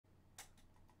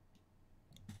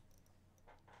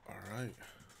right.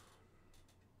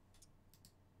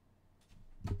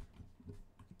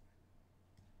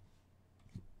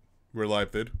 We're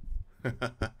live, dude. Let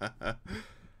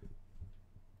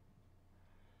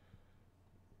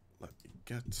me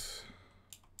get...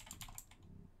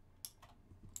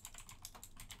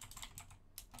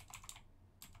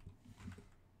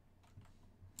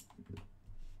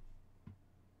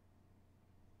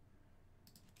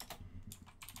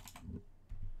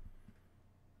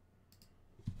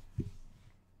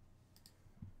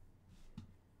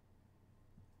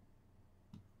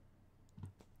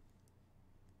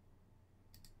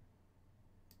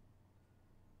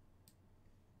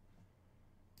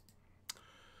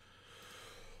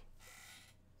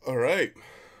 All right.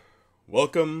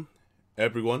 Welcome,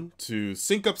 everyone, to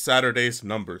Sync Up Saturdays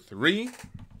number 3.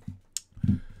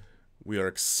 We are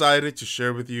excited to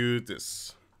share with you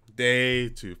this day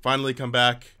to finally come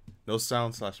back. No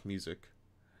sound / music.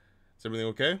 Is everything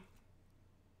okay?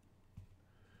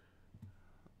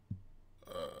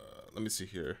 Let me see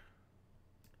here.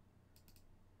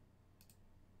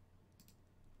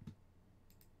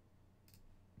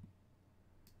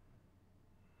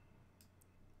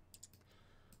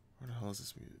 Where the hell is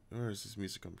this music? Where is this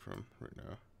music coming from right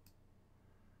now?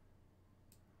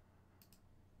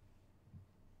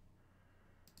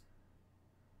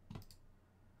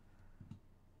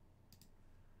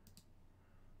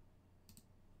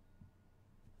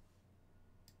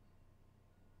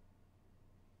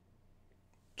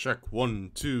 Check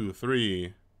 1, 2,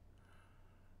 3.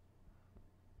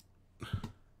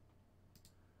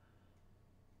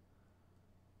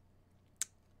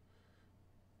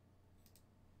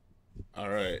 All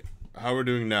right. How we're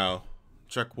doing now?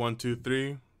 Check 1, 2,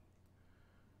 3.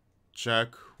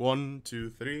 Check 1, 2,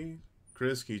 3.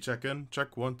 Chris, can you check in?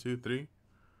 Check 1, 2, 3.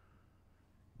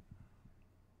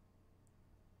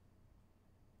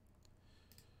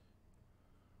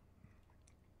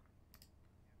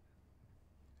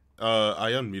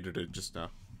 I unmuted it just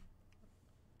now.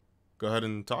 Go ahead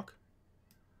and talk.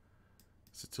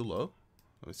 Is it too low?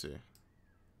 Let me see.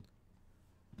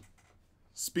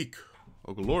 Speak,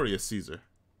 O glorious Caesar.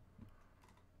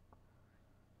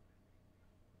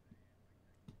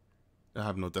 I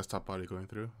have no desktop audio going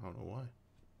through. I don't know why.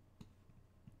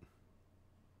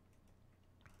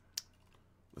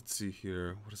 Let's see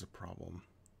here. What is the problem?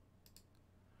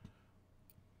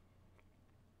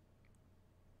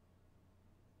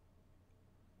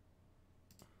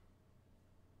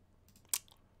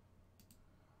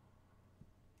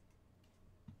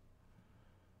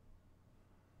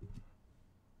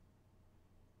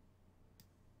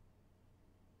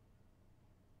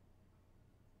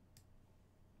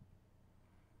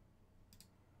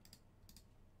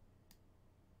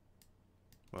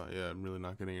 Well, yeah, I'm really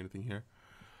not getting anything here.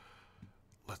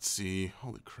 Let's see.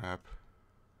 Holy crap.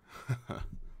 All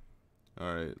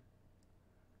right.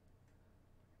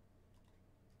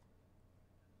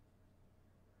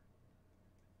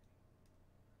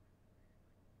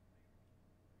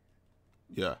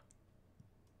 Yeah.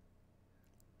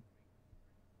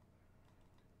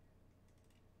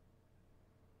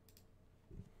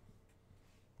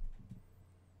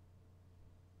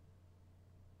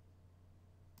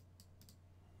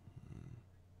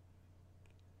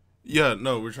 Yeah,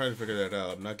 no, we're trying to figure that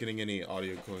out. I'm not getting any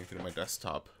audio going through my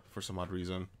desktop for some odd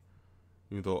reason.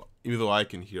 Even though I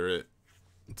can hear it.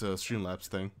 It's a Streamlabs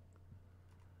thing.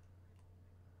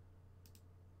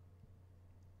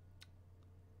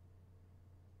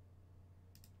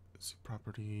 Let's see,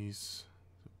 properties.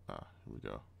 Here we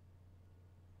go.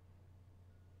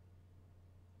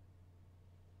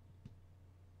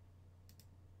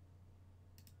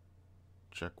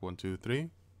 Check 1, 2, 3.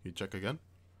 You check again.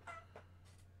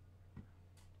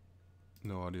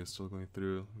 No audio still going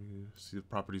through. You see the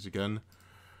properties again.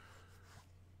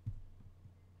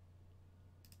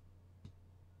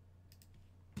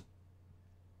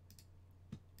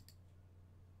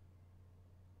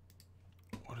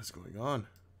 What is going on?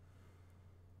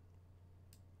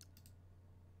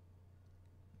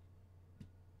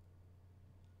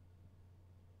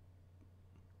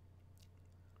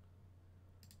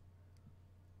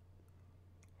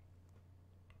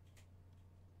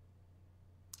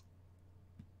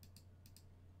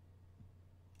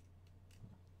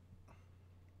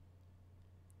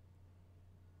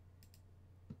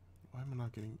 Why am I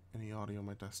not getting any audio on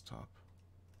my desktop?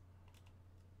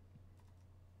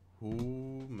 Oh,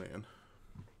 man.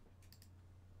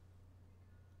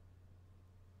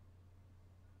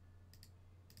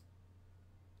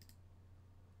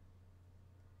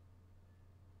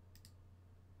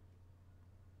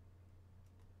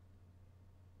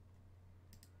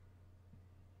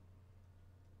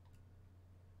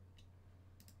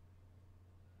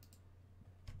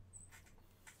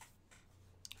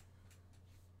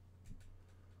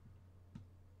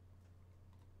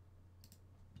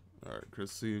 Alright,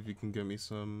 Chris, see if you can get me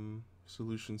some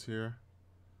solutions here.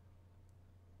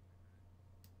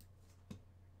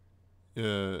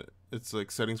 Yeah, it's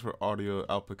like settings for audio,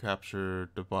 output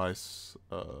capture, device,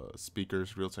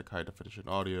 speakers, Realtek high definition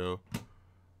audio.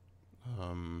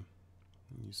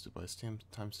 Use device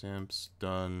timestamps,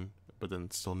 done, but then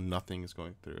still nothing is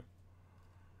going through.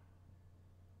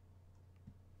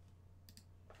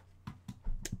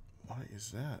 Why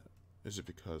is that? Is it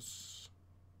because...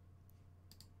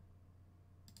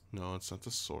 No, it's not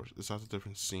the source. It's not the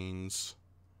different scenes.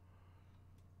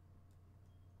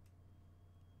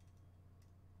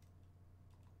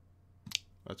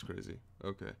 That's crazy.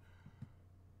 Okay.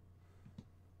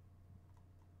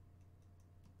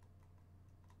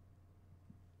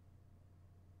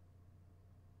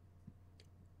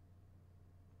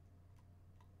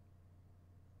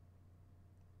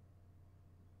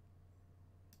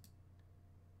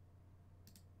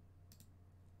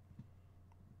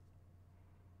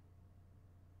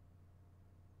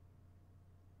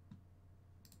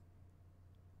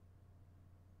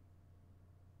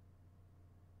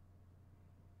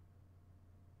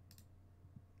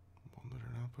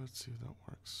 Let's see if that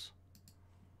works.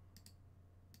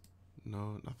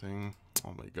 No, nothing.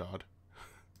 Oh my god.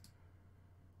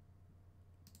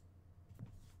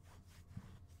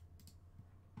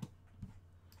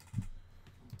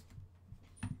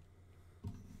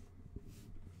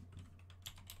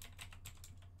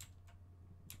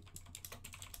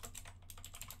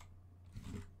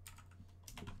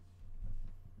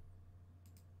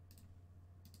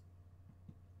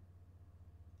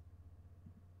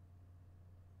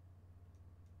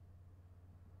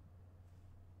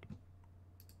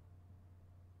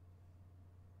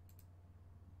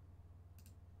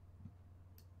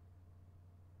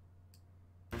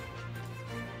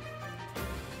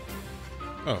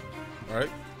 Oh, alright.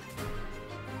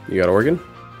 You got it working?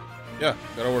 Yeah,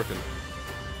 got it working.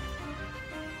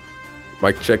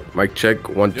 Mic check, mic check.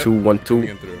 1 2 1 2. Coming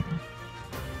in through.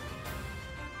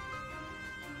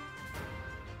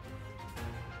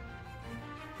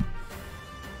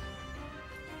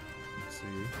 Let's see.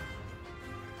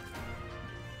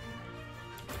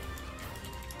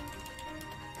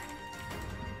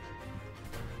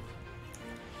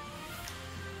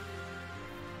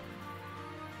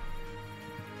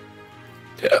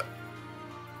 Yeah.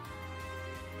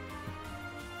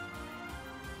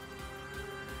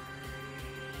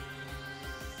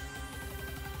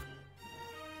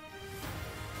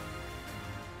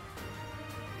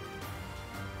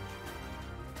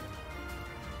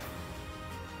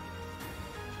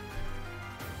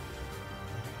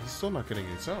 He's still not getting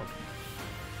any sound.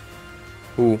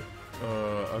 Who?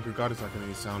 Ugly God is not getting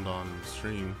any sound on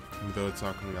stream, even though it's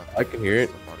not coming out. I can hear it.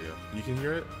 Audio. You can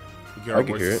hear it? You hear I our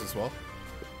can hear voices it as well?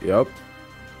 Yep.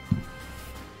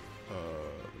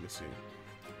 Let me see.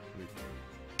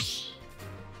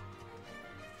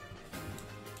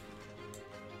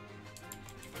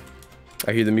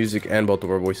 I hear the music and both of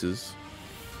our voices.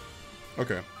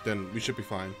 Okay, then we should be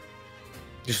fine.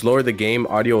 Just lower the game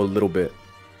audio a little bit.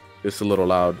 Just a little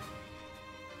loud.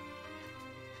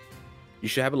 You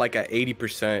should have it like at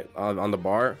 80% on the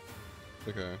bar.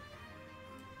 Okay.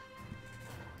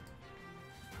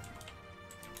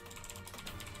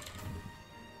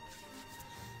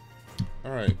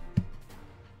 All right.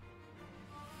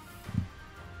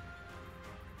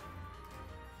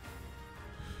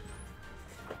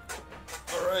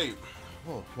 All right.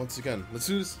 Well, once again, let's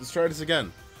do this. Let's try this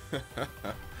again.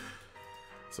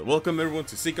 So, welcome everyone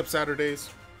to Sync Up Saturdays,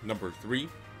 number 3.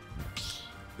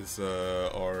 This is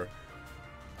our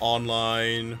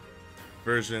online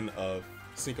version of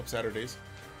Sync Up Saturdays.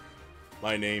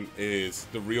 My name is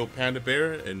The Real Panda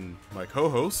Bear, and my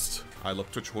co-host, I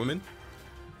Love Twitch Women.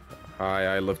 Hi,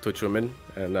 I love Twitch women,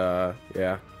 and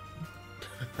yeah.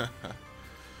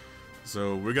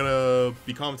 So we're gonna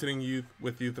be commentating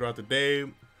with you throughout the day,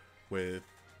 with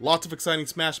lots of exciting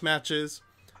Smash matches,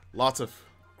 lots of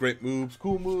great moves,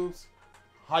 cool moves,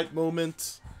 hype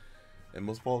moments, and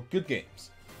most of all, good games.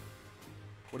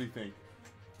 What do you think?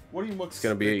 What are you most? It's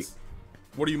gonna be.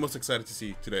 What are you most excited to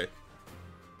see today?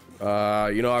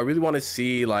 You know, I really want to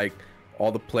see like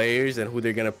all the players and who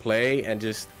they're gonna play, and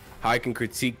just how I can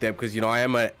critique them, because you know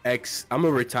I'm a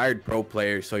retired pro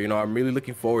player, so you know I'm really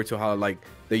looking forward to how like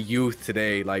the youth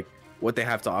today, like what they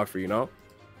have to offer, you know.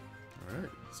 All right,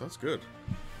 sounds good.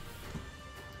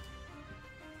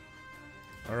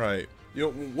 All right, you know,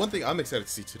 one thing I'm excited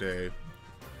to see today.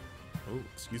 Oh,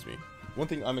 excuse me. One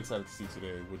thing I'm excited to see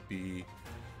today would be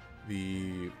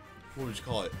the, what would you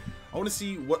call it? I want to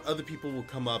see what other people will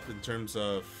come up in terms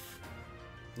of,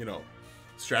 you know,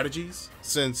 strategies,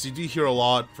 since you do hear a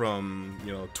lot from,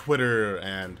 you know, Twitter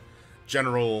and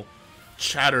general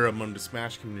chatter among the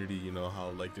Smash community, you know,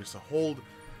 how like they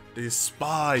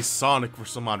despise Sonic for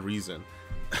some odd reason.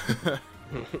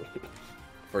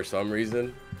 For some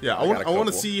reason. Yeah, I want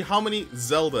to see how many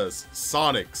Zeldas,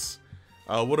 Sonics,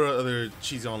 what are other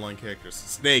cheesy online characters?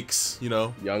 Snakes, you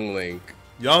know. Young Link.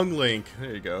 Young Link.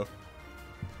 There you go.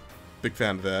 Big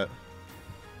fan of that.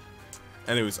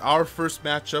 Anyways, our first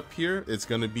matchup here is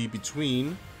going to be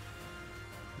between...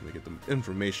 Let me get the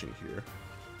information here.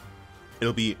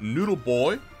 It'll be Noodle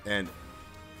Boy and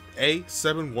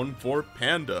A714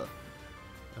 Panda.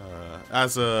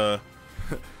 As a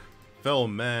fellow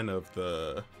man of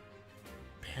the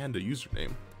Panda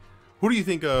username, who do you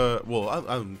think, well, I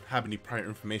don't have any prior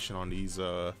information on these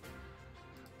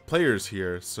players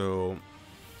here, so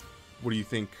what do you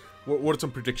think? What are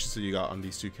some predictions that you got on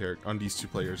these two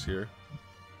players here?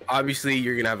 Obviously,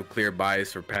 you're gonna have a clear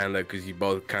bias for Panda because you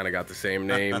both kind of got the same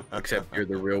name, except you're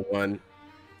the real one.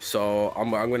 So I'm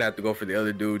gonna have to go for the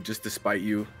other dude just to spite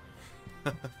you.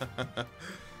 All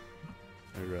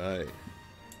right.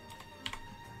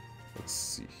 Let's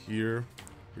see here.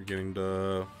 We're getting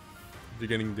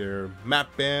their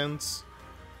map bands,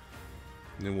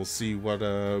 and then we'll see what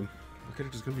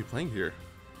character's gonna be playing here.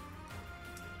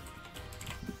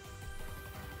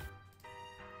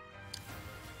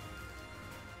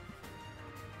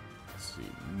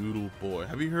 Noodle Boy.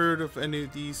 Have you heard of any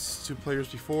of these two players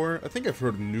before? I think I've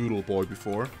heard of Noodle Boy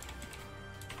before.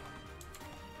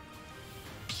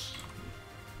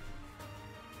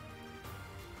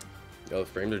 Yo, the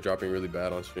frames are dropping really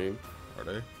bad on stream. Are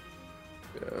they?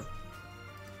 Yeah.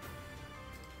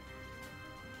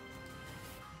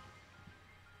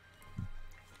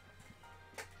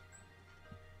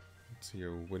 So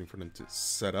you're waiting for them to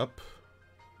set up.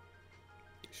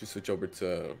 You should switch over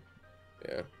to,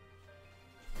 yeah.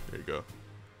 There you go.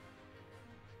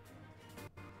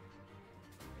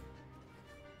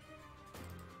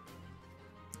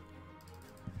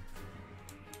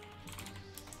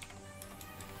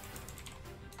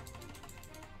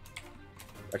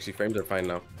 Actually, frames are fine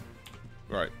now.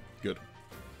 All right, good.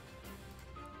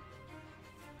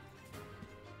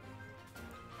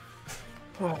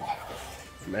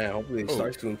 Man, hopefully it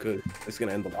starts soon because it's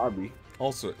gonna end the lobby.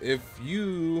 Also, if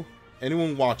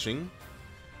anyone watching,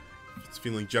 is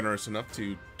feeling generous enough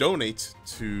to donate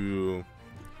to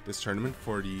this tournament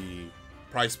for the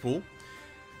prize pool,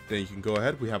 then you can go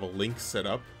ahead. We have a link set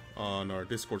up on our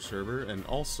Discord server and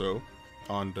also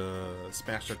on the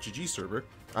Smash.gg server.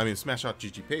 I mean,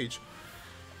 Smash.gg page.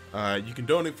 You can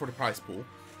donate for the prize pool.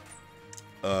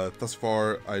 Thus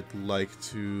far, I'd like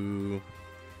to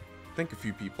thank a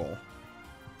few people.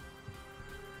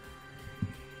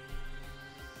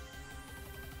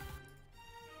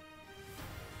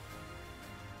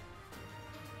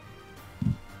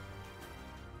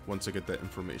 Once I get that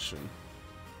information.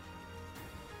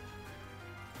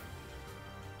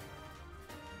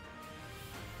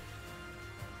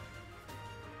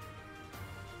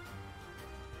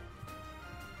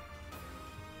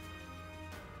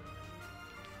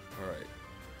 All right.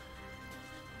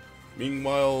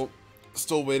 Meanwhile,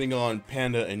 still waiting on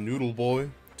Panda and Noodle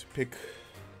Boy to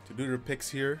do their picks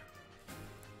here.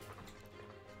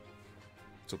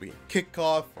 So we kick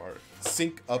off our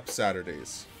Sync Up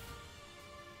Saturdays.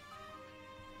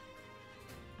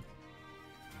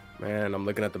 Man, I'm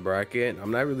looking at the bracket.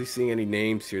 I'm not really seeing any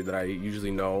names here that I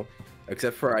usually know,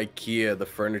 except for IKEA, the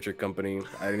furniture company.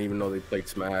 I didn't even know they played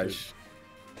Smash.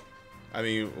 I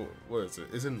mean, what is it?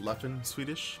 Isn't Leffen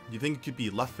Swedish? Do you think it could be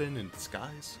Leffen in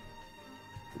disguise?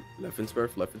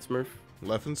 Leffensmurf?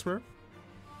 Leffensmurf?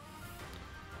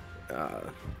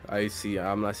 I see.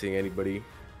 I'm not seeing anybody.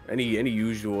 Any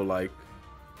usual, like,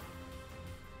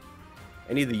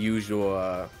 any of the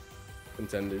usual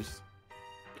contenders.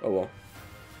 Oh well.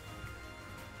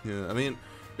 Yeah, I mean,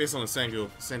 based on the San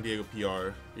Diego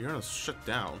PR, you're gonna shut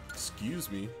down.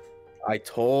 Excuse me. I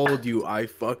told you. I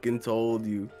fucking told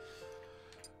you.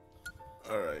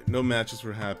 Alright, no matches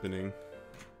were happening.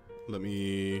 Let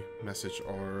me message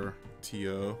our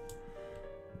TO.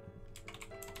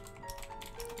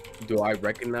 Do I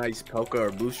recognize Pelka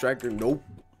or Blue Striker? Nope.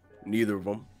 Neither of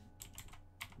them.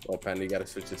 Oh, Panda, you gotta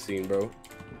switch the scene, bro.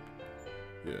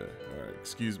 Yeah, alright.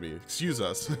 Excuse me. Excuse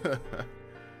us.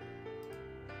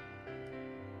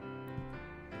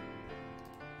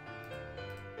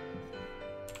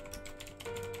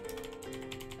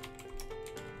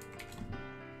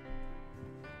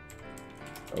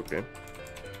 Okay.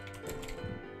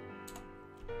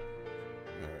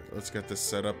 Alright, let's get this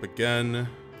set up again.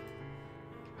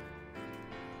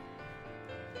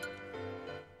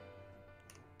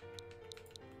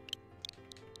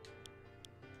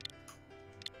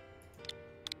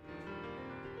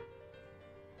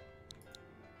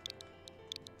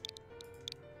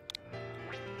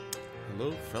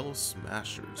 Hello, fellow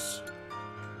smashers.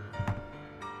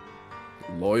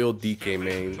 Loyal DK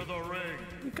main.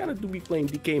 You kind of do be playing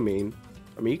DK main.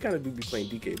 I mean, you kind of do be playing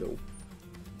DK though.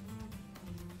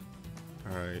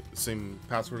 Alright, same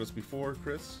password as before,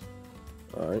 Chris.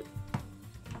 Alright.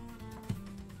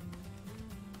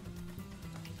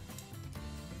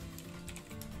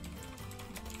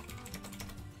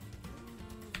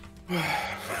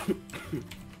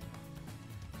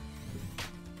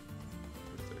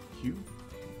 Q.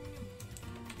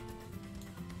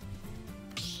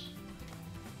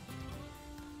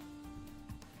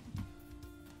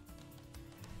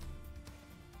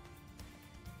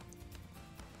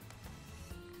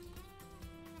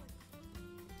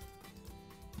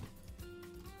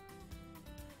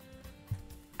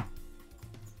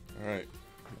 Alright,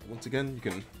 once again, you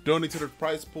can donate to the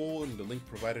prize pool in the link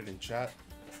provided in chat.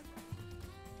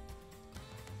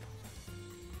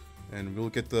 And we'll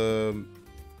get the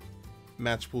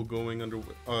match pool going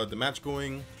the match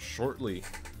going shortly.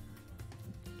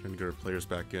 Trying to get our players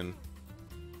back in.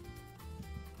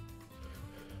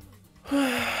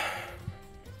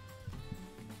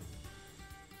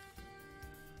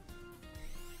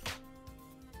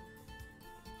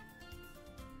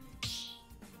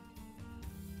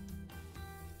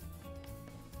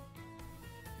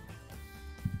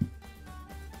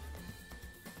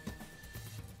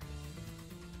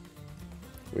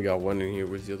 We got one in here.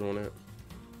 Where's the other one at?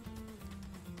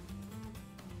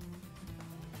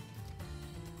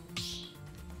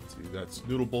 Let's see, that's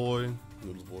Noodle Boy.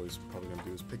 Noodle Boy's probably gonna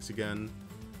do his picks again.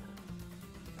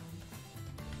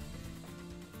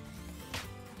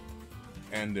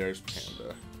 And there's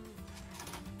Panda.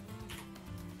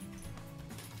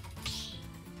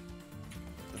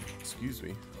 Excuse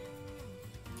me.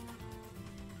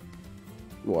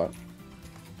 What?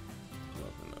 No.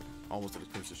 Almost at his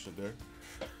position there.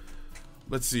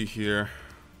 Let's see here.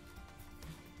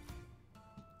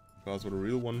 Guys, what a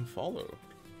real one follow.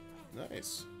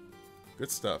 Nice. Good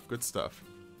stuff, good stuff.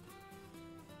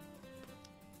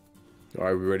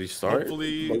 Alright, we ready to start?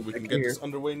 Hopefully we can get this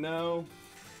underway now.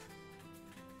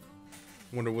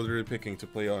 Wonder what they're picking to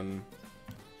play on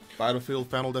Battlefield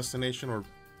Final Destination or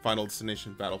Final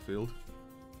Destination Battlefield.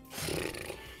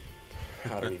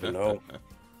 I don't even know.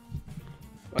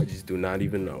 I just do not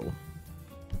even know.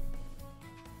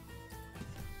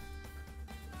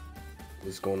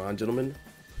 What's going on, gentlemen?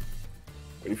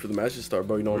 Waiting for the match to start,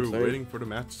 bro. You know what I'm saying? We're waiting for the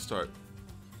match to start.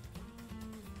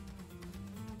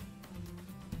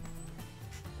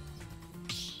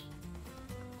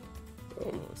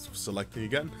 Oh, selecting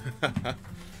again.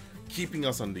 Keeping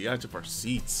us on the edge of our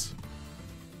seats.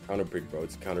 Counter pick, bro.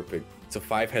 It's a counter pick. It's a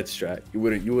 5-head strat. You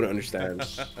wouldn't understand.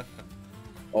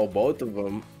 Oh, both of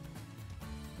them.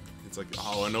 It's like,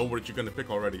 oh, I know what you're gonna pick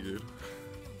already, dude.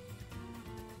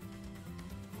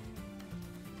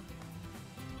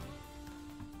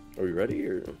 Are we ready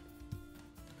or?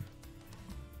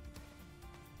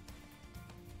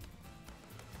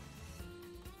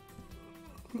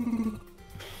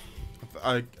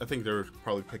 I think they're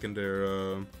probably picking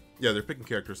their yeah, they're picking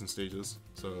characters and stages,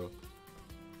 so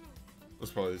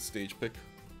that's probably the stage pick,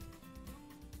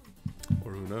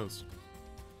 or who knows.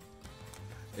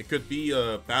 It could be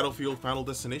a Battlefield Final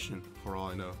Destination for all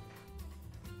I know.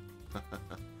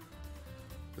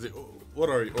 Is it, what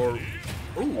are you? Or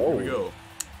oh, here we go.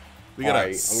 We got a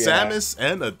Samus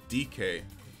and a DK.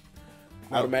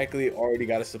 Automatically already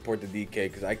got to support the DK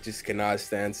because I just cannot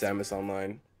stand Samus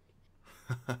online.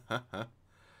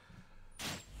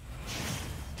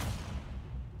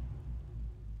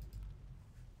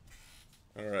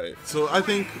 Alright, so I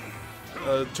think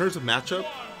in terms of matchup,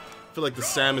 I feel like the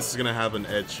Samus is going to have an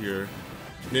edge here.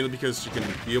 Mainly because she can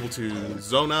be able to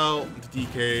zone out the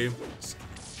DK,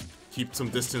 keep some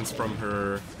distance from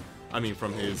her,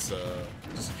 from his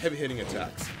just heavy hitting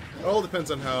attacks. It all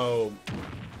depends on how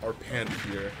our Panda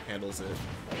here handles it.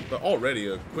 But already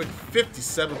a quick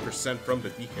 57% from the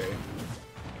DK.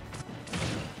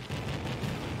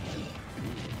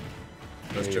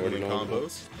 That's juggling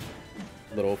combos.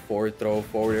 Little forward throw,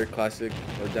 forward air classic,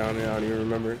 or down air, I don't even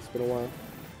remember. It's been a while.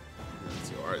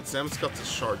 So, alright, Samus got the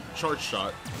charge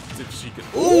shot. See if she can.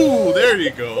 Ooh, there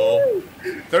you go.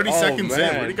 30 seconds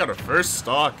in, already got her first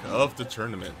stock of the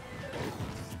tournament.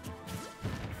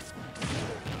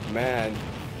 Man.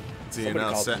 See,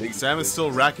 now Samus still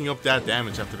racking up that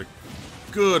damage after the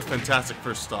good, fantastic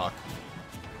first stock.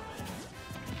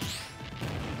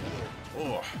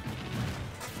 Oh.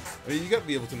 I mean, you gotta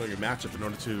be able to know your matchup in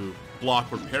order to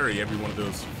block or parry every one of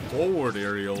those forward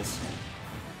aerials.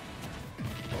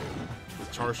 The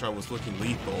charge shot was looking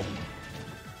lethal.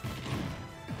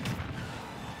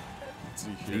 Let's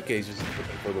see here. DK's just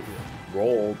looking for the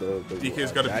roll. The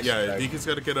DK's got to, yeah, DK's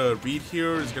got to get a read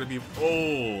here. It's going to be, oh.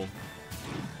 A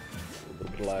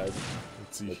little bit of lag.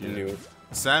 Let's see here.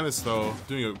 Samus, though,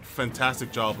 doing a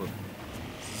fantastic job of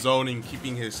zoning,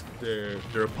 keeping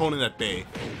their opponent at bay.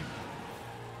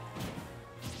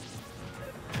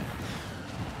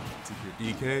 Let's see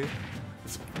here, DK.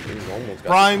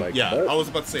 Prime, yeah, I was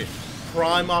about to say,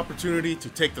 prime opportunity to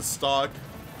take the stock,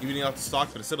 evening out the stock,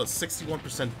 but instead of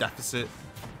 61% deficit,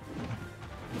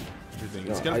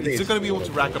 he's gonna be able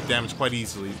to rack up damage quite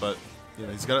easily. But you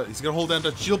know, he's gonna hold down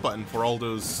that shield button for all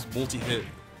those multi-hit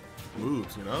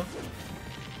moves. You know.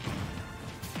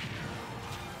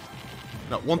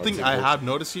 Now, one thing I have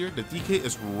noticed here, the DK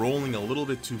is rolling a little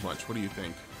bit too much. What do you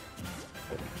think?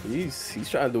 He's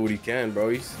trying to do what he can, bro.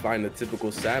 He's finding the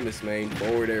typical Samus main.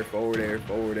 Forward air, forward air,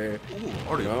 forward air. Ooh,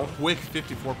 already a quick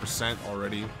 54%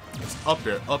 already. It's up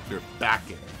there, back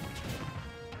in.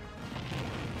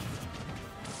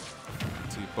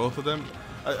 Let's see, both of them.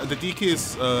 The DK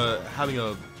is having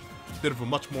a bit of a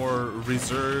much more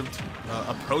reserved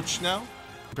approach now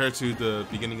compared to the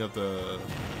beginning of the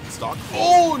stock.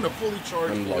 Oh, and a fully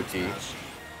charged. Unlucky. I'm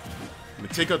gonna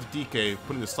take out the DK,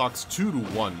 putting the stocks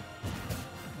 2-1.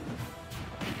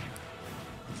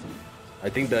 I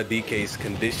think the DK's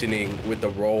conditioning with the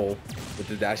roll, with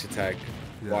the dash attack.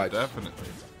 Yeah, watch. definitely.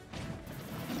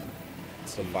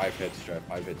 Some 5-hit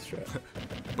strat.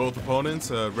 Both opponents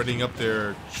readying up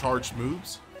their charged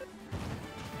moves.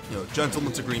 You know,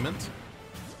 gentleman's agreement.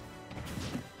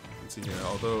 Let's see here.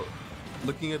 Although,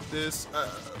 looking at this,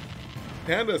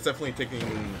 Panda is definitely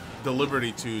taking the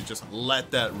liberty to just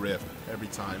let that rip every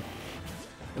time.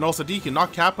 And also DK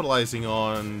not capitalizing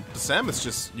on the Samus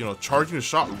just, you know, charging a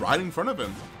shot right in front of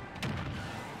him.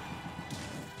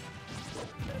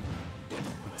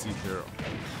 Let's see here.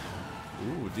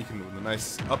 Ooh, DK with a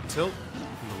nice up tilt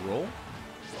in the roll.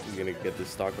 You gonna get this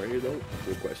stock right here though?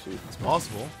 Good question. It's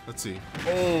possible. Let's see.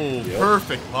 Oh, yep.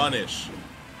 Perfect punish.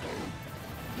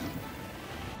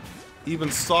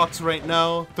 Even stocks right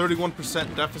now,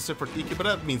 31% deficit for DK, but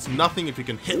that means nothing if you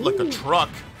can hit like a truck.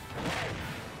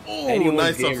 Oh,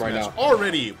 nice up smash. Right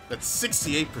already at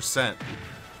 68%.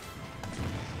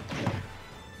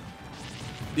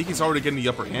 DK's already getting the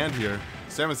upper hand here.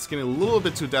 Samus is getting a little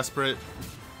bit too desperate.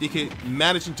 DK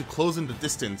managing to close in the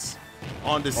distance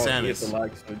on this Samus. He hit the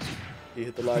lag switch. He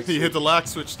hit the lag switch. He hit the lag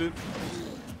switch, dude.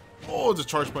 Oh, the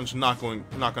charge punch not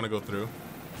gonna go through.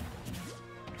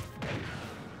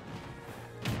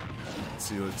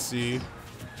 Let's see.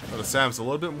 But the Samus a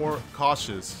little bit more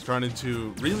cautious, trying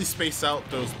to really space out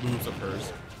those moves of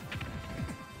hers.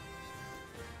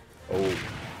 Oh,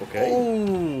 okay.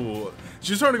 Oh,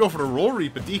 she was trying to go for the roll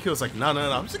read, but DK was like, no,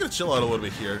 I'm just gonna chill out a little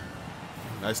bit here.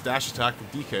 Nice dash attack from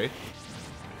DK.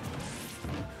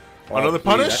 Oh, another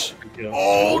punish.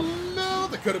 Oh no,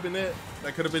 that could have been it.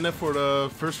 That could have been it for the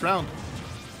first round.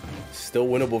 Still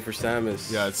winnable for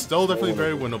Samus. Yeah, it's still definitely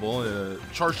very winnable.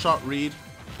 Charge shot read.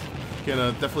 Can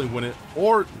definitely win it,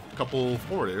 or a couple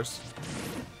forward airs.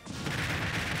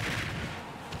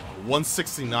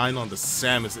 169 on the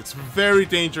Samus. It's very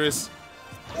dangerous.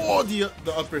 Oh, the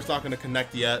up air's not going to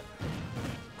connect yet.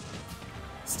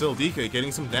 Still, DK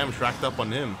getting some damage racked up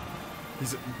on him.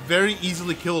 He's very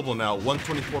easily killable now,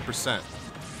 124%.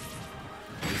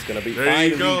 He's going to be there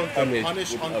you go, the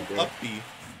punish on up B.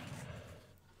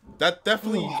 That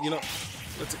definitely, you know,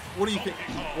 what do you think?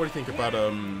 What do you think about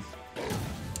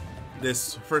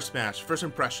this first match, first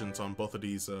impressions on both of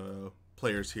these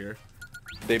players here?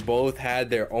 They both had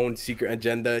their own secret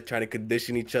agenda, trying to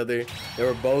condition each other. They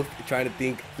were both trying to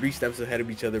think 3 steps ahead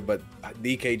of each other, but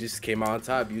DK just came out on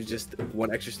top. He was just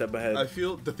 1 extra step ahead. I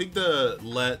feel the thing that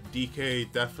let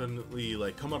DK definitely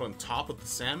like come out on top of the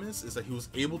Samus is that he was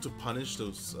able to punish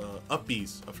those up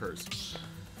Bs of hers.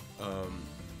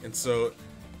 And so,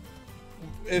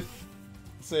 if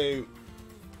say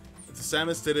the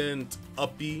Samus didn't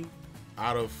up B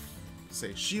out of,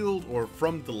 say, shield or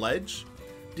from the ledge,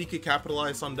 DK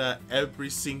capitalized on that every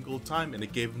single time, and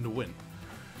it gave him the win.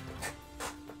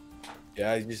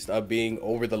 Yeah, he's just being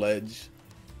over the ledge.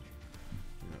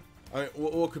 Yeah. I mean,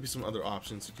 what could be some other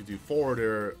options? You could do forward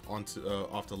air onto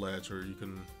off the ledge, or you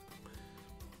can,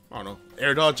 I don't know,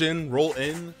 air dodge in, roll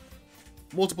in.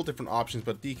 Multiple different options,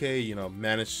 but DK, you know,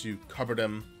 managed to cover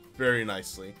them very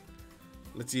nicely.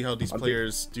 Let's see how these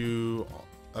players do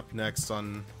up next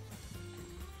on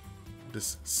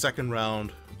this second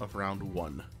round of round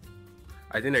 1.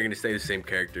 I think they're gonna stay the same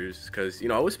characters because, you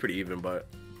know, it was pretty even, but,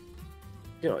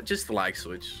 you know, just the lag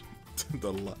switch.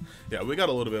 Yeah, we got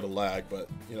a little bit of lag, but,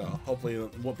 you know, hopefully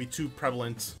it won't be too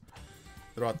prevalent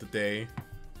throughout the day.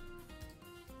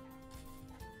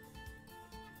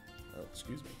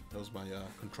 excuse me. That was my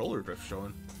controller drift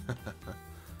showing.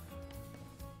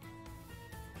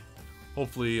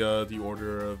 Hopefully, the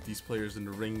order of these players in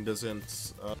the ring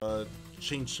doesn't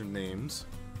change their names.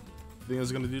 Think I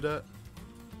was gonna do that?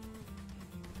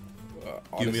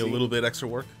 Honestly, give me a little bit extra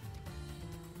work.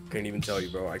 Couldn't even tell you,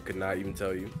 bro. I could not even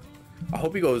tell you. I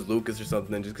hope he goes Lucas or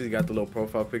something, just because he got the little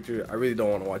profile picture. I really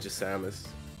don't want to watch a Samus.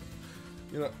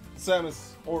 You know,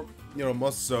 Samus, or you know,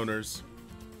 most zoners.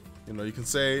 You know, you can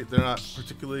say they're not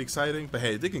particularly exciting, but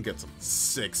hey, they can get some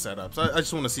sick setups. I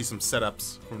just want to see some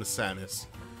setups from the Samus.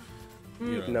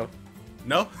 You know.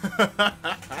 No.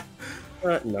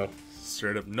 No? No.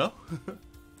 Straight up, no?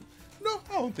 No,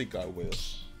 I don't think I will.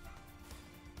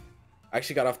 I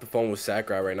actually got off the phone with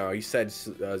Sakurai right now. He said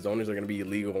zoners are going to be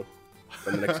illegal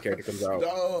when the next character comes out.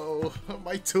 No,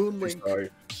 my Toon Link. Sorry.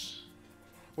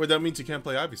 Wait, that means you can't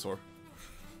play Ivysaur.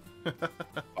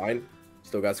 Fine.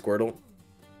 Still got Squirtle.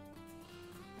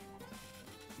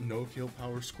 No kill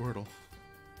power Squirtle.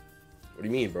 What do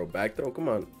you mean, bro? Back throw? Come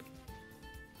on.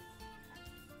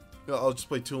 Yeah, I'll just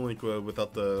play Toon Link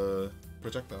without the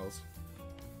projectiles.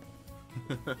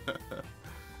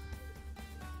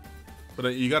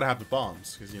 But you gotta have the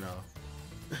bombs, because, you know,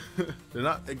 they're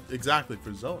not exactly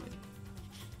for zoning,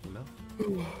 you know?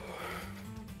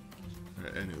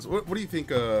 Right, anyways, what do you think,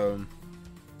 you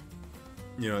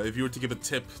know, if you were to give a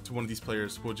tip to one of these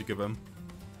players, what would you give them?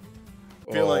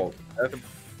 I feel like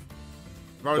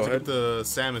if I were to give the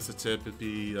Samus a tip, it'd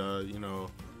be, you know,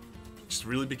 just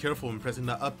really be careful when pressing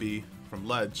that up B from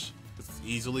ledge. It's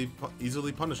easily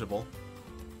punishable.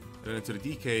 And into the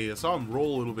DK, I saw him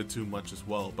roll a little bit too much as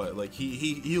well, but like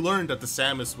he learned that the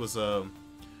Samus was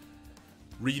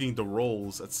reading the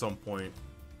rolls at some point,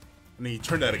 and he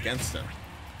turned that against him.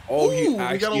 Oh, ooh, he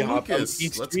actually hopped on.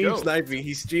 He's stream sniping.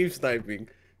 He's stream sniping.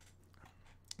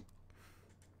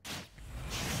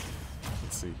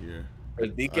 Let's see here. For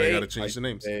DK, I gotta change the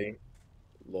names.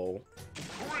 Lol.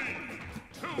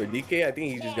 For DK, I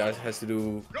think he just has to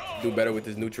do better with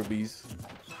his neutral Bs.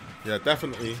 Yeah,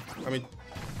 definitely. I mean,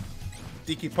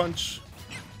 DK punch,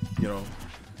 you know,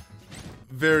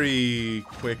 very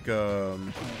quick killer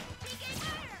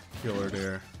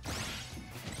there.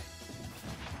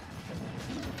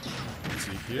 Let's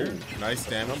see here. Nice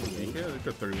damage from DK. Look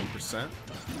at 31%.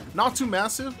 Not too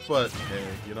massive, but hey,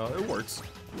 you know, it works.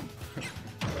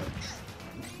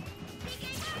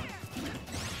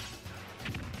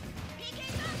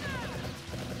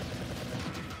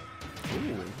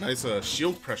 Ooh, nice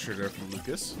shield pressure there from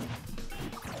Lucas.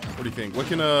 What do you think?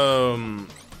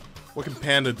 What can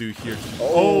Panda do here?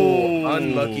 Oh,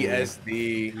 unlucky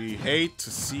SD. We hate to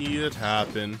see it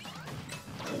happen.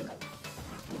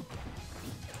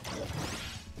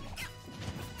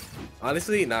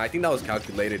 Honestly, nah, I think that was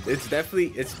calculated. It's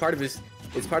part of his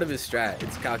strat.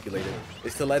 It's calculated.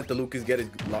 It's to let the Lucas get his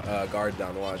guard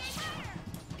down. Watch.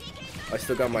 I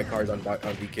still got my cards on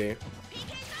DK.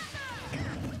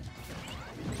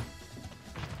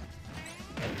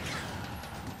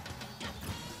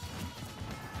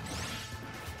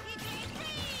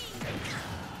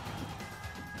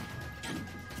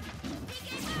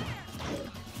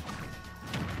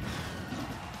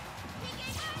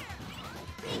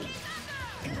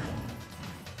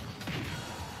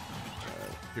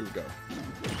 Here we go.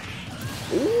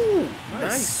 Ooh,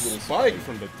 nice spike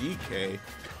from the DK.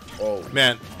 Oh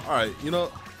man, all right. You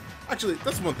know, actually,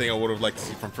 that's one thing I would have liked to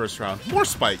see from first round. More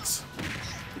spikes.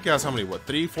 He has how many? What,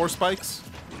 3, 4 spikes?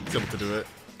 He's able to do it.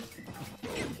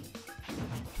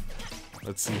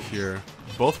 Let's see here.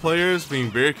 Both players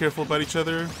being very careful about each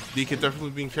other. DK definitely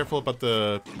being careful about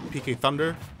the PK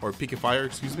Thunder or PK Fire,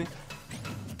 excuse me.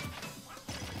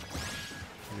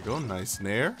 There we go. Nice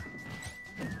nair.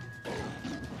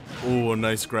 Oh, a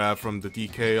nice grab from the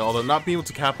DK, although not being able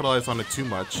to capitalize on it too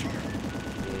much.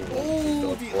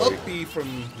 Oh, the up B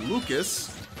from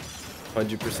Lucas.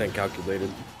 100%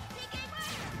 calculated.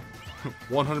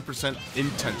 100%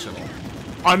 intentional.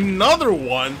 Another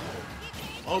one!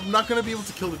 Oh, I'm not going to be able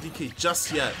to kill the DK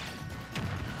just yet.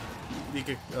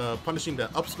 DK punishing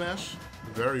that up smash.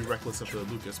 Very reckless of the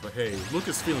Lucas, but hey,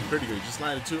 Lucas feeling pretty good. He just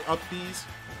landed 2 up Bs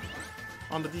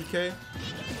on the DK.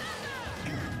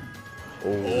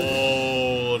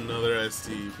 Oh, another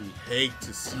SD. We hate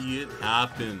to see it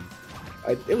happen.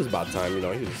 It was about time, you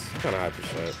know. He was kind of high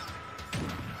percent.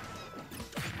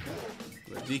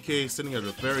 DK sitting at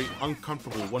a very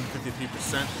uncomfortable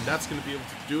 153%, and that's going to be able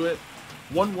to do it.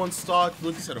 1-1 stock.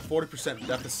 Lucas at a 40%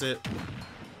 deficit.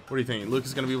 What do you think? Lucas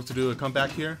is going to be able to do a comeback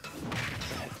here?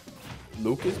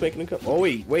 Lucas making a comeback? Oh,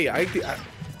 wait. I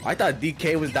thought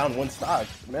DK was down 1 stock.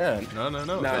 Man. No. Nah,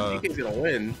 DK's going to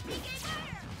win.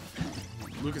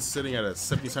 Lucas is sitting at a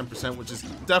 77%, which is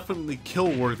definitely kill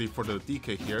worthy for the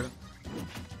DK here.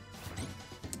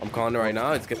 I'm calling it right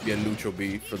now. It's gonna be a neutral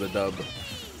B for the dub.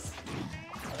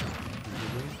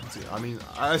 I mean,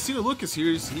 I see the Lucas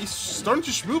here. He's starting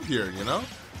to schmoop here, you know?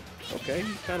 Okay,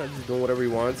 he's kind of just doing whatever he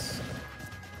wants.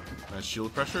 Nice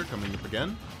shield pressure coming up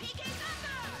again.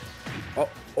 Oh,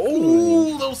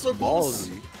 oh, that was so close.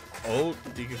 Ballsy. Oh,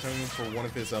 DK coming in for one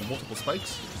of his multiple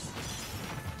spikes.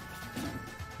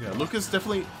 Yeah, Lucas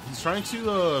definitely, he's trying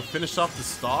to finish off the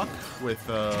stock with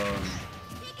a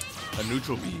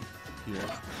neutral B here.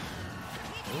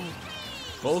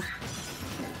 Oh.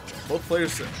 Both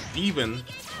players even.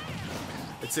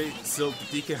 I'd say still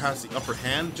the DK has the upper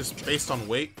hand just based on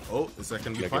weight. Oh, is that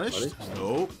going to be punished?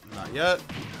 Nope, not yet.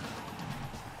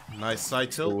 Nice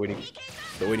side tilt.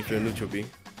 Still waiting for the neutral B.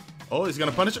 Oh, he's going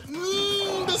to punish it.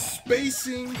 The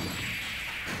spacing.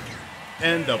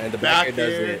 And the back air.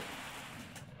 does it.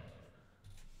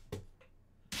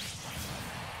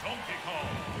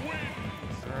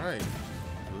 Alright.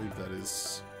 I believe that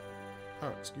is...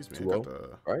 Oh, excuse me. 2-0. I got the...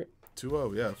 Right.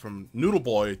 2-0, yeah. From Noodle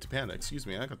Boy to Panda. Excuse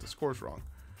me, I got the scores wrong.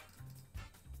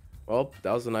 Well,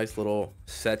 that was a nice little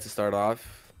set to start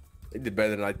off. They did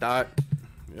better than I thought.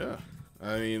 Yeah.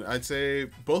 I mean, I'd say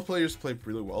both players played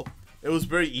really well. It was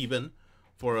very even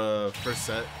for a first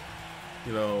set.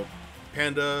 You know,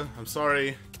 Panda, I'm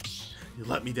sorry. You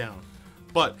let me down.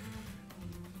 But,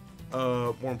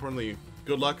 more importantly,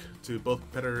 good luck to both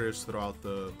competitors throughout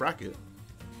the bracket.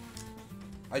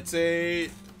 I'd say,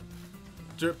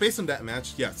 based on that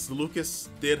match, yes, the Lucas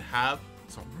did have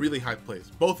some really high plays.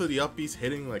 Both of the upbeats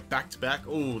hitting like back to back.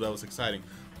 Oh, that was exciting.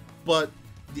 But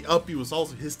the upbeat was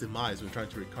also his demise when trying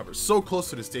to recover. So close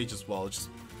to the stage as well. It just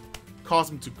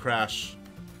caused him to crash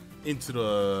into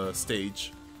the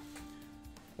stage.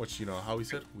 Which, you know, how we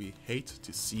said, we hate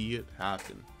to see it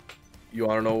happen. You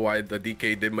want to know why the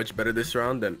DK did much better this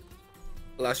round than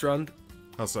last round?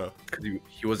 How so? Because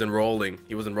he wasn't rolling.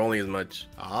 He wasn't rolling as much.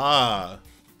 Ah.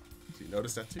 So you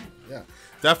noticed that too? Yeah.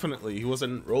 Definitely. He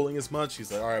wasn't rolling as much.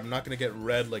 He's like, alright, I'm not going to get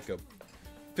read like a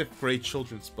 5th grade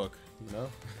children's book, you know?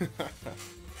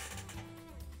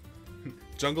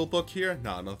 Jungle Book here?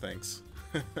 Nah, no thanks.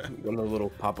 One of the little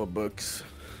pop-up books.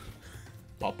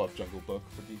 Pop-up Jungle Book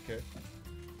for DK.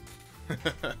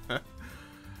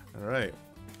 Alright.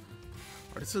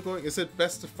 Are they still going? Is it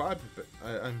best of 5?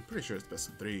 I'm pretty sure it's best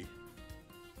of 3.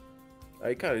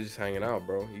 He kind of just hanging out,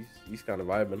 bro. He's kind of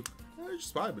vibing. Yeah, he's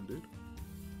just vibing, dude.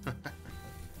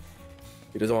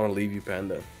 He doesn't want to leave you,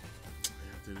 Panda. Yeah,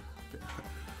 dude.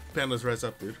 Panda's rise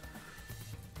up, dude.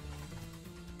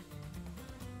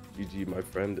 GG, my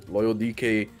friend. Loyal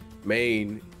DK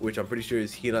main, which I'm pretty sure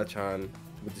is Hina-chan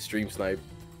with the stream snipe.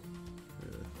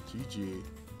 Yeah, GG.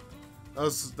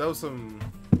 That was some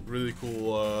really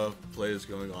cool plays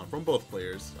going on from both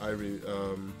players. I really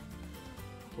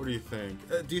what do you think?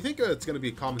 Do you think it's gonna be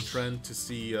a common trend to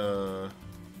see what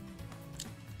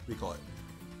do you call it?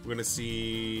 We're gonna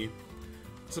see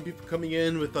some people coming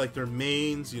in with like their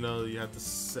mains. You know, you have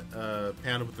the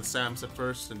Panda with the Sams at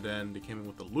first, and then they came in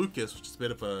with the Lucas, which is a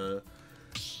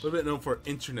little bit known for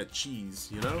internet cheese.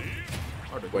 You know?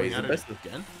 Wait, is it best of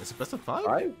again? Is it best of 5?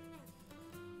 5?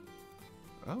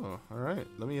 Oh, all right.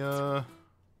 Let me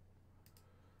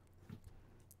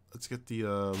let's get the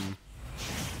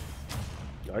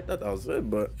I thought that was it,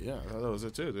 but yeah, I thought that was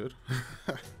it too, dude.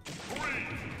 3,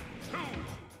 2,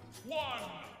 1,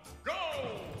 go!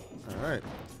 All right.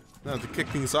 Now to kick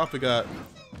things off, we got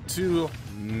 2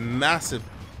 massive.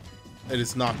 It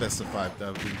is not best of 5 that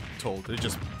I've been told. They're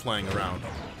just playing around.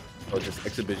 oh, just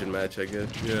exhibition match, I guess.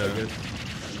 Yeah. I guess.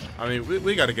 I mean,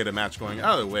 we got to get a match going.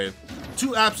 Out of the way.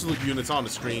 2 absolute units on the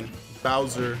screen: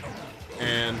 Bowser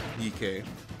and DK.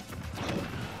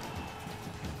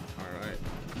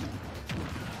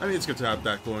 I mean, it's good to have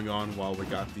that going on while we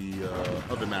got the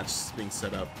other matches being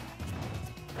set up.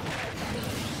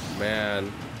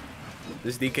 Man,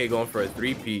 this DK going for a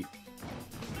 3-peat.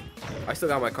 I still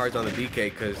got my cards on the DK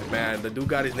because, man, the dude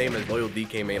got his name as Loyal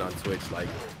DK main on Twitch. Like,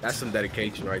 that's some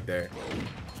dedication right there.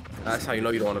 That's how you know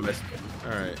you don't want to miss it.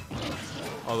 Alright.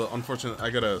 Although, unfortunately,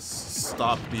 I gotta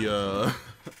stop the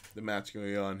the match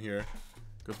going on here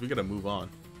because we gotta move on.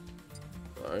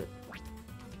 Alright.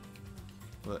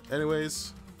 But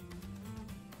anyways,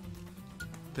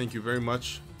 thank you very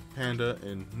much, Panda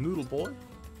and Noodle Boy.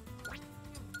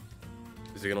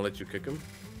 Is he gonna let you kick him?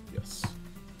 Yes.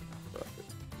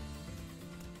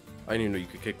 I didn't even know you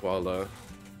could kick while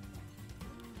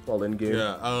in game.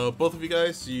 Yeah, both of you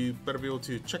guys, you better be able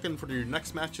to check in for your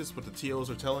next matches, what the TOs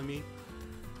are telling me.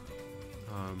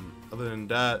 Other than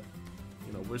that,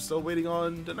 you know, we're still waiting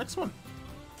on the next one.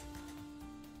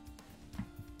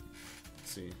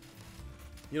 Let's see.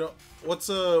 You know, what's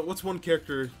one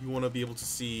character you want to be able to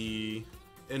see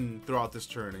in throughout this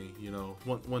journey? You know,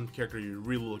 one character you're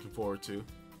really looking forward to.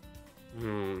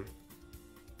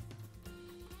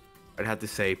 I'd have to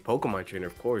say Pokemon trainer,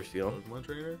 of course. You know, Pokemon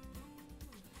trainer. You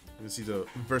can see the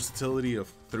versatility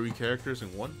of 3 characters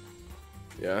in one.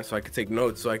 yeah. So I could take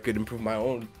notes, so I could improve my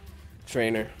own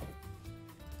trainer.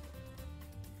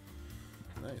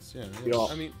 Nice, yeah. Yeah.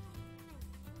 I mean,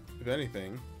 if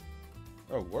anything.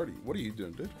 Oh, what are you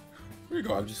doing, dude? Where you Bro,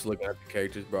 going? I'm just looking at the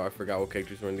characters, bro. I forgot what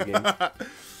characters were in the game.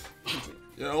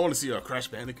 Yeah, I want to see a Crash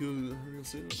Bandicoot real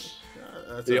soon.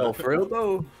 Yeah, that's Yo, for real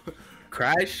though,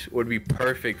 Crash would be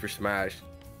perfect for Smash.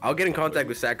 I'll get in contact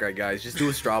with Sakurai, guys. Just do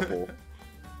a straw poll.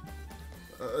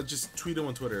 Just tweet him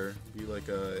on Twitter. Be like,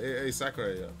 hey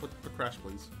Sakurai, put Crash,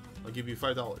 please. I'll give you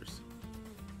 $5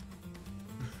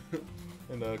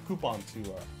 and a coupon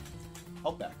to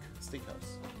Outback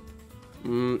Steakhouse.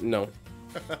 No.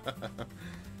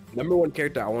 Number 1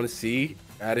 character I want to see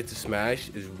added to Smash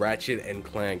is Ratchet and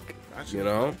Clank. Ratchet You and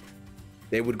know, Clank.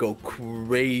 they would go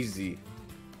crazy.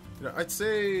 You know, I'd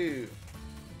say, you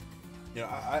know,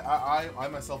 I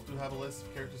myself do have a list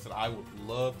of characters that I would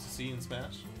love to see in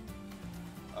Smash.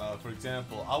 For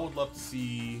example, I would love to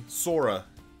see Sora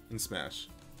in Smash.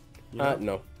 You know?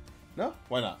 No. No?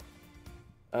 Why not?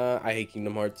 I hate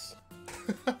Kingdom Hearts.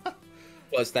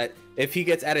 Plus, that if he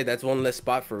gets added, that's one less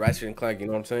spot for Ratchet and Clank. You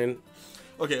know what I'm saying?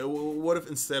 Okay, what if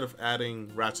instead of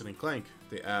adding Ratchet and Clank,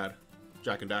 they add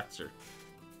Jack and Daxter?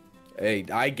 Hey,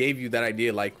 I gave you that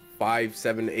idea like 5,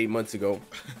 7, 8 months ago.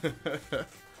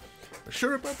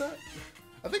 Sure about that?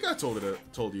 I think I told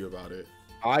you about it.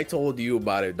 I told you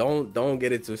about it. Don't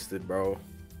get it twisted, bro.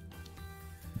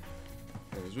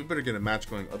 Anyways, we better get a match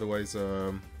going, otherwise,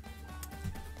 alright,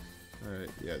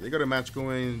 yeah, they got a match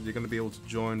going. You're gonna be able to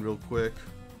join real quick.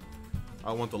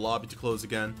 I want the lobby to close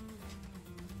again.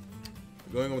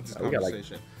 Going on with this We got, like-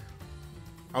 conversation,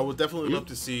 I would definitely love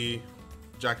to see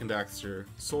Jack and Daxter,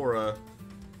 Sora,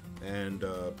 and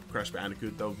Crash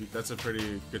Bandicoot. That's a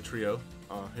pretty good trio.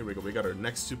 Here we go. We got our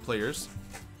next 2 players.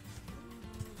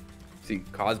 See,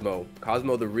 Cosmo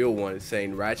the real one, is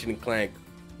saying Ratchet and Clank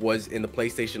was in the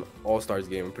PlayStation All-Stars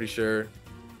game. I'm pretty sure.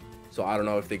 So I don't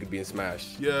know if they could be in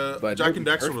Smash. Yeah, But Jack that'd and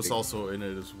be Daxter was perfect. also in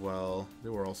it as well. They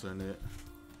were also in it.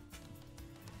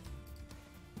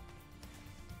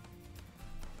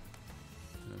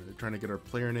 Trying to get our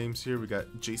player names here. We got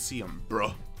JC and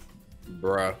Bruh.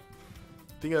 Bruh.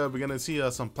 Think we're gonna see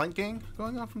some Plank Gang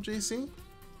going on from JC.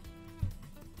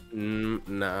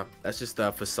 Nah, that's just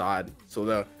a facade.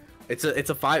 So it's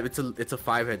a 5 head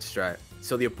strat.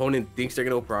 So the opponent thinks they're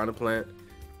gonna go Piranha Plant,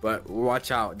 but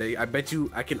watch out. I bet you,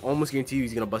 I can almost guarantee you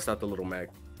he's gonna bust out the little mag.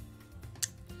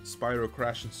 Spyro,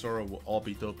 Crash, and Sora will all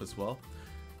be dope as well.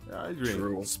 Yeah, I agree.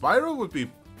 True. Spyro would be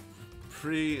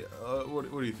pretty.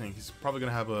 What do you think? He's probably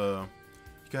gonna have a.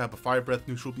 He could have a Fire Breath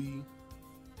neutral B.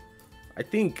 I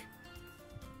think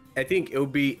it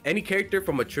would be any character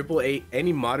from a AAA,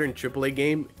 any modern AAA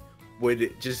game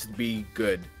would just be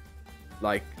good.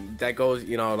 Like that goes,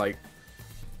 you know, like,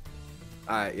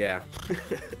 yeah.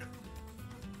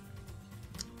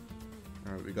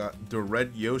 All right, we got the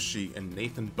Red Yoshi and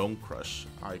Nathan Bone Crush.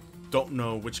 I don't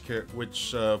know which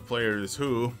player is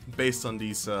who based on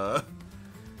these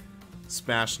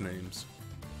Smash names.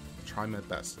 Try my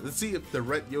best. Let's see if the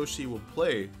Red Yoshi will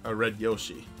play a Red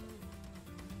Yoshi.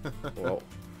 Well,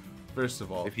 First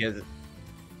of all, if he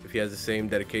has the same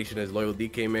dedication as loyal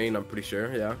DK main, I'm pretty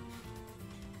sure, yeah.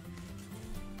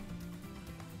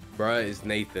 Bruh is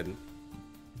Nathan.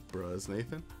 Bruh is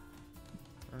Nathan.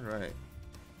 All right.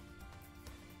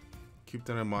 Keep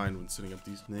that in mind when setting up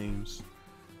these names.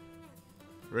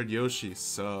 Red Yoshi,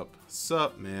 sup,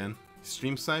 man.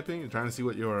 Stream sniping? You're trying to see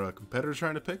what your competitor's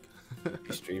trying to pick?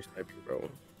 He stream sniping, bro.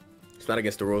 It's not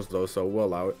against the rules though, so we'll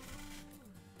allow it.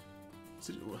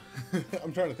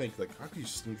 I'm trying to think, like, how can you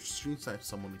stream snipe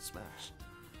someone in Smash?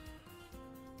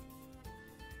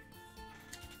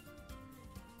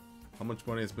 How much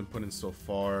money has been put in so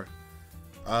far?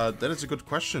 That is a good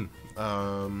question.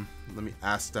 Let me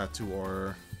ask that to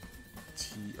our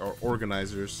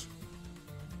organizers.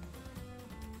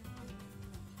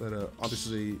 But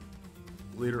obviously,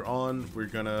 later on, we're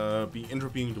gonna be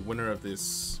interviewing the winner of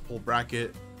this whole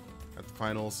bracket at the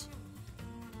finals.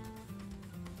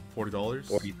 $40.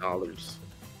 $40.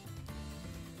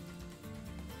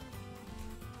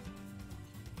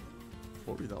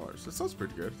 $40. That sounds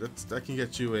pretty good. That can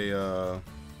get you a A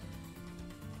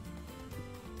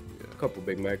couple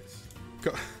Big Macs.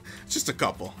 just a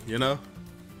couple, you know.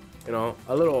 You know,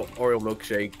 a little Oreo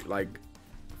milkshake, like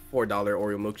 $4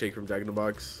 Oreo milkshake from Jack in the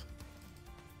Box.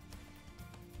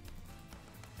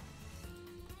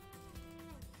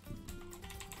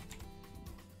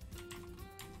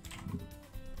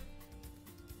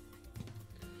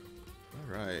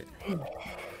 right. Here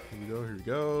we go. Here we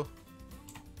go.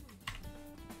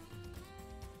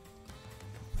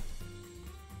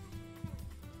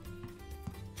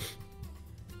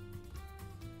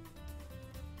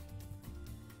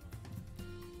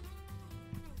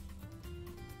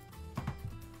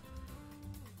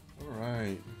 All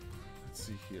right. Let's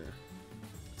see here.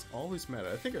 It's always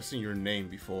meta. I think I've seen your name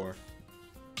before.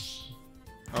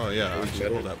 Oh yeah,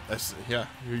 hold up. Yeah,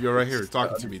 you're right here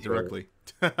talking to me directly.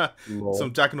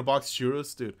 Some Jack in the Box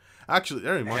churros, dude. Actually,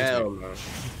 that reminds me.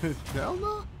 No. Hell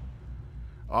no.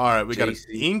 All right, we got an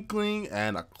Inkling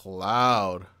and a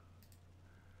Cloud.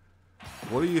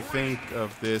 What do you think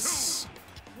of this?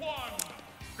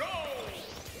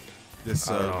 This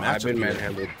matchup? I've been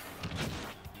manhandled.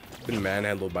 Been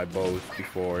manhandled by both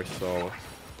before, so.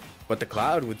 But the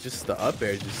Cloud with just the up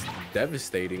air is just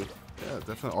devastating. Yeah,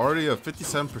 definitely. Already a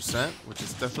 57%, which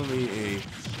is definitely a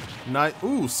nice.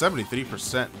 Ooh,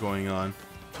 73% going on.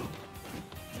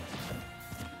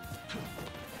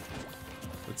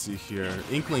 Let's see here.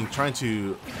 Inkling trying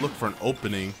to look for an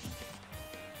opening.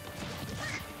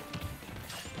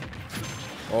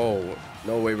 Oh,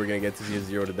 no way we're gonna get to see a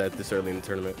 0 to death this early in the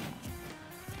tournament.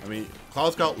 I mean,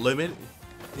 Cloud's got limit.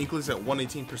 Inkling's at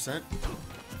 118%.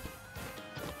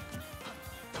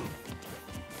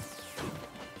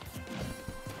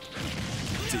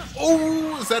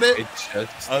 Oh, is that it? It's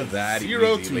just A that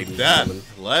 0 easy, to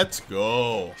death. Let's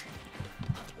go.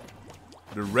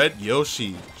 The red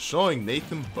Yoshi showing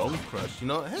Nathan Bone Crush. You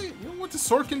know, hey, you know what this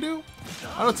sword can do?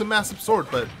 I know it's a massive sword,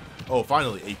 but oh,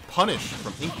 finally a punish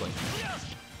from Inkling.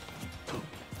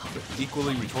 But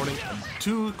equally retorting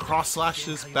 2 cross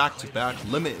slashes back to back.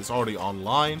 Limit is already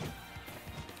online.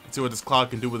 Let's see what this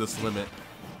Cloud can do with this limit.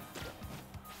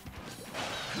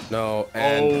 No,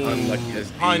 and unlucky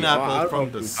SD. Pineapple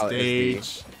from the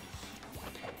stage.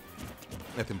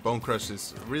 Nathan Bone Crush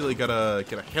is really gotta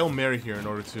get a Hail Mary here in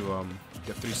order to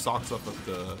get 3 stocks up of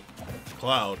the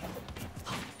Cloud.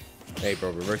 Hey,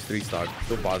 bro, reverse 3 stock,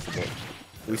 still possible.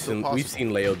 We've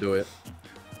seen Leo do it.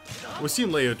 We've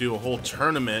seen Leo do a whole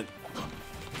tournament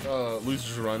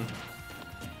losers run.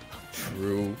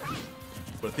 True.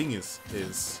 But the thing is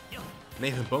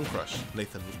Nathan Bone Crush,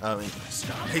 Nathan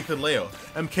Leo,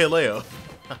 MK Leo.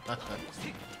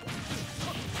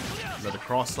 Another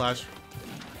cross slash.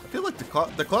 I feel like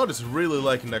the Cloud is really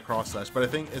liking that cross slash, but I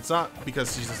think it's not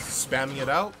because he's just spamming it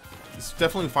out. It's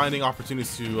definitely finding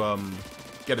opportunities to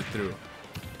get it through.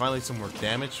 Finally, some more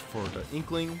damage for the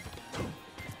Inkling.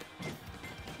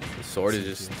 The sword is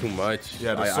just too much.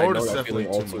 Yeah, the sword is that definitely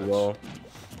feeling too much. Well.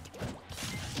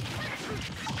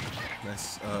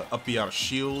 Nice up B out of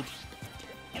shield.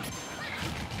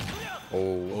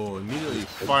 Oh, immediately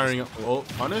firing up. Oh,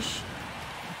 punish.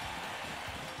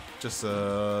 Just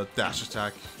a dash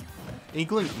attack.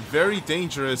 Inkling very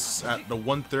dangerous at the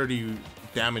 130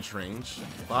 damage range.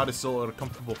 Cloud is still at a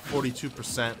comfortable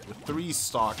 42% with 3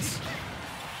 stocks.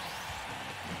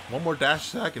 One more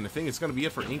dash attack, and I think it's gonna be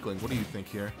it for Inkling. What do you think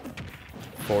here?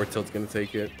 Forward tilt's gonna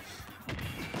take it.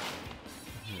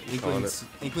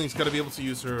 Inkling's got to be able to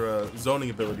use her zoning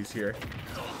abilities here.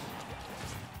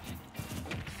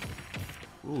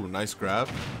 Ooh, nice grab.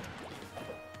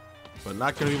 But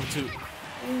not going to be able to...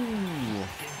 Ooh.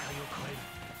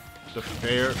 The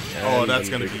fair... Oh, that's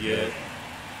going to be it.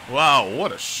 Wow,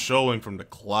 what a showing from the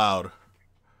Cloud.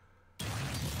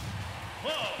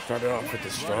 Started off with a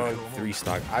strong 3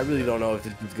 stock. I really don't know if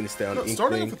this dude's going to stay on Inkling.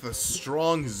 Starting off with a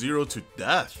strong 0 to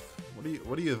death. What do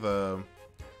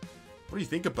you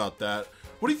think about that?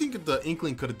 What do you think the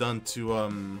Inkling could have done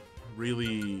to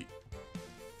really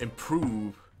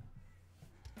improve,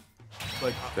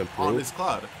 like, on this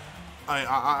Cloud?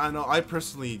 I know I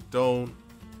personally don't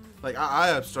like. I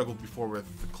have struggled before with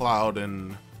the Cloud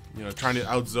and trying to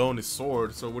outzone his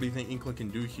sword. So what do you think Inkling can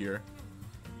do here?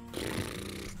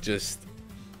 Just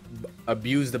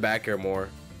abuse the back air more.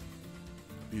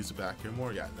 Abuse the back air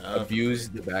more, yeah. Abuse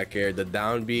the back air, the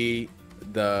down B,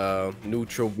 the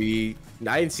neutral B.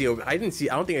 I didn't see. I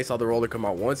don't think I saw the roller come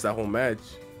out once that whole match.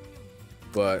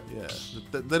 But yeah,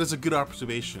 that is a good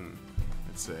observation,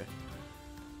 I'd say.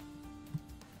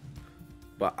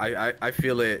 But I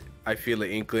feel it. I feel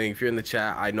it, Inkling. If you're in the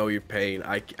chat, I know your pain.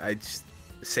 I just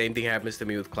same thing happens to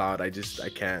me with Cloud. I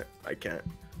can't.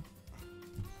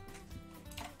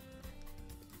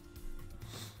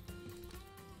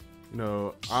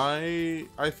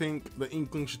 I think the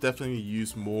Inkling should definitely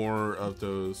use more of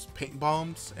those paint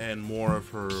bombs and more of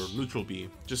her neutral B,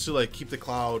 just to like keep the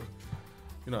Cloud,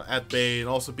 at bay, and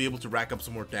also be able to rack up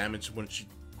some more damage when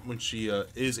she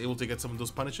is able to get some of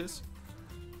those punishes.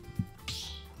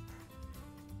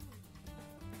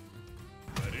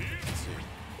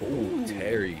 Oh,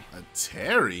 Terry. A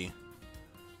Terry?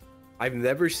 I've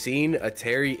never seen a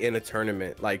Terry in a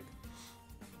tournament. Like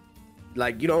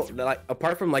you know, like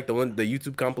apart from like the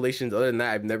YouTube compilations. Other than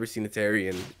that, I've never seen a Terry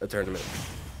in a tournament.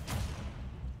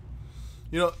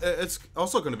 You know, it's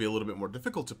also going to be a little bit more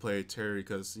difficult to play Terry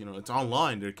because, you know, it's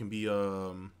online. There can be a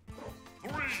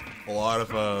lot of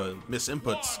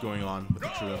misinputs going on with the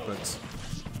true inputs.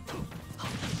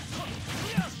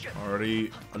 Already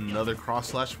another cross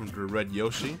slash from the red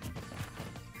Yoshi.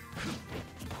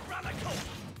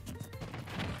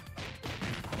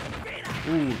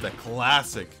 Ooh, the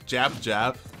classic jab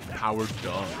jab power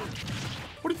dunk.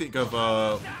 What do you think of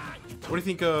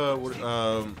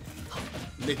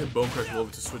Nathan Bonecraft will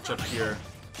be to switch up here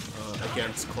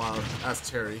against Cloud as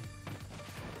Terry?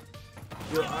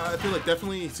 You know, I feel like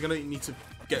definitely he's gonna need to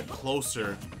get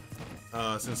closer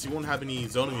since he won't have any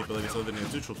zoning abilities other than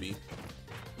his neutral B.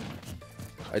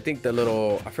 I think the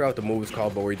little, I forgot what the move is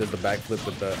called, but where he does the backflip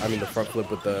with the, I mean the front flip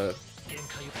with the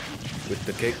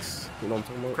kicks. You know what I'm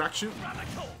talking about? Crack shoot?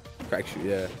 Crack shoot,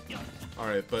 yeah.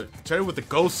 Alright, but Terry with the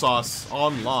Ghost Sauce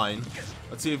online.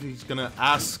 Let's see if he's gonna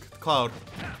ask Cloud,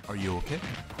 are you okay?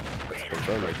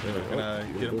 Right there. Gonna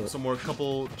get him some more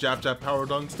couple jab jab power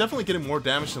dunks. Definitely getting more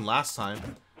damage than last time.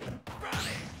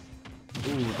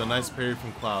 Ooh, the nice parry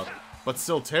from Cloud. But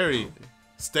still, Terry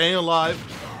staying alive,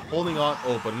 holding on.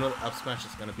 Oh, but another up smash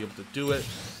is gonna be able to do it.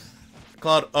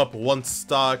 Cloud up one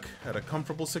stock at a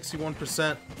comfortable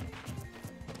 61%.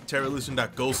 Terry losing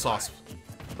that Ghost Sauce,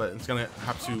 but it's gonna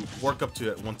have to work up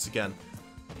to it once again.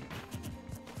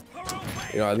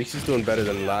 You know, at least he's doing better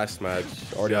than last match.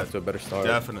 Already off to a better start.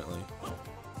 Definitely.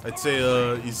 I'd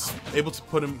say he's able to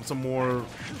put him some more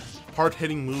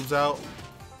hard-hitting moves out.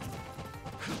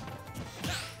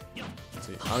 Let's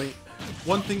see. I mean,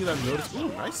 one thing that I've noticed. Ooh,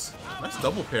 nice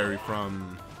double parry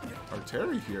from our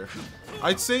Terry here.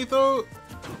 I'd say though,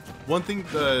 one thing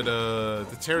that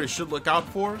the Terry should look out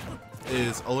for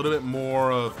is a little bit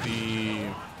more of the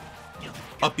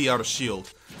up B out of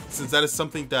shield, since that is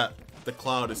something that the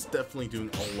Cloud is definitely doing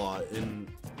a lot in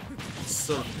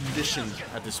sort of conditioned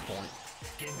at this point.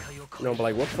 You know, but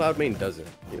like what Cloud main doesn't,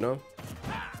 you know?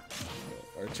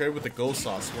 Alright, Terry with the Ghost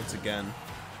Sauce once again.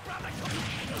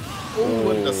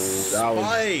 Oh, and the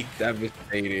spike!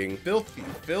 Devastating. Filthy,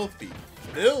 filthy,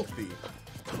 filthy.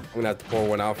 I'm gonna have to pour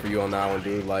one out for you on that one,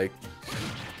 dude. Like,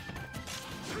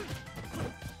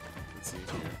 let's see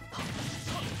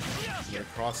here.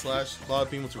 Cross slash. Cloud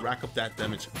being able to rack up that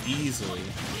damage easily.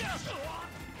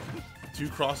 Two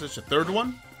cross slash. A third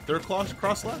one? Third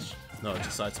cross slash? No, it's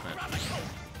a side smash.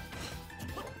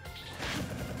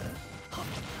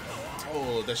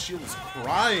 Oh, the shield is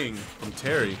crying from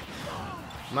Terry.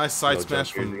 Nice side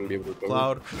smash from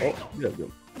Cloud. oh, yeah, yeah.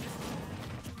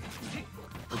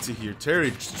 Let's see here.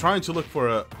 Terry just trying to look for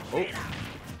a... Oh.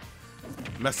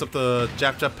 Messed up the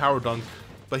jab jab power dunk.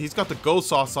 But he's got the Ghost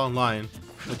Sauce online.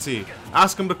 Let's see.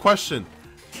 Ask him the question.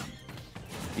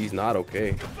 He's not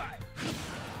okay.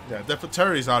 Yeah, definitely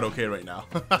Terry's not okay right now.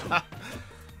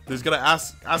 He's gonna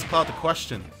ask Cloud the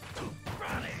question.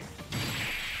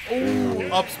 Oh,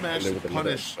 up smash to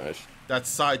punish that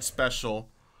side special.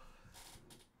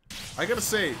 I gotta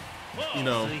say, you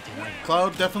know,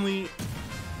 Cloud definitely,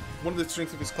 one of the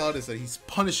strengths of his Cloud is that he's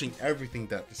punishing everything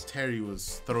that this Terry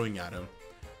was throwing at him.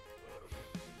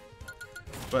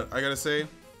 But I gotta say,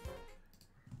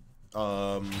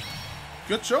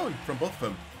 good showing from both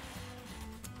of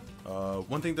them.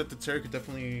 One thing that the Terry could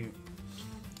definitely...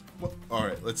 Well,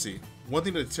 alright, let's see. One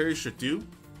thing that the Terry should do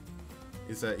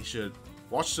is that he should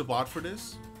watch the bot for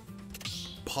this,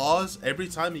 pause every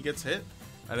time he gets hit,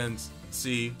 and then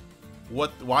see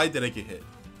why did I get hit.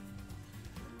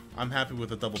 I'm happy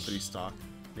with a double 3 stock.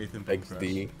 Nathan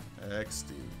XD.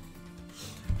 XD.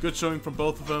 Good showing from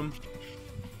both of them.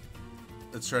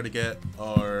 Let's try to get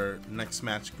our next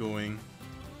match going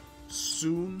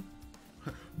soon.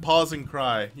 Pause and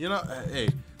cry. You know, hey,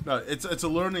 no, it's a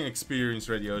learning experience,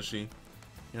 Red Yoshi.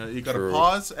 You know, you gotta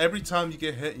pause every time you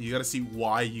get hit. You gotta see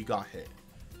why you got hit.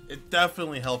 It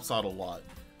definitely helps out a lot.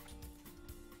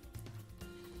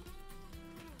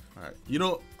 All right, you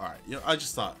know, I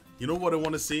just thought, you know what I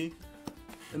want to see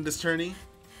in this tourney?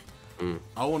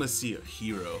 I want to see a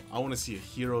hero. I want to see a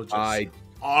hero just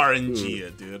RNG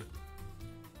it, dude.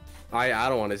 I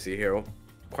don't want to see a hero.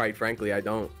 Quite frankly, I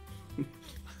don't.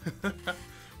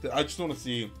 I just want to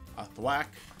see a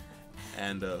thwack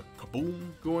and a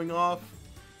kaboom going off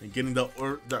and getting the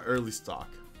early stock.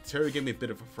 Terry gave me a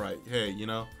bit of a fright. Hey, you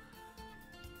know,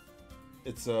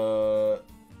 it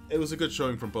was a good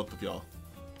showing from both of y'all.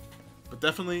 But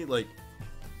definitely, like,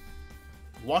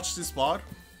 watch this VOD,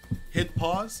 hit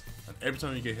pause, and every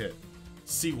time you get hit,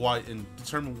 see why and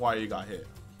determine why you got hit.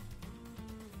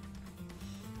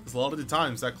 Because a lot of the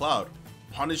times, that Cloud,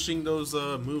 punishing those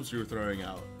moves you were throwing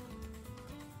out.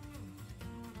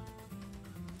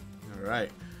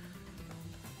 Alright.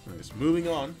 Anyways, moving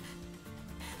on.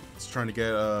 It's trying to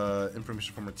get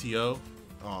information from our TO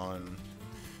on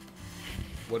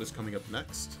what is coming up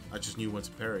next. I just knew when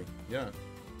to parry. Yeah.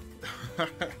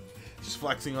 Just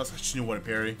flexing us. I just knew when to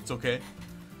parry. It's okay.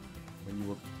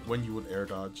 When you would air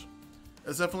dodge.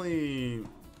 It's definitely,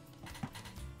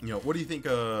 you know, what do you think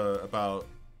about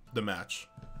the match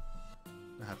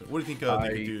that happened? What do you think they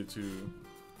could do to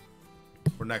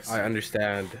for next? I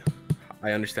understand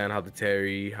how the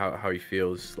Terry, how he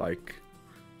feels. Like,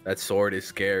 that sword is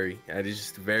scary, and it's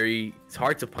just it's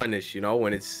hard to punish, you know,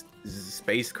 when it's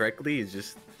spaced correctly. It's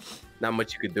just not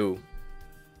much you could do.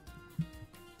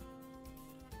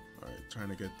 Alright, trying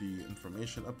to get the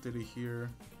information updated here.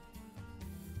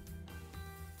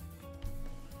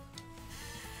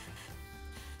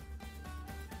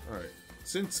 Alright,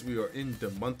 since we are in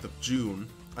the month of June,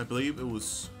 I believe it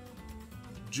was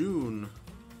June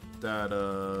that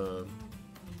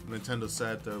Nintendo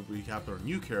said that we have our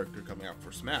new character coming out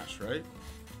for Smash, right?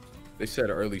 They said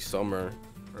early summer.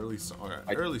 Early summer.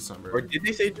 Or did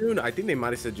they say June? I think they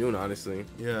might have said June, honestly.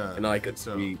 Yeah. And like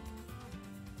so. I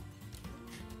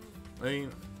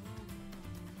mean,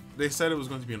 they said it was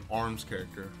going to be an ARMS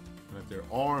character. And that their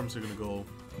arms are going to go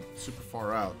super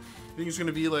far out. I think it's going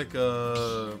to be like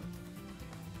what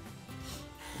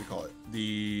do you call it?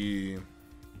 The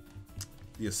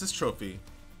assist trophy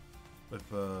with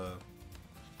the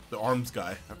ARMS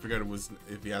guy. I forget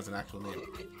if he has an actual name.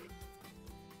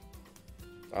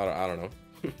 I don't know.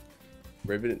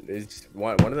 Ribbon is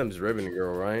one of them is Ribbon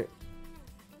Girl, right?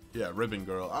 Yeah, Ribbon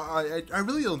Girl. I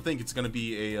really don't think it's gonna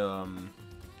be a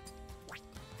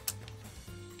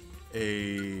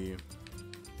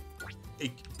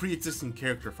pre-existing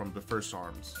character from the first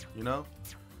ARMS. You know,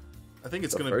 I think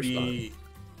it's gonna be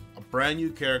a brand new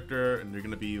character, and they're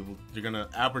gonna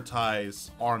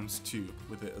advertise ARMS 2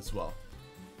 with it as well.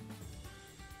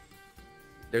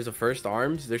 There's a first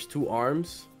ARMS. There's two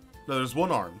ARMS. No, there's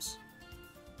one ARMS.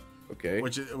 Okay.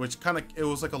 Which kind of, it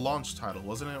was like a launch title,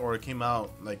 wasn't it? Or it came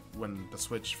out like when the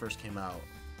Switch first came out,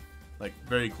 like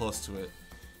very close to it.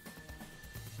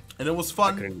 And it was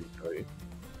fun. I couldn't even tell you.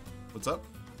 What's up?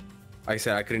 I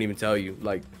said I couldn't even tell you.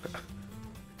 Like,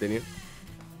 didn't you?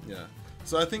 Yeah.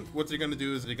 So I think what they're gonna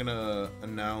do is they're gonna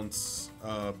announce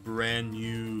a brand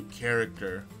new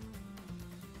character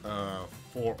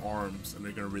for ARMS, and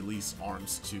they're gonna release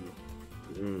ARMS 2.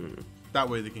 That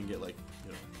way they can get, like,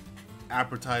 you know,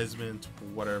 advertisement or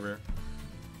whatever.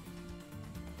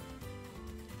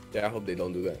 Yeah, I hope they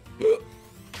don't do that.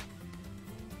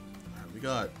 Alright, we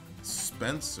got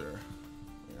Spencer.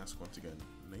 Let me ask once again,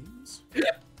 names?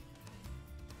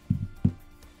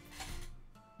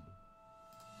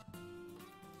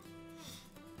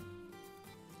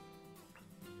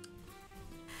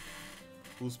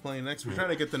 Who's playing next? We're trying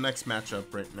to get the next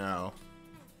matchup right now.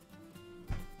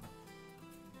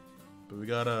 But we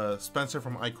got Spencer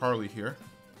from iCarly here.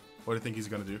 What do you think he's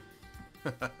gonna do?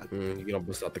 You're gonna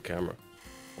bust out the camera.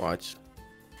 Watch.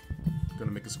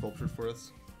 Gonna make a sculpture for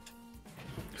us.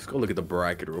 Let's go look at the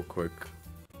bracket real quick.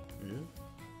 Yeah.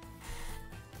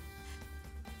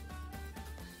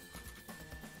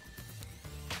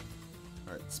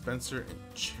 Alright, Spencer and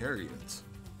Chariot.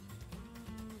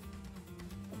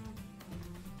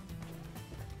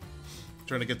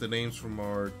 Trying to get the names from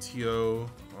our TO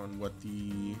on what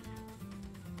the...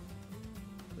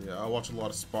 Yeah, I watch a lot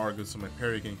of Spargo, so my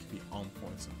parry game can be on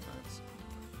point sometimes.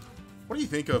 What do you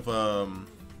think of,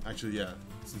 actually, yeah,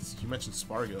 since you mentioned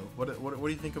Spargo, what do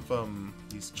you think of,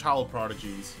 these child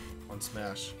prodigies on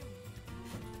Smash?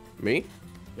 Me?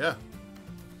 Yeah.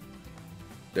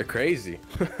 They're crazy.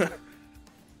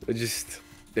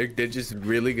 They're just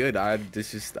really good. I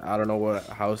don't know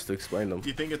how else to explain them. Do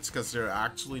you think it's because they're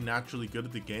actually naturally good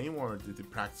at the game, or did they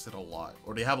practice it a lot?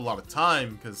 Or they have a lot of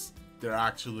time because they're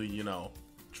actually, you know,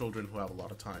 children who have a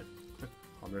lot of time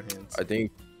on their hands? I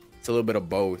think it's a little bit of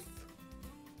both.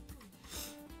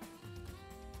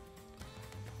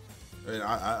 I mean,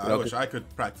 I wish I could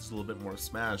practice a little bit more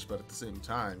Smash, but at the same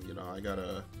time, you know, I got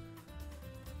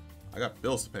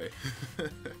bills to pay.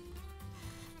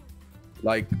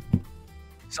 Like,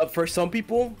 so for some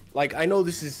people, like, I know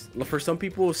this is, for some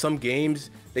people, some games,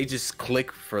 they just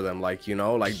click for them. Like, you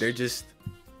know, like, they're just,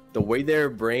 the way their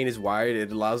brain is wired,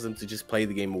 it allows them to just play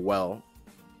the game well.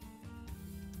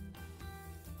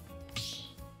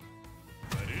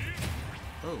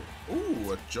 Oh,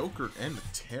 ooh, a Joker and a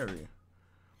Terry.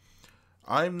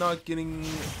 I'm not getting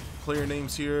player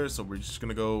names here, so we're just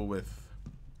gonna go with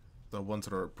the ones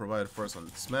that are provided for us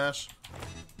on Smash.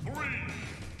 3,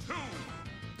 2,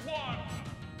 1,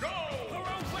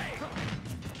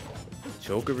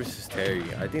 Joker versus Terry.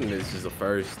 I think this is the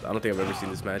first. I don't think I've ever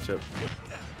seen this matchup.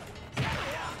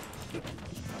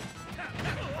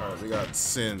 Alright, we got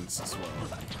Sins as well.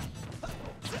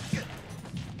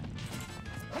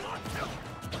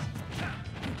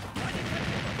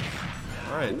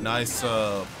 Alright, nice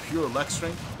pure leg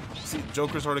strength. See,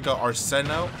 Joker's already got Arsene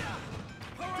out.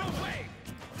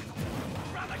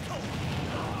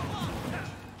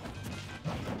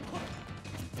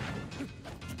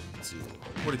 Let's see.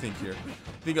 What do you think here? I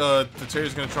think the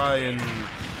Terry's gonna try and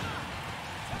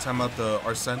time out the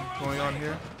Arsene going on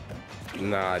here.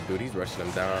 Nah, dude, he's rushing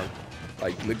him down.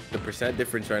 Like, look, the percent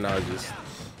difference right now is just...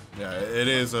 Yeah, it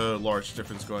is a large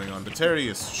difference going on. The Terry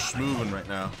is schmoving right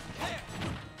now.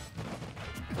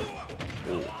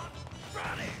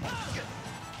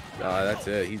 Nah, that's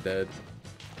it. He's dead.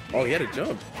 Oh, he had a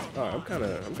jump. Oh, I'm kind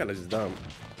of just dumb.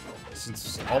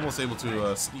 Since almost able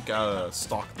to sneak out a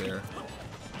stock there.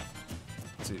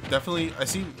 Let's see, definitely, I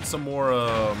see some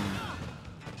more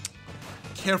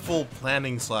careful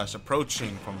planning /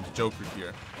 approaching from the Joker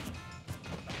here.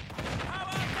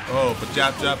 Oh, but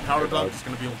jab, power dunk is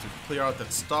going to be able to clear out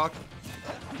that stock.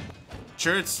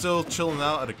 Chariot's still chilling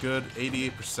out at a good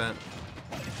 88%.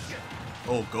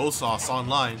 Oh, Go Sauce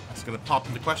online. It's going to pop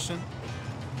into question.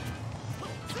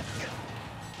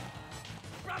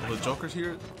 Well, the Joker's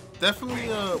here. Definitely,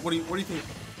 what do you think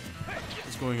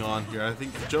is going on here? I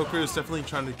think the Joker is definitely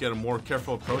trying to get a more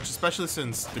careful approach, especially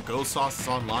since the Go Sauce is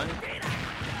online.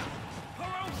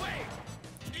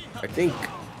 I think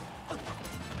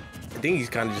he's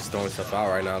kind of just throwing stuff out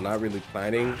right now, not really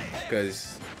planning.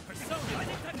 Because,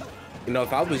 you know,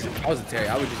 if I was a Terry,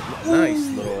 I would just nice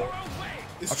little.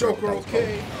 Is Joker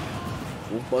okay?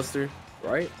 Wolf Buster,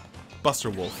 right?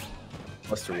 Buster Wolf.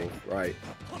 Buster Wolf, right?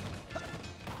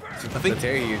 I think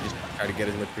Terry here just try to get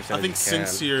as much percentage. I think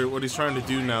since here, what he's trying to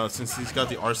do now, since he's got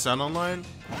the Arsene online,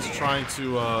 he's trying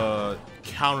to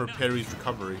counter Perry's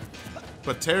recovery.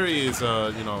 But Terry is,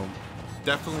 you know,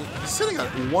 definitely he's sitting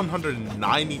at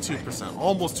 192%,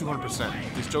 almost 200%.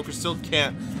 This Joker still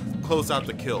can't close out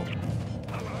the kill.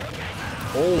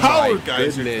 Oh Power my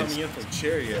guys are goodness. coming in from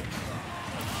Chariot.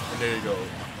 And there you go.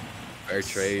 Fair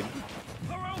trade.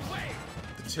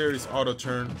 The Terry's auto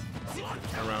turn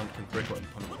around can break one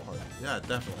opponent apart. Yeah,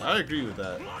 definitely. I agree with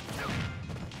that.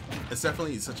 It's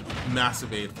definitely such a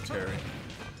massive aid for Terry.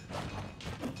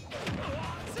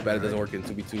 Too bad it doesn't work in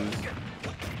 2v2s.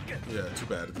 Yeah, too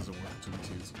bad it doesn't work in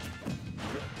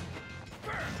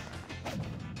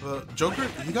 2v2s. Joker,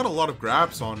 he got a lot of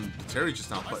grabs on Terry just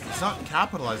now, but he's not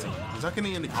capitalizing. He's not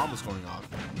getting any combos going off.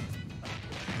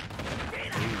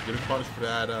 Ooh, getting punished for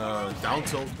that down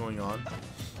tilt going on.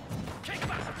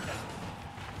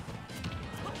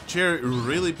 Cherry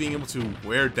really being able to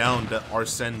wear down that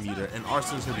Arsene meter, and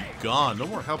Arsene's gonna be gone. No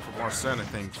more help from Arsene, I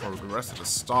think, for the rest of the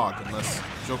stock, unless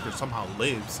Joker somehow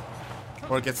lives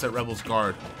or gets that Rebel's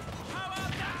guard.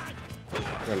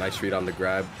 A nice read on the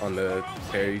grab, on the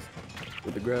parries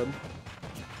with the grab.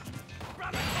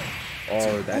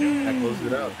 Oh, that closed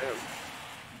it out. Damn.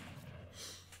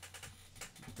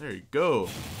 There you go.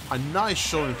 A nice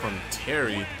showing from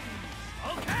Terry.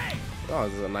 Oh,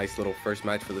 this is a nice little first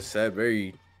match for the set.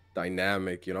 Very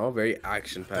dynamic, you know, very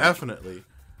action-packed. Definitely.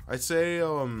 I'd say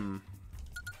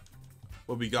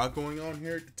what we got going on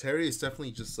here, Terry is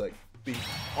definitely just like being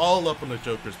all up on the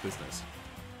Joker's business.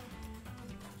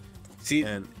 See,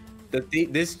 and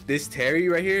this Terry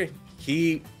right here,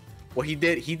 he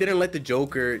didn't let the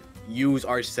Joker use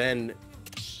Arsene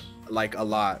like a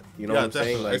lot. You know what I'm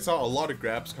saying? Like, I saw a lot of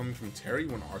grabs coming from Terry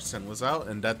when Arsene was out,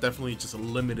 and that definitely just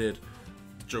limited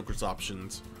Joker's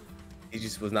options. he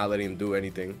just was not letting him do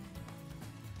anything.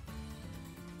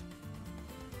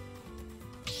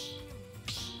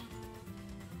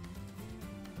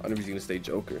 I wonder if he's gonna stay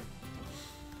Joker.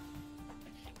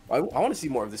 I want to see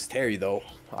more of this Terry though.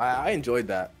 I enjoyed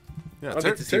that. Yeah, I don't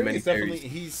get to see many definitely Terrys.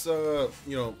 he's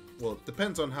you know, well, it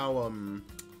depends on how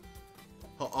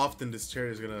often this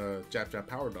Terry is gonna jab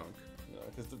power dunk, you know,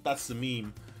 because that's the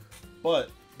meme.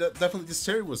 But definitely this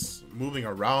Terry was moving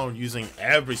around using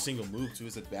every single move to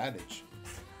his advantage.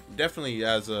 Definitely,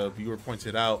 as a viewer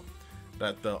pointed out,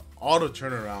 that the auto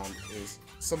turnaround is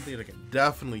something that can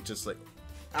definitely just like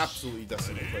absolutely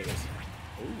decimate players.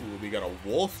 Ooh, we got a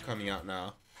wolf coming out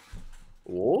now.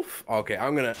 Wolf? Okay,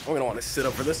 I'm gonna want to sit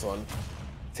up for this one.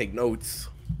 Take notes.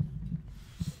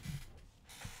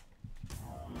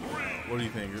 What do you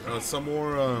think? Some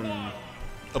more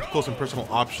up close and personal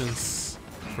options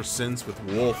for Sins with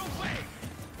Wolf.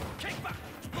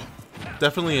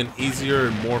 Definitely an easier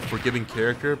and more forgiving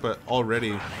character, but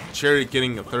already Chariot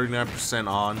getting a 39%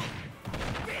 on.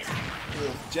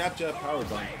 Jab power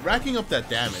dunk, racking up that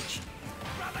damage.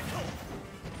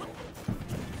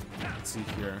 Let's see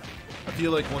here. I feel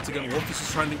like once again, Wolf is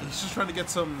just trying to get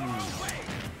some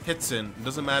hits in. It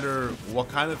doesn't matter what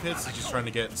kind of hits. He's just trying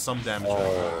to get some damage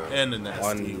in an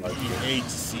SD. You hate to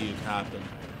see it happen.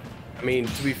 I mean,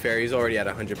 to be fair, he's already at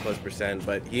 100+%,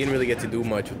 but he didn't really get to do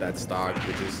much with that stock,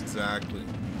 which is exactly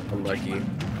unlucky.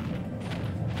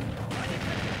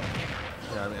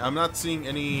 Yeah, I mean, I'm not seeing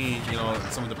any, you know,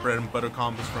 some of the bread and butter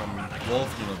combos from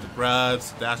Wolf. You know, the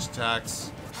grabs, dash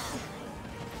attacks.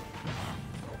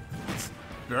 It's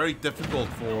very difficult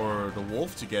for the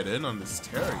Wolf to get in on this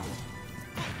Terry.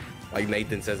 Like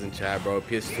Nathan says in chat, bro,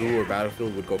 PS2 or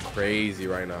Battlefield would go crazy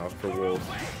right now for Wolf.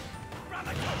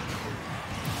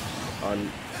 On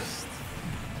just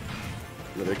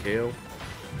another KO.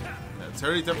 Yeah,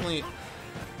 Terry definitely,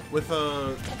 with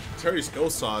Terry's skill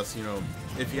sauce, you know,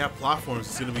 if you have platforms,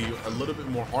 it's going to be a little bit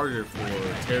more harder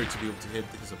for Terry to be able to hit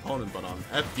his opponent. But on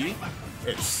FD,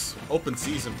 it's open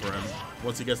season for him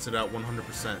once he gets to that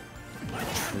 100%.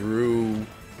 True.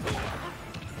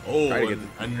 Oh,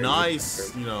 a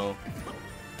nice, you know,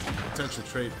 potential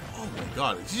trade. Oh my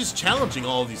god, he's just challenging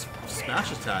all these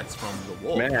smash attacks from the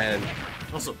Wolf. Man.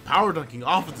 Also, power dunking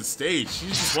off of the stage. He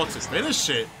just wants to finish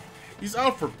it. He's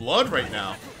out for blood right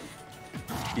now.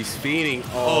 He's feeding.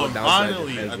 Oh, and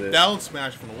finally, a down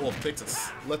smash from the Wolf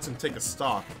lets him take a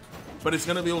stock. But he's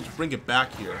going to be able to bring it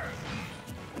back here.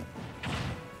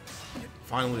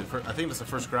 Finally, I think that's the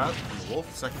first grab from the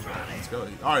Wolf. Second grab. Let's go.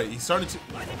 Alright, he's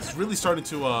really starting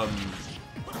to,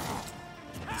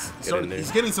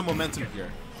 he's getting some momentum here.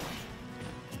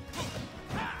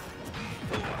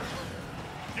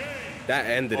 That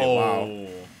ended it, wow.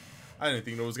 I didn't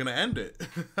think it was going to end it.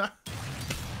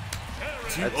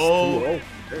 2-0.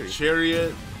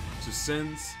 Chariot to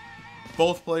Sins.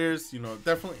 Both players, you know,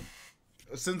 definitely.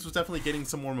 Sins was definitely getting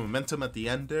some more momentum at the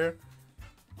end there.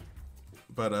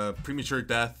 But Premature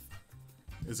Death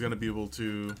is going to be able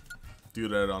to do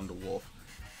that on the Wolf.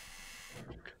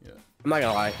 Yeah. I'm not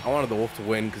gonna lie, I wanted the Wolf to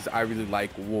win because I really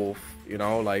like Wolf. You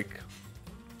know, like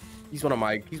he's one of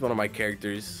my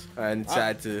characters, and it's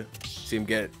sad to see him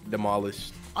get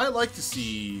demolished. I like to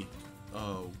see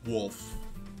Wolf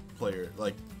player,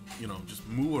 like, you know, just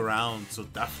move around so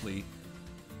deftly.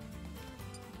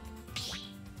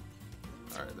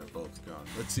 Alright, they're both gone.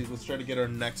 Let's see, let's try to get our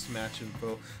next match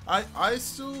info. I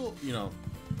still, you know,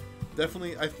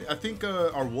 definitely, I think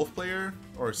our Wolf player,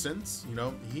 or Sins, you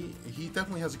know, he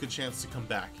definitely has a good chance to come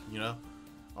back, you know,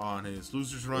 on his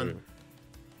losers run.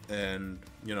 And,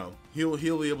 you know, he'll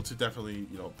be able to definitely,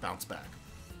 you know, bounce back.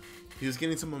 He's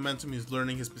getting some momentum, he's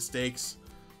learning his mistakes,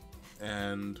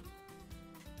 and,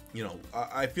 you know,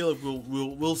 I feel like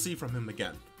we'll see from him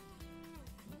again.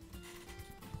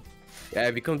 Yeah,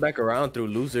 if he comes back around through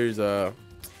losers, I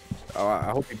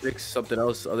hope he picks something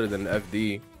else other than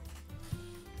FD.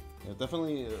 Yeah,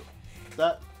 definitely.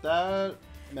 That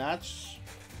match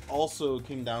also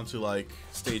came down to like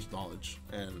stage knowledge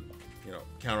and, you know,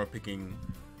 counter picking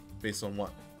based on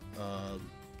what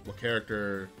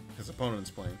character his opponent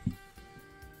is playing.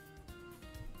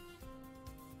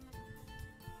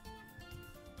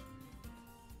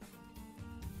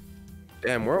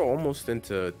 Damn, we're almost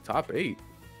into top 8.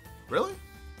 Really?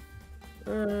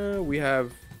 We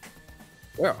have.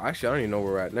 Well, actually, I don't even know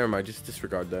where we're at. Never mind, just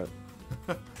disregard that.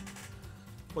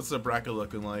 What's the bracket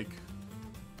looking like?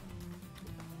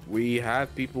 We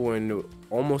have people in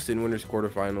almost in winners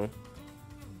quarterfinal.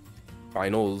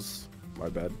 Finals. My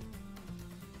bad.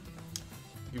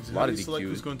 A lot of select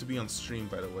who's going to be on stream,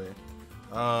 by the way.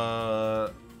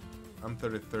 I'm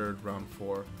 33rd, round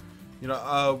 4. You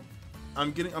know,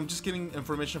 I'm just getting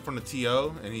information from the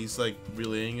TO, and he's like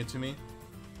relaying it to me.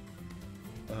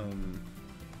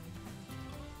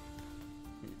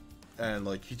 And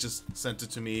like he just sent it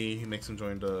to me. He makes him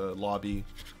join the lobby.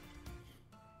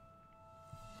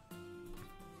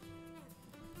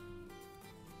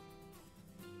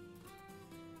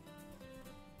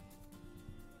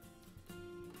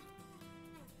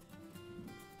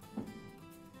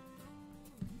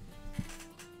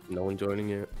 No one joining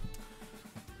yet.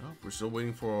 Oh, we're still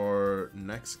waiting for our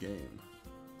next game.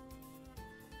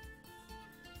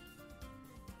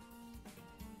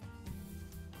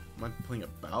 Might be playing a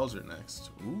Bowser next.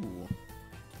 Ooh.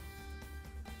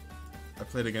 I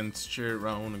played against Chariot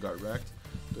round 1 and got wrecked.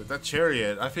 Dude, that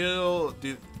Chariot, I feel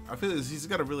he's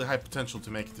got a really high potential to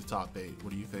make it to top 8.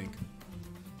 What do you think?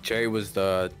 Cherry was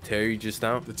the Terry just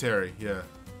now. The Terry, yeah.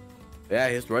 Yeah,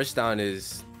 his rushdown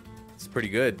is pretty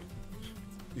good.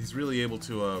 He's really able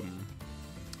to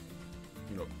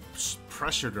you know,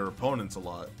 pressure their opponents a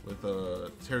lot with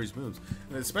Terry's moves,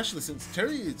 and especially since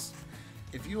Terry is,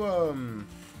 if you oh,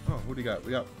 who do you got?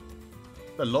 We got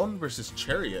Ballon versus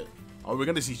Chariot. Oh, we're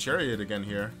gonna see Chariot again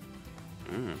here.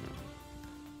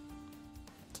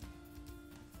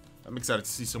 I'm excited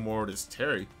to see some more of this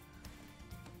Terry.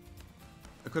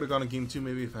 I could have gone in game 2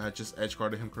 maybe if I had just edge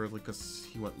guarded him correctly, because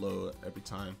he went low every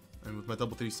time. And with my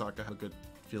double 3 stock, I have a good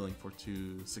feeling for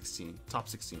 216, top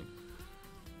 16.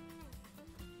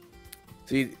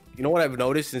 See, you know what I've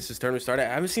noticed since this tournament started?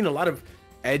 I haven't seen a lot of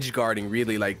edge guarding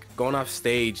really, like going off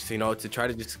stage, you know, to try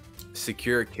to just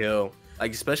secure a kill,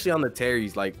 like especially on the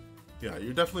Terrys. Like, yeah,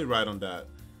 you're definitely right on that.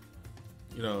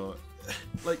 You know,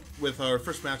 like with our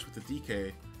first match with the DK,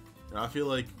 you know, I feel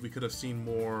like we could have seen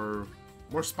more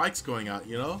spikes going out.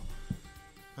 You know,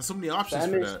 there's so many options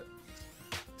for that.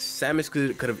 Samus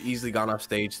could have easily gone off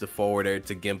stage to forwarder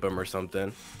to gimp him or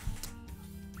something.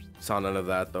 Saw none of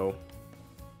that though.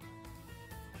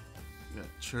 Yeah,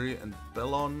 Cherry and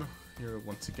Bellon here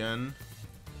once again.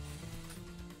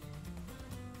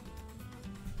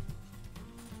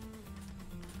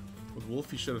 With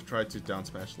Wolf, he should have tried to down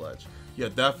smash ledge. Yeah,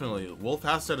 definitely. Wolf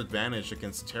has that advantage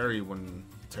against Terry when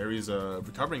Terry's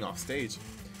recovering off stage,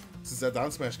 since that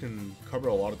down smash can cover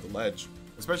a lot of the ledge,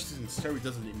 especially since Terry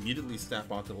doesn't immediately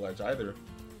snap onto the ledge either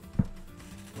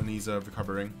when he's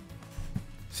recovering.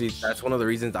 See, that's one of the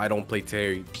reasons I don't play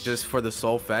Terry, just for the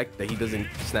sole fact that he doesn't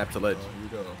snap to ledge. Here we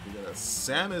go. We got a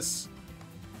Samus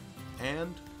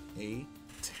and a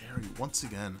Terry once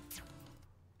again.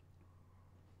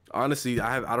 Honestly,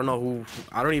 I don't know who.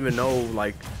 I don't even know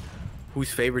like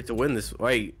who's favored to win this.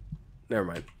 Wait, never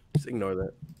mind. Just ignore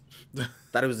that.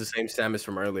 Thought it was the same Samus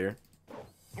from earlier.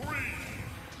 3,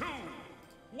 2,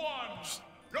 1,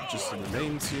 go! Just some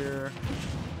names here.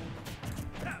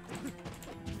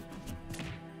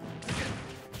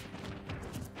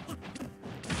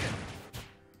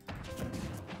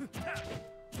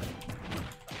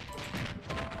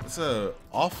 It's a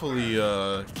awfully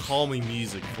calming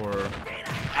music for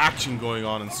action going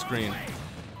on screen.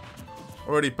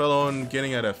 Already Bellon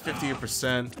getting at a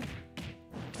 58%.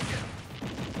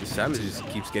 Samus just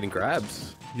keeps getting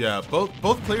grabs. Yeah,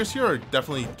 both players here are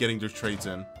definitely getting their trades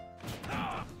in.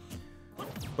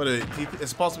 But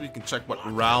it's possible you can check what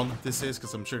round this is,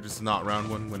 because I'm sure this is not round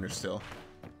 1 winner still.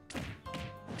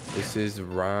 This is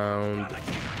round.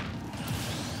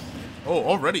 Oh,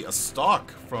 already a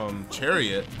stock from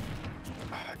Chariot.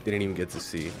 Didn't even get to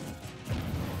see.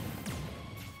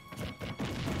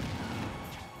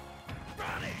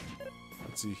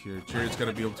 Let's see here. Chariot's got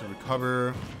to be able to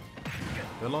recover.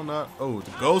 Bellon not. Oh,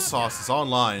 the Ghost Sauce is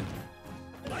online.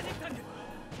 Let's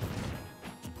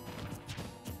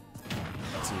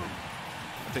see.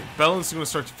 I think Bellon's going to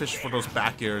start to fish for those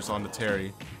back airs on the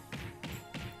Terry.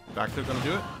 Back throw going to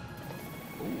do it.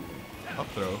 Ooh, up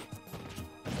throw.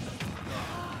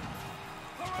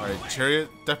 Alright, Chariot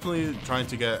definitely trying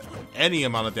to get any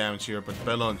amount of damage here, but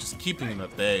Bellon just keeping him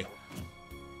at bay.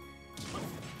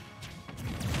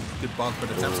 Good bump for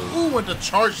the attempts. Ooh, and the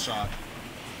charge shot.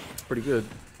 Pretty good.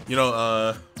 You know,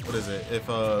 what is it? If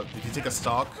you take a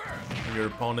stock from your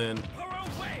opponent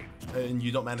and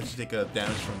you don't manage to take a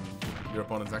damage from your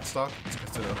opponent's next stock, it's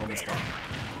considered a homing stock.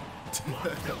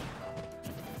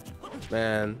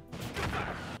 Man,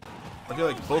 I feel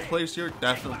like both players here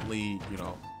definitely, you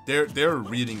know, they're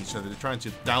reading each other. They're trying to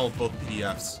download both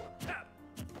PDFs.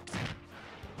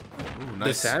 Ooh,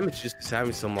 nice. The Samus just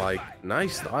having some like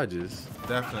nice dodges.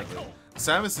 Definitely.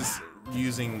 Samus is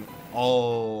using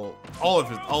all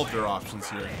of their options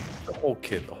here. The whole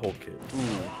kit.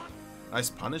 Ooh, nice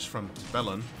punish from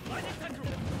Bellon.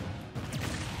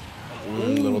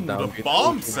 Little down. The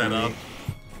bomb setup.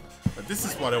 But this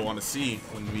is what I want to see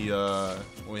when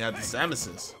we had the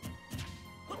Samuses.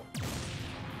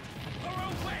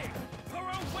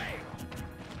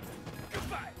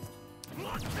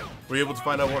 Were you able to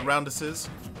find out what round this is?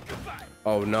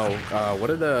 Oh no! What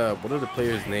are the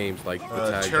players' names? Like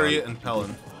the tag Chariot on? and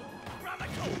Pellon.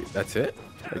 That's it.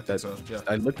 Like that. So, yeah.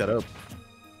 I looked that up.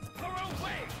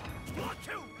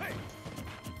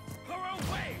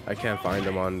 I can't find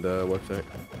them on the website.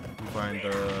 You find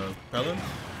Pellon?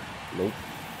 Nope.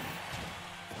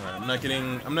 Alright, I'm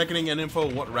not getting an info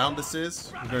what round this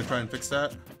is. I'm gonna try and fix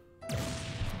that.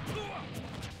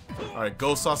 Alright,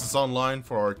 Ghost Sauce is online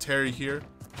for our Terry here.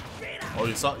 Oh,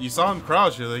 you saw him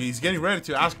crouch. He's getting ready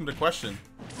to ask him the question.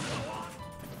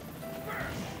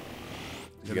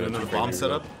 He's gonna do the bomb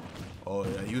setup. Oh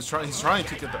yeah, he's trying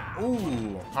to get the.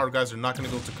 Ooh, power guys are not gonna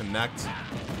go to connect.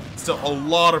 Still a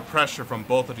lot of pressure from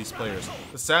both of these players.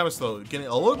 The Samus though getting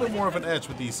a little bit more of an edge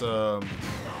with these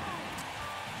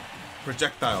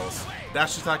projectiles.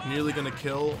 Dash attack nearly gonna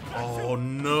kill. Oh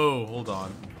no, hold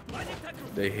on.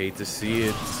 They hate to see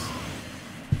it.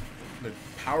 The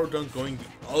power dunk going the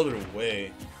other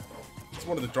way. It's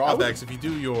one of the drawbacks if you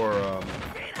do your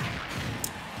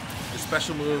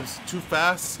special moves too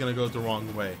fast, it's gonna go the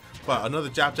wrong way. But another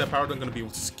jab power dunk gonna be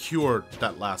able to secure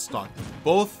that last stock.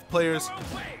 Both players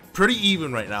pretty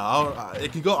even right now.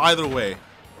 It can go either way.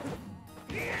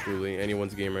 Truly,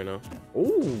 anyone's game right now.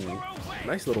 Ooh,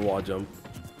 nice little wall jump.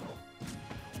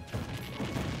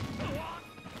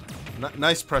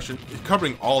 Nice pressure,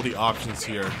 covering all the options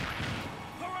here.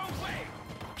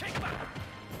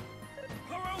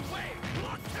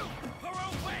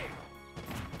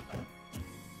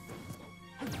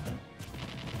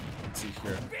 Let's see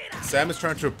here. Sam is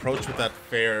trying to approach with that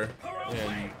fair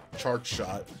and charge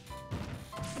shot.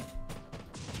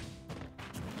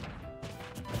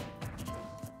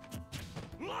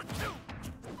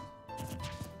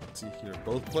 Let's see here.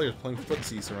 Both players playing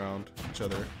footsies around each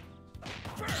other.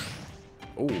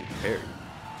 Oh, parry.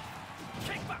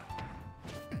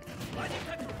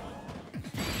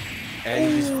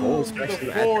 And he's full, especially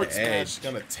The at forward the smash edge. is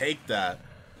gonna take that.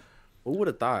 Who would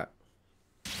have thought?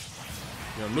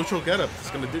 You know, neutral getup. It's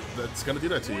gonna do. That's gonna do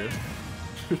that to you.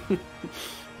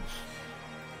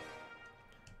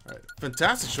 All right,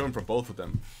 fantastic showing from both of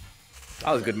them.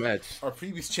 That was a good match. Our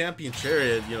previous champion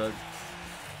Chariot, you know,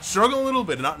 struggled a little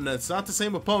bit. It's not the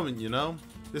same opponent, you know.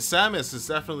 This Samus is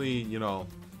definitely, you know,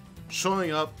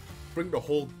 showing up, bring the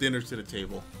whole dinner to the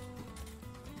table.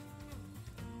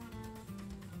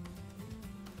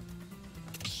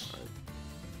 Alright.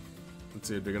 Let's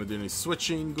see if they're gonna do any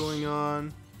switching going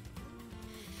on.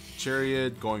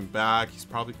 Chariot going back. He's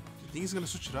probably. You think he's gonna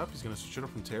switch it up? He's gonna switch it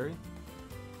up from Terry?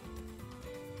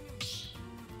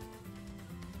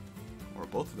 Or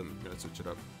both of them are gonna switch it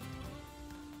up.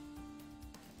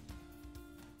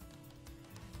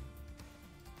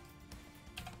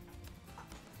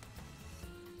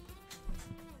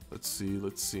 Let's see.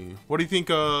 Let's see. What do you think?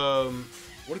 What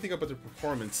do you think about their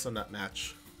performance on that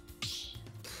match?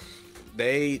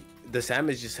 The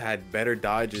Samus just had better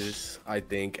dodges, I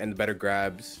think, and better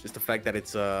grabs. Just the fact that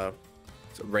it's a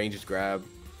ranged grab.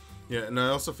 Yeah, and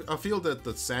I feel that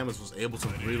the Samus was able to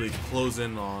really close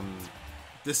in on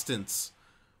distance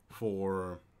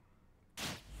for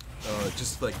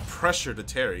just like pressure to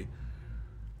Terry.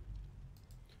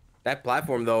 That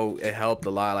platform, though, it helped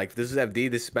a lot. Like, if this is FD,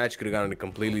 this match could have gone in a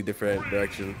completely different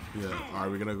direction. Yeah. All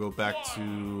right, we're gonna go back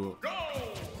to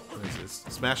what is this?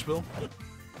 Smash Bill.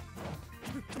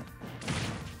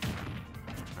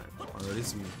 Alright, already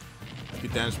some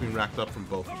good damage being racked up from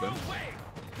both of them.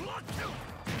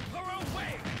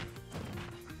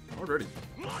 Already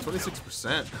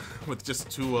 26% with just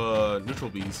two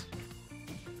neutral Bs.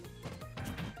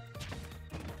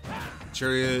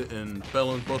 Chariot and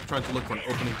Bellin both trying to look for an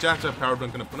opening. Jack power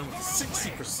dunk gonna put him with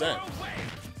 60%.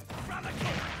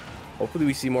 Hopefully,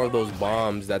 we see more of those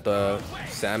bombs that the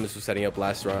Samus was setting up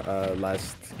last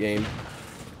game.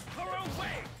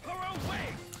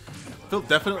 Phil,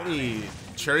 definitely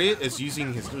Chariot is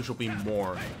using his neutral beam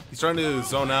more. He's trying to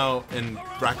zone out and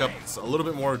rack up a little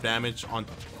bit more damage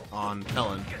on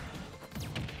Helen.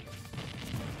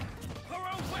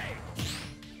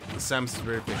 The Samus is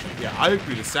very patient. Yeah, I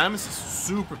agree. The Samus is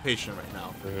super patient right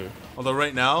now. Although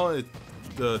right now,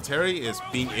 the Terry is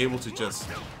being able to just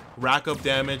rack up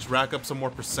damage, rack up some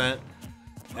more percent,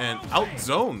 and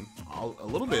outzone a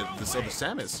little bit this other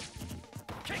Samus.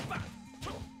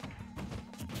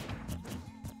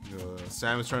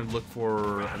 Sam is trying to look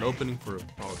for an opening for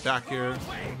a back air.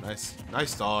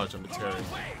 Nice dodge on the Terry.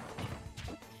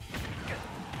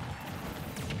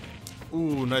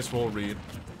 Ooh, nice roll read.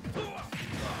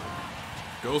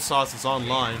 Ghost Sauce is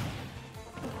online.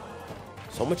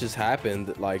 So much has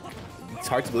happened. Like, it's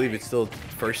hard to believe it's still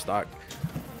first stock.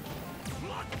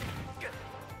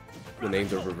 The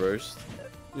names are reversed.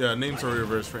 Yeah, names are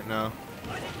reversed right now.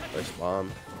 Nice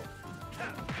bomb.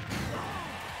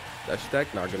 That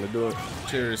stack not gonna do it.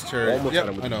 Cheers, Cherry. Almost Yep, got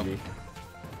him with I know. the knee.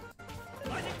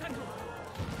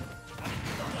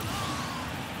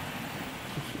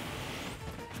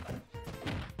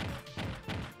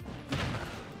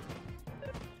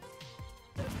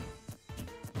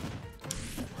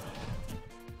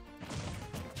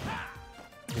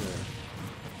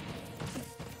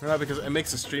 Yeah, because it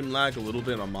makes the stream lag a little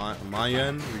bit on my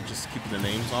end. We're just keeping the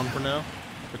names on for now.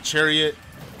 But Chariot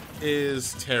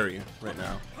is Terry right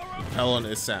now. Helen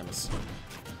is Samus.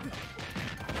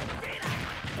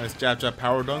 Nice jab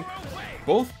power dunk.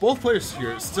 Both players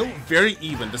here still very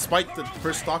even, despite the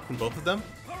first stock from both of them.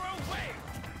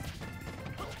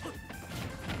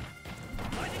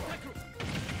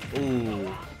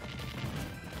 Ooh.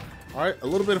 Alright, a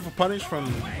little bit of a punish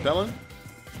from Bellin.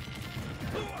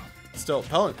 Still,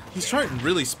 Helen, he's trying to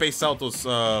really space out those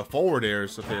forward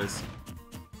airs of his.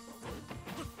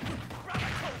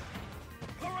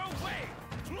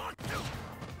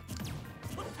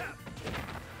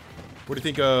 What do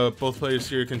you think both players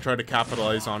here can try to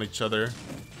capitalize on each other?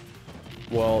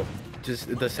 Well, just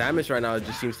the Samus right now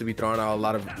just seems to be throwing out a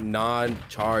lot of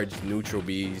non-charged neutral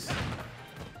Bs.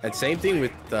 And same thing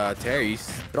with Terry. He's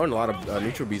throwing a lot of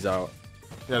neutral Bs out.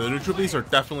 Yeah, the neutral Bs are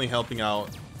definitely helping out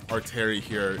our Terry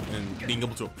here and being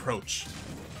able to approach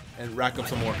and rack up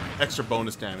some more extra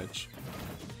bonus damage.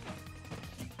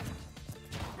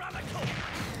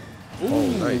 Ooh, Oh,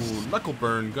 nice. Knuckle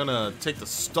Burn gonna take the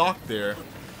stock there.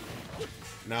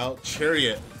 Now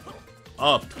Chariot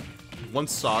up. One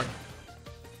stock.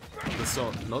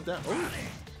 No doubt. Oh,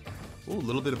 a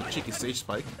little bit of a cheeky stage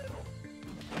spike.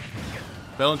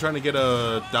 Bellin trying to get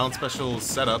a down special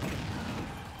setup.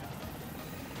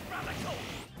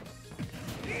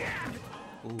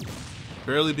 Ooh,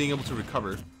 barely being able to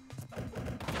recover.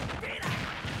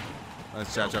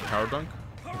 Nice jab power dunk.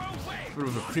 Bit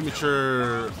of a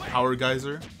premature power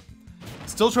geyser.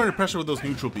 Still trying to pressure with those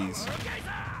neutral Bs.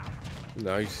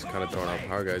 No, he's just kind of throwing out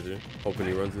power geyser, hoping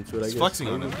he runs into it. I guess. He's flexing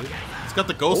on it. He's got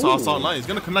the ghost sauce online. He's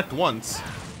gonna connect once.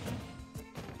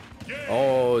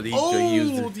 Oh, he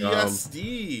used it. The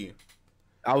SD.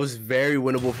 I was very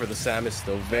winnable for the Samus,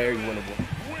 still very winnable.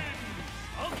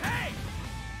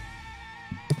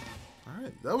 All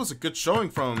right, that was a good showing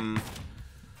from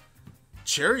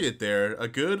Chariot there. A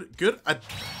good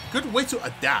way to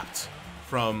adapt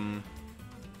from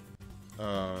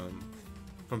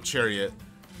Chariot.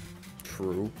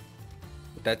 True.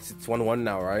 It's 1-1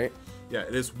 now, right? Yeah,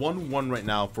 it is 1-1 right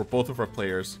now for both of our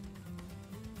players.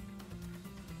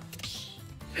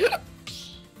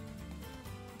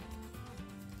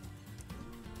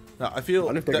 Now, I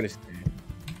feel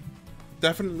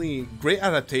definitely great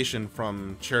adaptation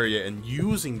from Chariot and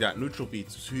using that neutral beat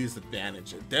to his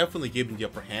advantage. It definitely gave him the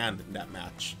upper hand in that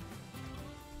match.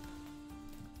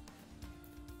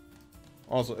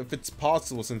 Also, if it's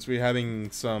possible, since we're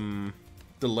having some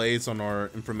delays on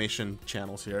our information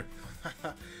channels here,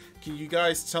 can you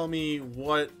guys tell me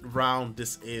what round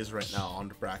this is right now on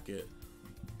the bracket?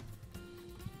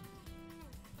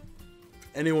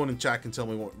 Anyone in chat can tell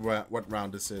me what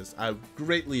round this is. I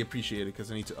greatly appreciate it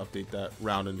because I need to update that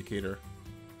round indicator.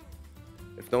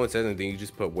 If no one says anything, you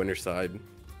just put winner side.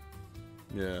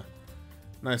 Yeah.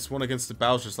 Nice one against the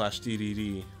Bowser /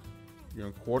 DDD. You're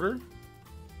in quarter?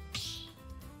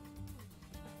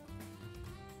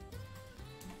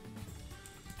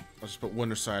 I'll just put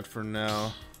winner side for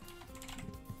now.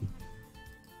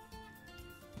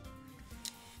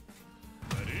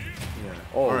 Yeah.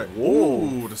 Oh, all right.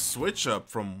 Ooh, the switch up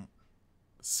from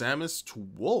Samus to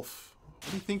Wolf. What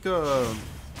do you think?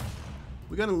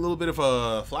 We got a little bit of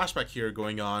a flashback here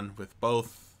going on with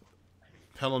both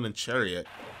Pelon and Chariot.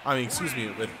 I mean, excuse me,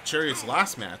 with Chariot's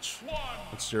last match.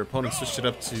 Once your opponent switched it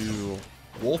up to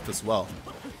Wolf as well.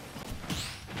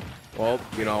 Well,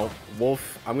 you know,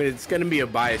 Wolf, it's gonna be a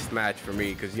biased match for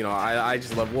me because, you know, I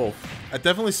just love Wolf. I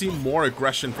definitely see more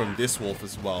aggression from this Wolf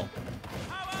as well.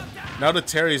 Now that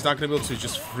Terry is not going to be able to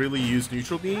just freely use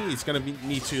neutral B, he's going to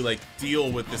need to like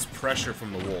deal with this pressure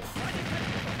from the Wolf.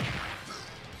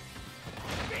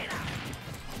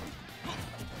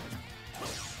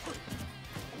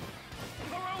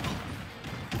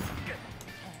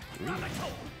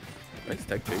 Nice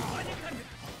tech pick.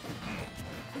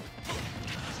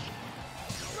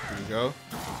 Here we go.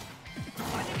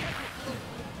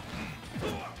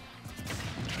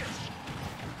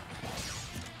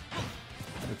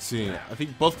 Let's see. I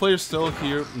think both players still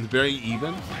here very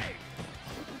even.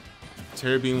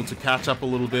 Terry being able to catch up a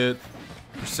little bit,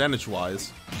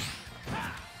 percentage-wise.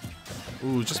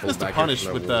 Ooh, just missed the punish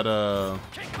with that. Oh,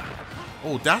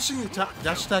 dash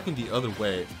attacking the other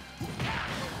way.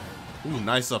 Ooh,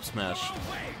 nice up smash.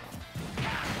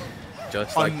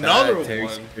 Just like another that, Terry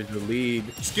one. secures the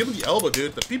lead. Just give him the elbow,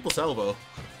 dude. The people's elbow.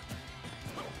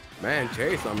 Man,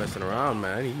 Terry's not messing around,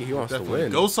 man. He wants Definitely. to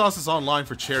win. Ghost Sauce is online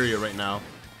for Chariot right now.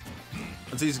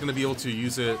 I think he's going to be able to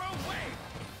use it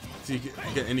to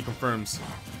get any confirms.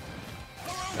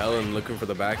 Helen looking for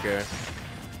the back air.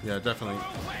 Yeah, definitely.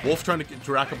 Wolf trying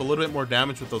to rack up a little bit more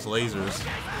damage with those lasers.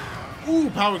 Ooh,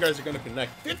 power guys are going to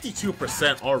connect.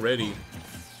 52% already.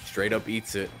 Straight up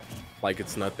eats it like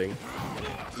it's nothing.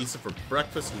 Eats it for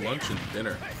breakfast, lunch, and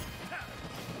dinner.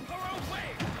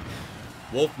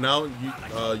 Wolf now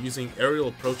using aerial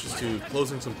approaches to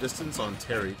closing some distance on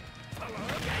Terry.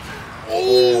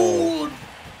 Oh!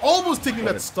 Almost taking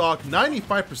that stock.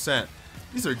 95%.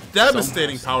 These are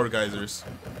devastating power geysers.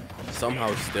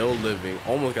 Somehow still living.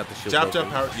 Almost got the shield. Jab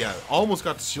power. Yeah, almost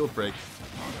got the shield break.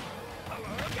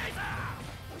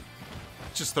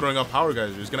 Just throwing up power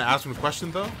geysers. Gonna ask him a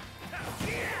question though.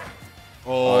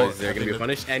 Oh, is there gonna be a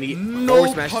punish? And he no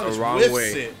forward smashed the wrong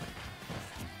way. It.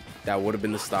 That would have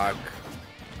been the stock,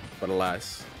 but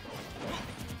alas.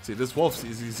 See, this Wolf,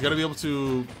 he's going to be able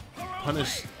to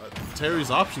punish Terry's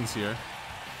options here.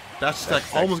 Dash attack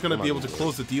almost going to be able to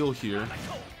close the deal here.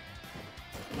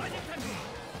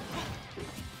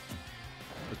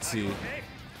 Let's see.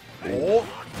 Oh,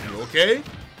 you okay?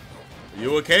 Are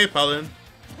you okay, Paladin?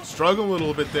 Struggling a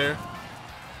little bit there.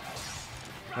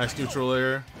 Nice neutral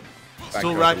air.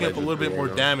 Still racking up a little bit more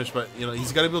damage, but you know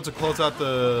he's got to be able to close out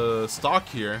the stock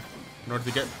here in order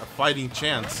to get a fighting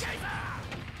chance.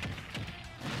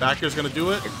 Backer's gonna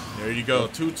do it. There you go,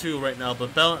 2-2 right now,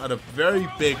 but Paladin at a very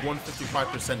big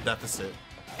 155% deficit.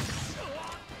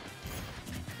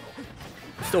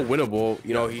 Still winnable,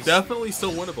 you know. He's Definitely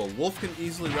still winnable. Wolf can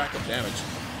easily rack up damage.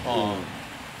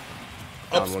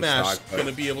 Up smash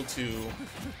gonna be able to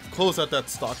close out that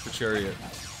stock for Chariot.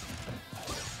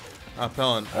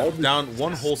 Paladin down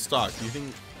one whole stock. Do you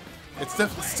think it's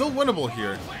still winnable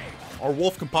here, or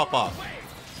Wolf can pop off?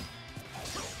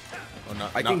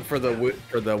 Oh, I think for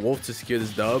the Wolf to secure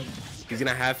this dub, he's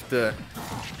gonna have to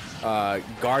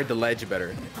guard the ledge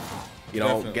better. You know,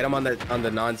 Definitely. get him on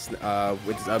the non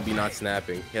with his up B not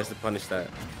snapping. He has to punish that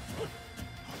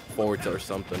forward tilt or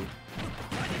something.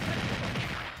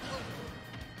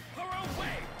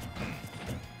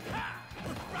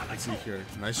 Let's see here.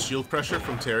 Nice shield pressure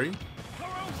from Terry,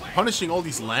 punishing all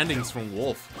these landings from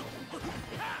Wolf.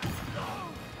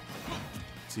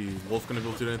 Let's see, Wolf gonna be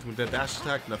able to do anything with that dash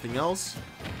attack? Nothing else.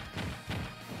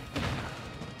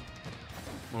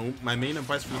 Well, my main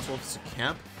advice for this Wolf is to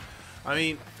camp. I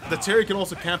mean, the Terry can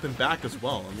also camp him back as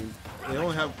well. I mean, they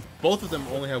only have both of them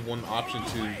only have one option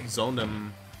to zone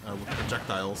them with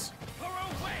projectiles.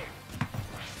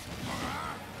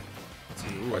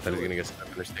 Ooh, I thought he was gonna get stuck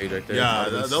on the stage right there. Yeah,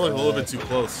 that was a little bit too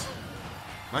close.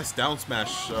 Nice down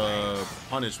smash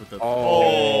punish with the.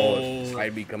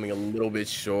 Side B coming a little bit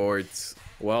short.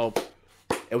 Well,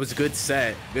 it was a good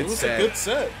set. It was a good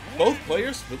set. Both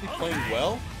players really playing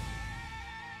well.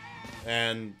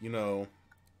 And you know,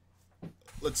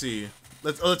 let's see.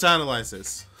 Let's analyze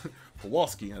this.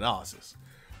 Kowalski analysis.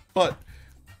 But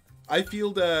I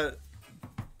feel that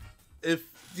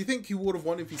do you think he would have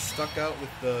won if he stuck out with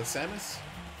Samus?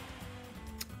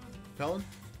 Paladin?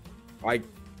 I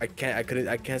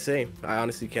can't say. I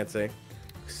honestly can't say.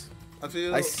 I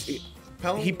feel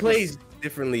he plays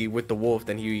differently with the Wolf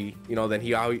than he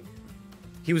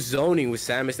was zoning with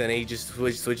Samus, and he just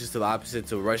switches to the opposite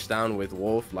to rush down with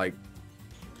Wolf. Like,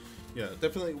 yeah,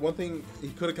 definitely one thing he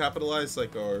could have capitalized,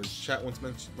 like our chat once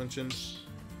mentioned,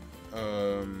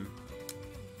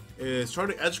 is trying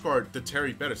to edge guard the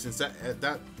Terry better, since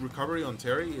that recovery on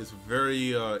Terry is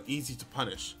very easy to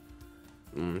punish.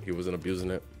 He wasn't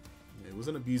abusing it. He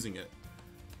wasn't abusing it.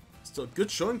 Still, good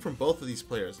showing from both of these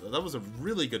players. That was a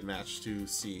really good match to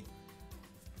see.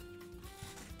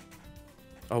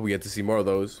 Oh, we get to see more of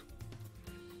those.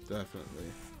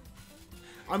 Definitely.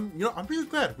 I'm really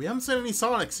glad we haven't seen any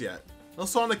Sonics yet. No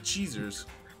Sonic cheesers.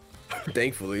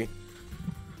 Thankfully.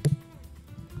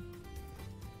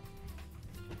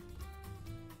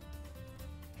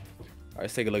 Alright,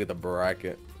 let's take a look at the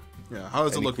bracket. Yeah, how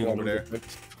is it looking over there?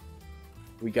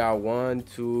 We got 1,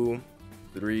 2,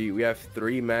 3. We have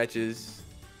 3 matches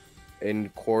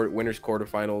in winners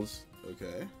quarterfinals.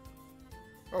 Okay.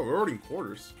 Oh, we're already in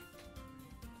quarters.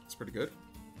 That's pretty good.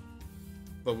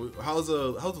 But how's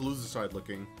the loser side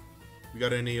looking? We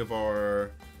got any of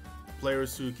our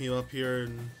players who came up here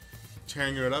and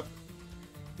tearing it up?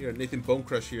 Here, Nathan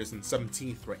Bonecrush here is in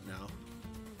 17th right now.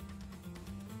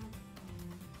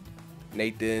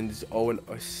 Nathan's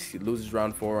he loses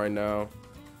round 4 right now.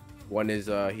 One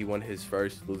is he won his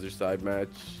first loser side match.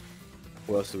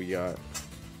 Who else do we got?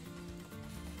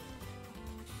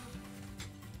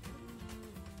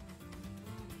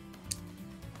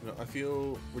 You know, I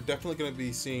feel we're definitely going to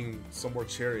be seeing some more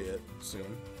Chariot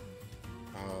soon.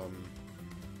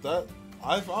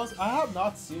 I have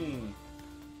not seen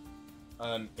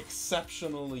an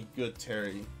exceptionally good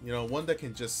Terry. You know, one that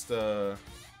can just I'm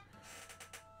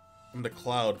the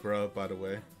Cloud, bruh, by the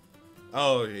way.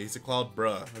 Oh, yeah, he's a Cloud,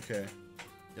 bruh. Okay.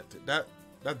 Yeah,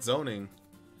 that zoning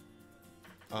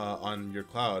on your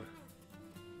Cloud.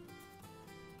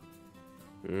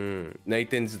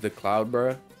 Nathan's the Cloud,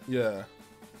 bruh? Yeah.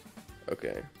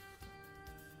 Okay.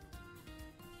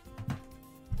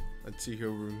 Let's see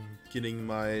here. We're getting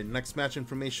my next match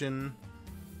information.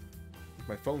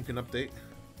 My phone can update.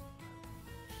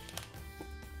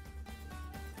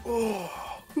 Oh.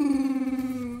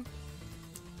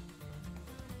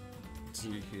 Let's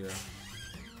see here.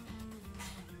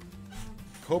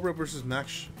 Cobra versus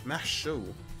Max Show.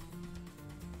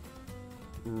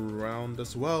 Round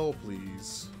as well,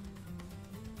 please.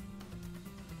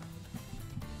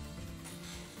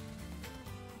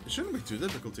 It shouldn't be too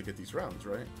difficult to get these rounds,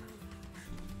 right?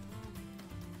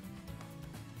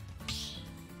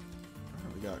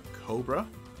 Alright, we got Cobra.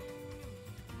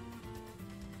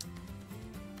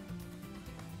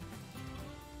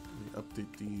 Let me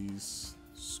update these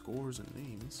scores and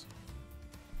names.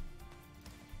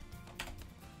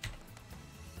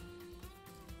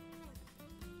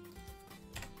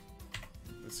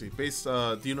 Let's see. Base.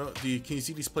 Can you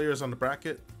see these players on the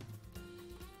bracket?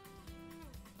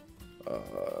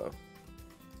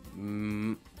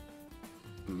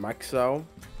 Maxao.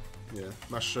 Yeah.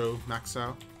 Masho,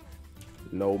 Maxao,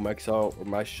 No, Maxao or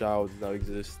Maxao does not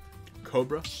exist.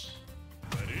 Cobra.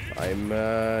 I'm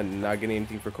not getting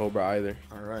anything for Cobra either.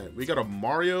 All right. We got a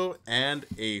Mario and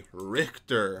a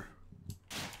Richter.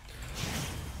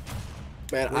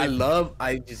 Man,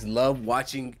 I just love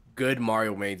watching good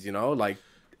Mario mains, you know? Like,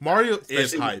 Mario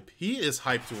is especially- hype. He is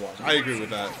hype to watch. I agree with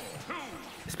that.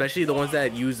 especially the ones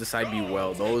that use the side B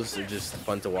well. Those are just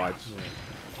fun to watch.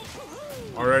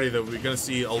 Already, though, we're going to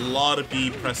see a lot of B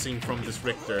pressing from this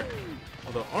Richter.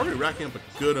 Although already racking up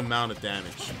a good amount of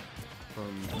damage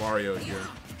from Mario here.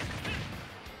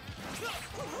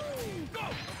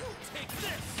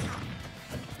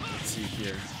 Let's see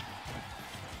here.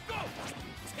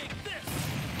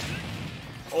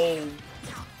 Oh,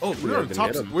 Yeah, didn't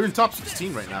hit him. we're in top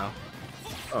 16 right now.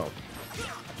 Oh.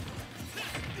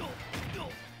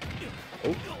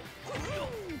 Oh,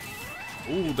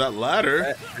 Ooh, that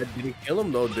ladder. that didn't kill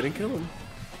him though. Didn't kill him.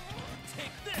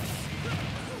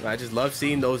 I just love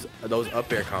seeing those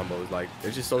up air combos. Like,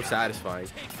 they're just so satisfying.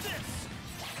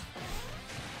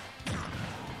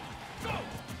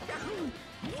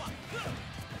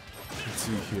 Let's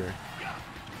see here.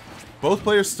 Both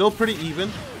players still pretty even.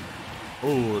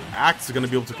 Oh, Axe is going to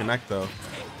be able to connect, though.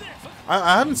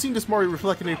 I haven't seen this Mario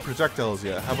reflect any projectiles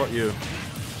yet. How about you?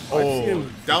 Oh,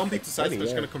 down beat to side smash.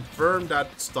 Going to confirm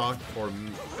that stock for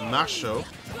Masho.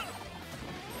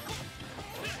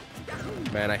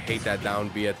 Man, I hate that down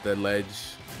B at the ledge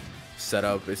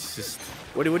setup. It's just,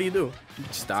 what do you do? You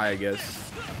just die, I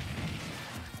guess.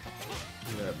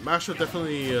 Yeah, Masho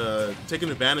definitely taking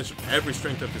advantage of every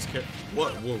strength of his kit.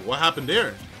 What happened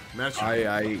there? Managed to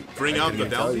I bring I out the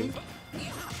couldn't tell down you. beat.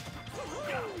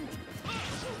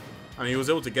 I mean, he was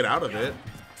able to get out of it,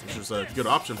 which was a good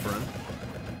option for him.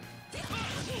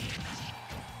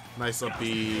 Nice up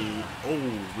B.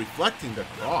 Oh, reflecting the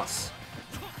cross.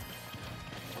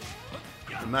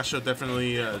 The Masho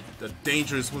definitely a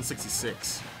dangerous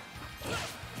 166.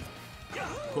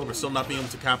 Cobra still not being able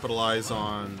to capitalize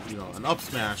on, an up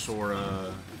smash or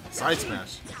a side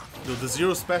smash. The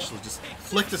zero special, just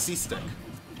flick the C stick.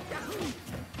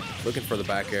 Looking for the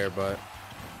back air, but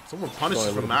Someone punishes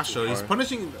Going a from little bit too Masho. He's far.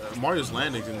 punishing Mario's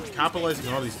landings and capitalizing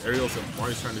on all these aerials that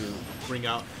Mario's trying to bring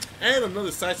out. And another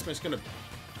side smash going to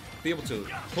be able to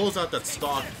close out that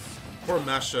stock for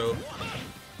Masho.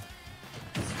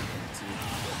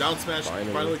 Down smash,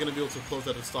 finally going to be able to close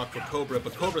out the stock for Cobra,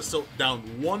 but Cobra's still down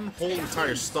one whole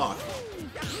entire stock.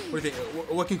 What do you think?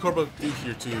 What can Cobra do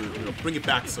here to bring it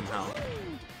back somehow?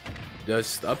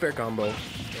 just up air combo. Yeah,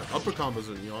 upper combos,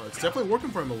 it's definitely working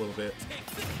for him a little bit.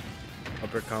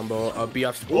 Up air combo. Up B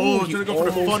off. Oh, he's he gonna go for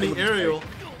the almost funny hit him. aerial.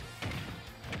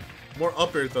 More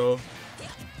up air though.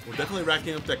 We're definitely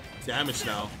racking up that damage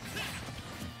now.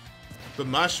 But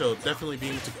Masho definitely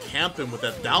being able to camp him with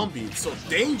that down beat. So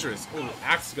dangerous. Oh,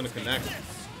 Axe is gonna connect.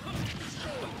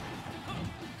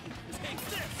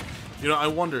 I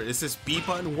wonder, is this B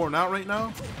button worn out right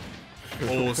now?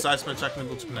 Oh, side smash not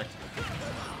able to connect.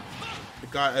 The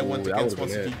guy I went that against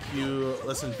would've wants to been DQ.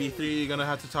 Listen, B3, you're gonna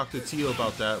have to talk to Tio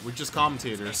about that. We're just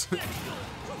commentators.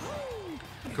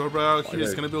 Cobra out here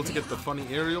is gonna be able to get the funny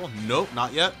aerial. Nope,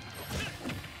 not yet.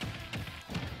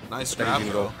 Nice I think grab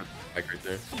he's though. gonna go back right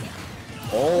there.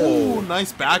 Oh,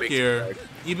 nice back Big air. back.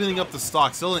 Evening up the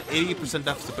stock. Still an 80%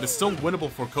 deficit, but it's still winnable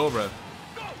for Cobra.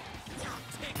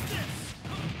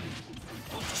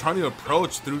 Trying to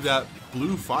approach through that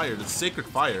blue fire, the sacred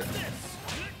fire.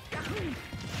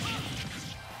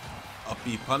 Up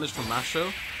B punish from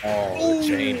Masho. Oh, the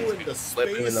chain. and the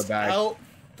Flipping in the space back. out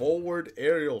forward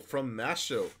aerial from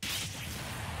Masho.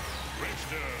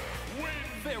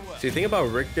 So you think about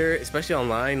Richter, especially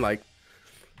online, like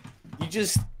it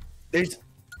just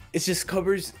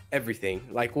covers everything.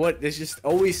 Like there's just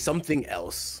always something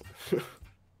else.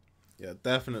 Yeah,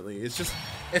 definitely. It's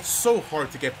so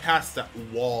hard to get past that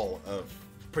wall of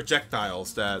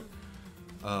projectiles that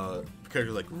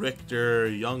characters like Richter,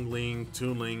 Young Link,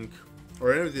 Toon Link,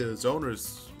 or any of the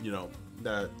zoners,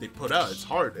 that they put out. It's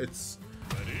hard. It's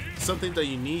something that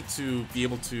you need to be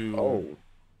able to. Oh,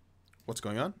 What's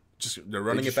going on? They're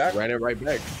running they it back. Ran it right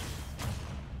back.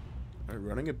 All right,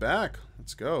 running it back.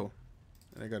 Let's go.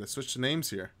 And I got to switch the names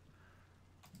here.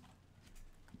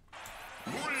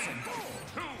 3, 2,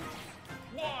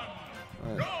 1,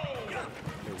 All go! right.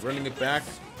 Okay, running it back.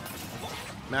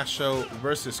 Masho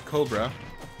versus Cobra.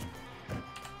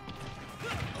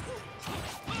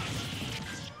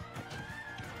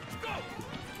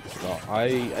 No,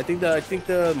 I think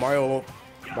the Mario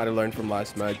might have learned from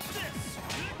last match.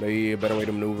 Maybe a better way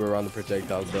to maneuver around the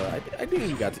projectiles, but I think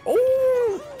he got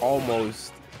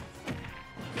almost.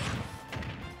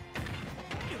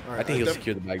 All right, I think he'll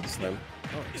secure the bag this time.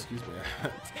 Oh, excuse me.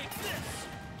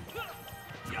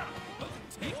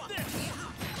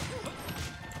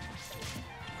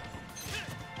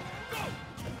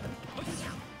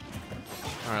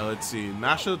 All right, let's see.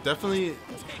 Masho definitely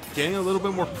getting a little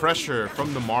bit more pressure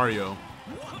from the Mario.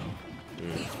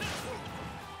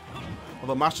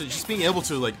 Although Masho just being able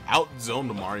to like out zone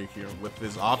the Mario here with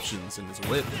his options and his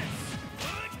whip.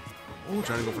 Oh,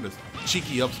 trying to go for this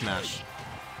cheeky up smash.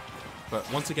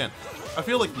 But once again, I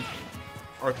feel like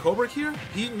our Cobra here,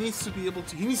 he needs to be able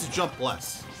to, he needs to jump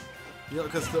less. You know,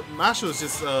 because the Masho is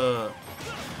just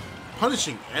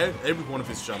punishing every one of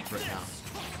his jumps right now.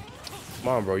 Come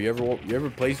on, bro. You ever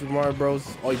plays with Mario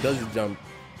Bros? All he does is jump.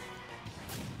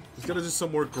 He's got to do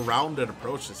some more grounded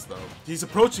approaches, though. He's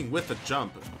approaching with a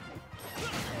jump.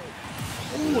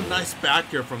 Ooh, nice back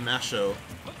here from Masho.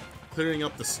 Clearing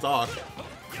up the stock.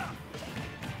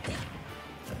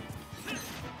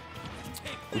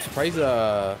 I'm surprised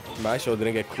Masho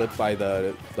didn't get clipped by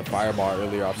the fireball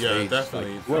earlier off stage. Yeah,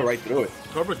 definitely. Like, went right through it.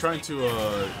 Cobra trying to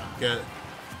get a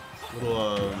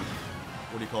little,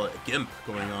 what do you call it, a gimp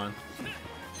going on.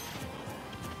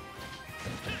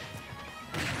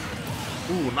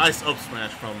 Ooh, nice up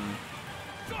smash from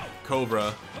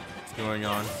Cobra going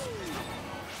on.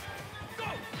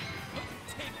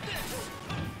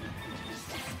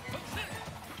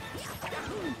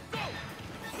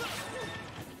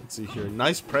 Let's see here.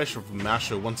 Nice pressure from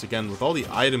Masho once again with all the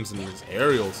items and his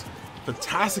aerials.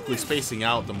 Fantastically spacing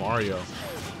out the Mario.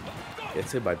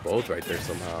 Gets hit by both right there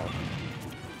somehow.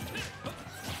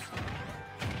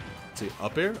 Let's see,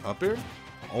 up air? Up air?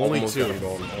 Only Almost two. got him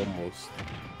going, almost.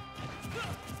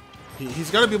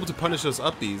 He's got to be able to punish those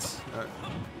uppies.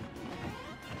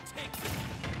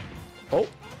 Oh.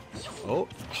 Oh,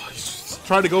 he's just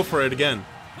trying to go for it again.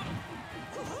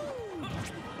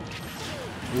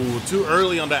 Ooh, too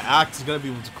early on that axe. He's going to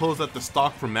be able to close out the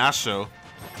stock from Masho.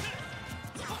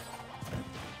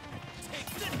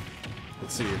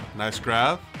 Let's see. Nice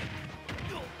grab.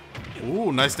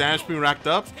 Ooh, nice damage being racked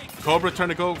up. Cobra trying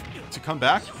to go to come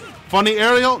back. Funny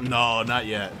aerial? No, not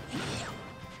yet.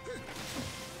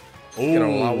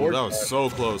 Oh, that was so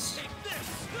close.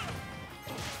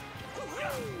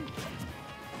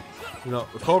 You know,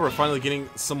 the Cobra finally getting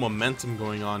some momentum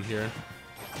going on here.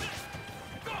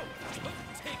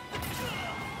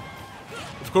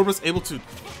 If Cobra's able to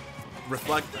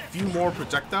reflect a few more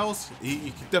projectiles,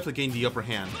 he could definitely gain the upper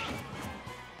hand.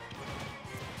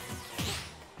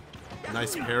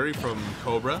 Nice parry from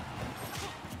Cobra.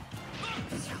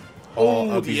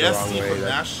 Oh, the SC from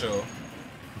Masho.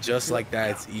 Just like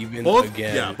that, it's even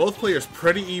again. Yeah, both players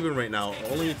pretty even right now.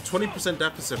 Only 20%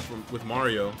 deficit with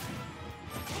Mario.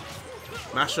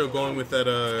 Masho going with that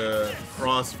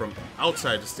cross from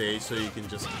outside the stage so you can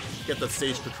just get that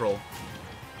stage control.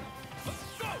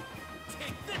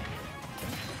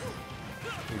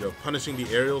 There you go, punishing the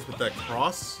aerials with that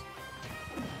cross.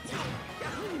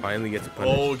 Finally gets a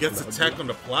punish. Oh, gets a tech on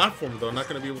the platform though. Not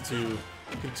going to be able to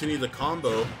continue the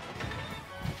combo.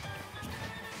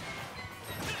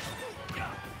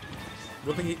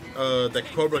 One thing that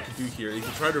Cobra can do here, he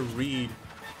can try to read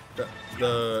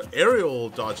the aerial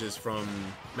dodges from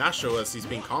Masho as he's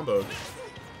being comboed.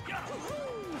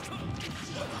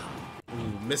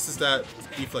 Ooh, misses that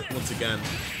deflect once again.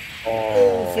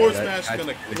 Oh, forward smash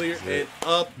gonna clear it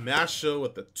up. Masho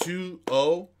with the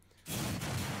 2-0.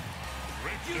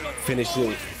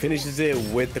 Finishes it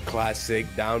with the classic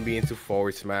down B into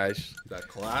forward smash. That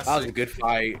classic. That was a good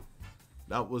fight.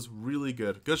 That was really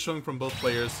good. Good showing from both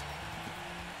players.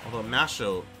 Although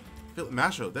Masho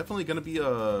definitely gonna be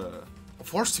a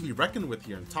force to be reckoned with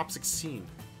here in top 16.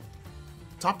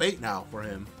 Top 8 now for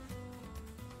him.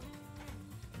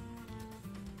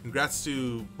 Congrats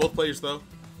to both players though.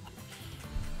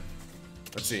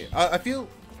 Let's see. I feel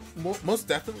most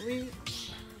definitely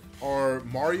our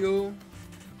Mario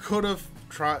could have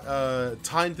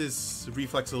timed this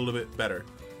reflex a little bit better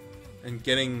and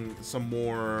getting some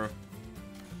more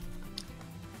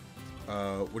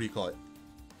what do you call it?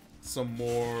 Some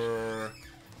more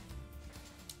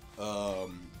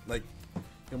like, you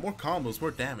know, more combos,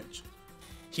 more damage.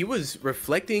 he was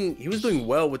reflecting. He was doing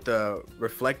well with the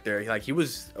reflector. Like he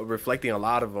was reflecting a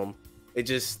lot of them. It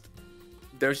just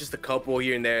there's just a couple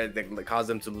here and there that caused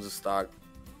them to lose a stock.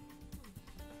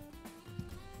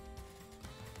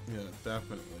 Yeah,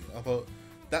 definitely. Although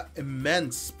that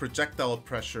immense projectile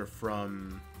pressure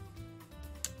from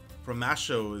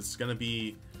Masho is gonna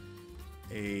be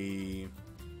a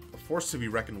force to be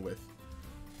reckoned with.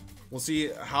 We'll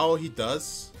see how he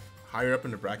does higher up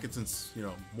in the bracket, since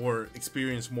more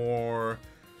experienced, more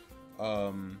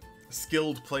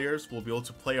skilled players will be able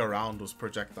to play around those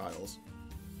projectiles.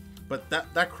 But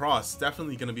that cross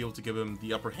definitely going to be able to give him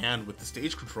the upper hand with the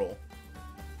stage control.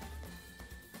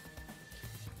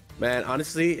 Man,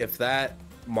 honestly, if that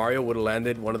Mario would have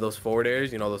landed one of those forward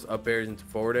airs, those up airs into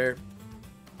forward air,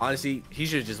 honestly, he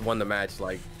should have just won the match.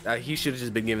 Like, he should have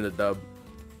just been given the dub.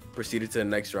 Proceeded to the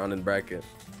next round in the bracket,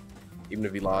 even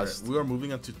if he lost. Right, we are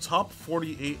moving on to top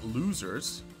 48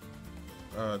 losers.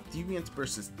 Deviant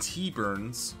versus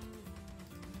T-Burns.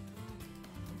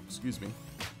 Excuse me.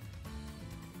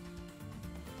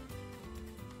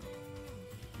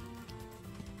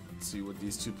 Let's see what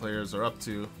these two players are up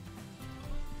to.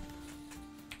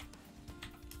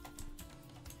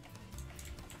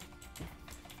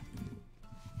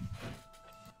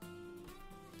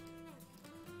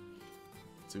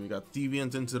 So we got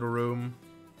Deviant into the room.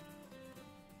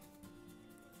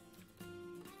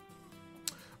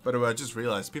 By the way, I just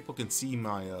realized people can see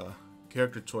my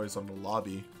character choice on the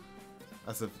lobby.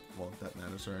 As if, well, that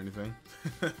matters or anything.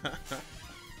 But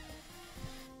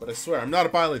I swear, I'm not a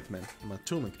Byleth man. I'm a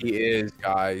Toon Link. He is,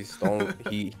 guys.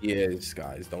 He is,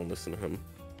 guys. Don't listen to him.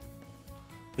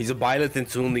 He's a Byleth and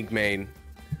Toon Link main.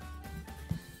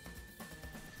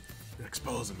 You're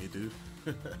exposing me, dude.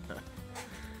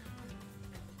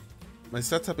 My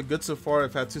sets have been good so far.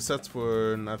 I've had 2 sets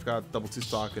where I've got double 2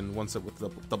 stock and 1 set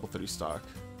with double 3 stock.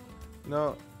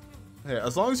 No, hey,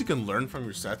 as long as you can learn from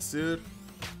your sets, dude,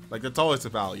 like, that's always a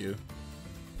value.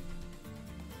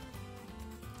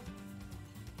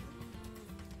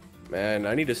 Man,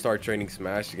 I need to start training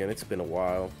Smash again. It's been a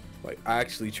while. Like,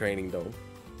 actually training, though.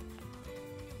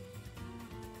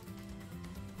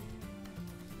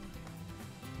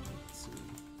 Let's see.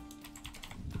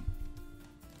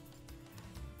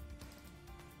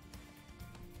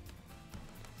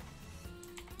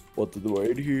 What to do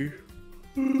right here?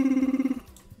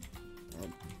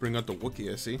 Bring out the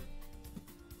Wookiee, I see.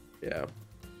 Yeah.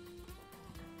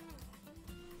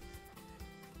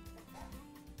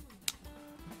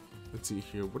 Let's see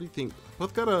here. What do you think?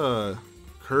 Both got a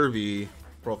curvy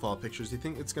profile pictures. Do you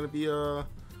think it's gonna be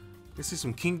let's see,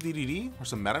 some King DDD or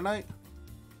some Meta Knight?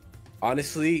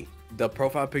 Honestly, the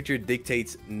profile picture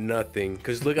dictates nothing.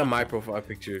 Cause look at my profile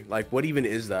picture. Like, what even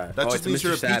is that? That just means Mr.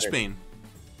 you're a Saturn. Peach main.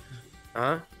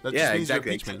 Huh? That just Yeah, means you're a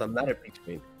exactly. Peach Except main. I'm not a Peach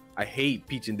main. I hate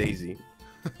Peach and Daisy.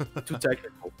 Too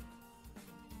technical.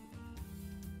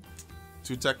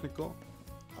 Too technical?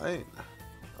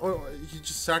 Well, you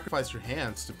just sacrifice your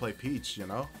hands to play Peach, you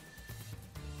know?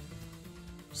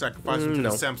 Sacrifice them to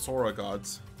no. the Samsora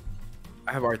gods.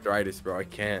 I have arthritis, bro. I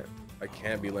can't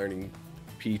be learning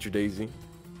Peach or Daisy.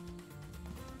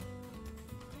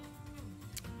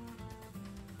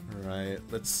 Alright,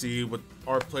 let's see what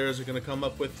our players are going to come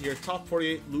up with here. Top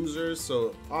 48 losers.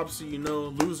 So, obviously,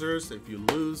 losers. If you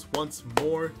lose once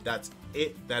more, that's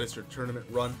it. That is your tournament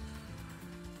run.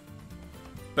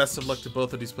 Best of luck to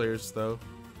both of these players, though.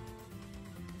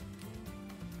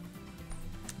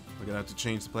 We're going to have to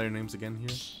change the player names again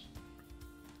here.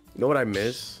 You know what I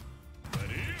miss?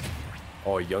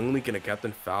 Oh, Young Link and a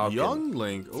Captain Falcon. Young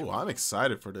Link. Oh, I'm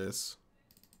excited for this.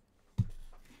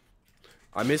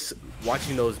 I miss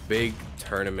watching those big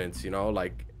tournaments,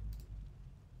 like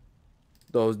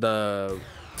the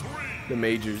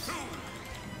majors.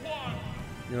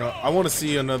 I want to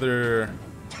see another.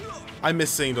 I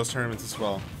miss seeing those tournaments as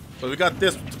well. But we got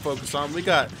this to focus on. We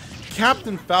got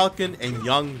Captain Falcon and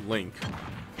Young Link.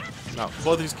 Now,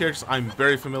 both of these characters I'm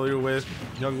very familiar with.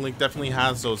 Young Link definitely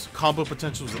has those combo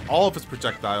potentials with all of his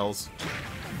projectiles.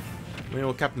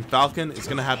 Captain Falcon is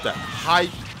going to have that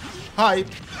hype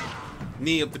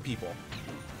knee of the people.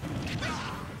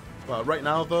 But right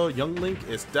now, though, Young Link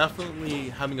is definitely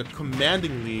having a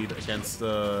commanding lead against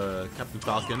Captain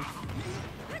Falcon.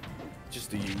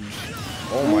 Just a huge.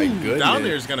 Oh my goodness. Down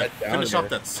there is going to That finish down off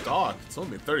that stock. It's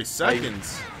only 30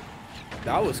 seconds.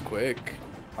 That was quick.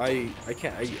 I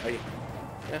can't.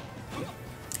 Yeah.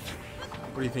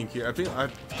 What do you think here? I think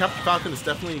Captain Falcon is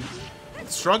definitely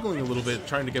struggling a little bit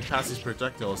trying to get past these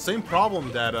projectiles. Same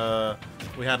problem that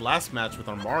we had last match with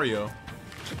our Mario.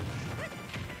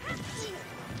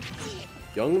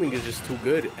 Young Link is just too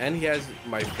good, and he has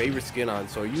my favorite skin on.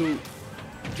 So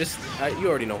Just you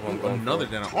already know who I'm going Another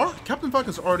for. down. Captain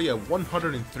Falcon's already at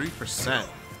 103%.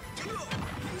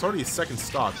 It's already a second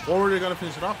stock. Forward, are gonna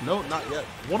finish it off? No, not yet.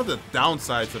 One of the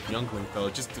downsides of Young Link, though,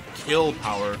 just the kill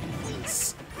power,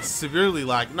 severely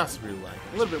lacking. Not severely lacking.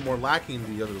 A little bit more lacking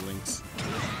than the other links.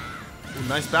 Ooh,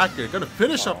 nice back here. Gonna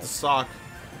finish up the stock.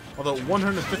 Although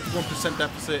 151%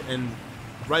 deficit, and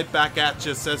right back at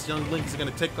you says Young Link is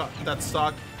gonna take that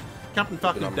stock. Captain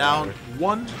Falcon down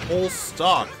one whole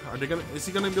stock. Is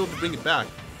he gonna be able to bring it back?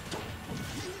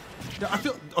 Yeah, I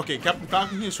feel okay. Captain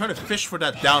Falcon is trying to fish for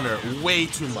that downer way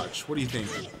too much. What do you think?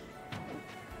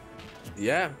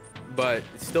 Yeah, but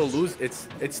it's still it's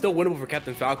still winnable for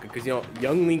Captain Falcon because you know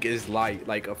Young Link is light,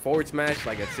 like a forward smash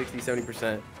like at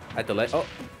 60-70% at the ledge. Oh,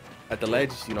 at the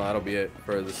ledge, you know that'll be it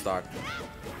for the stock.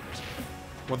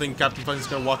 One thing Captain Falcon's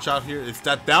gonna watch out here is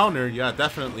that downer, yeah,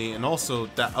 definitely, and also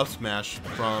that up smash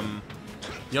from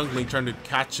Young Link trying to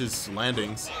catch his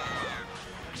landings.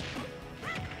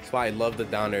 That's why I love the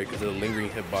down air because of the lingering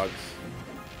hitbox.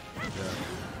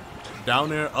 Yeah.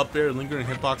 Down air, up air, lingering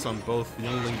hitbox on both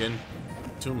Young Link and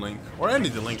Toon Link, or any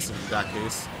of the links in that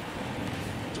case.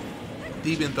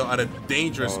 Deviant though at a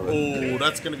dangerous. Oh,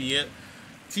 that's gonna be it.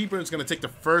 T-Burn's gonna take the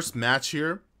first match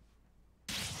here.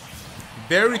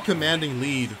 Very commanding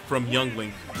lead from Young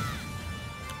Link.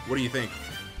 What do you think?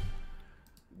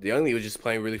 The Young Link was just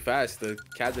playing really fast. The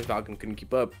Captain Falcon couldn't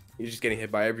keep up. He was just getting hit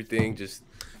by everything. Just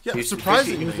yeah,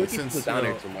 surprisingly, he was looking since for the down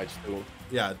air so much too.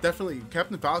 Yeah, definitely.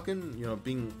 Captain Falcon, you know,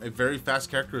 being a very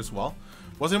fast character as well,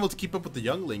 wasn't able to keep up with the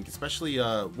Young Link. Especially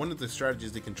one of the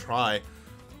strategies they can try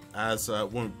as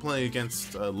when playing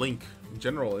against Link in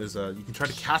general is you can try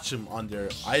to catch him on their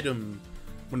item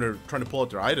when they're trying to pull out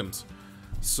their items.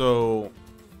 So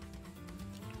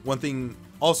one thing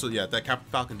also, yeah, that Captain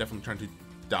Falcon definitely trying to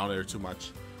down air too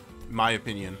much, in my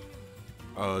opinion.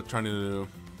 Trying to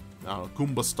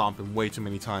Goomba stomp him way too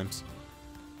many times.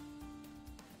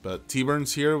 But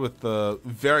T-Burn's here with the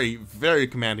very, very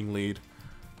commanding lead.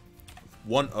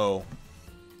 1-0.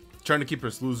 Trying to keep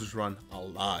his losers run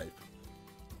alive.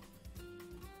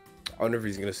 I wonder if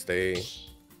he's gonna stay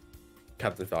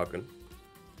Captain Falcon.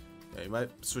 Yeah, he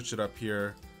might switch it up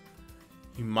here.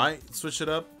 He might switch it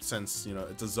up since, you know,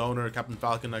 it's a zoner. Captain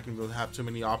Falcon, I can go have too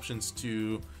many options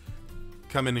to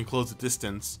come in and close the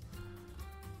distance.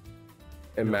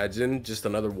 Imagine just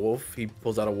another wolf. He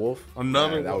pulls out a wolf.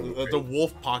 Another the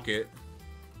wolf pocket.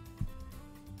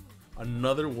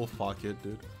 Another wolf pocket,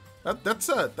 dude. That's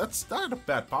not a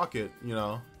bad pocket, you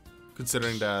know,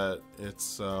 considering that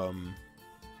it's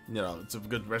you know, it's a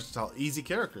good versatile, easy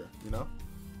character, you know.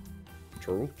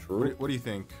 True, true. What do you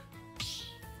think?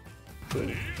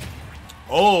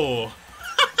 Oh,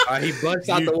 He busts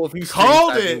out the wolf. He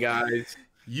called it, guys.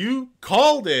 You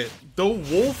called it. The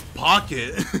wolf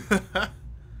pocket.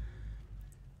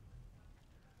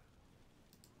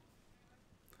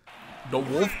 The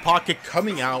wolf pocket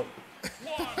coming out.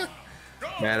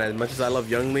 Man, as much as I love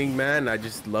Young Link, man, I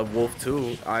just love Wolf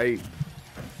too. I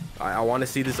want to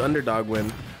see this underdog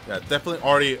win. Yeah, definitely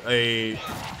already a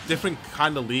different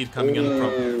kind of lead coming in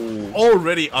from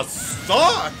already a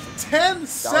stock.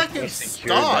 10-second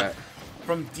stock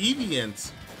from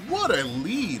Deviant. What a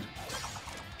lead.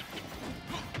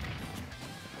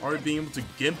 Already being able to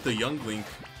gimp the Young Link.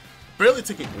 Barely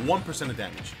taking 1% of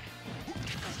damage.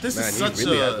 This is such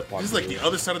really a... This is like the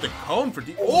other side of the cone for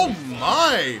Oh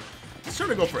my! He's trying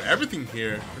to go for everything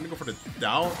here. Trying to go for the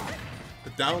down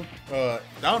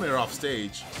air off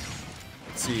stage.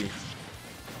 Let's see.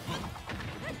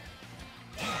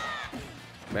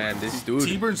 Man, this dude,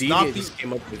 T-Burn's Deviant just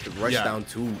came up with the rush down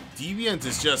too. Deviant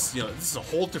is just, you know, this is a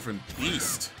whole different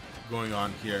beast going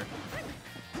on here.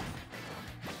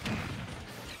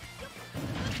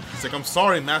 He's like, I'm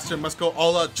sorry, Master, must go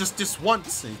all out just this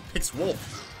once. And he picks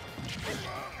Wolf.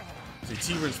 So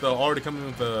T-Burn's though already coming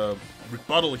with a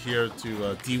rebuttal here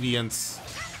to Deviant's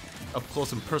up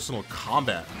close and personal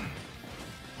combat.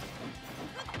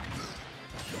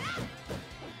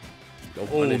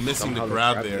 Oh, missing the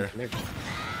grab there.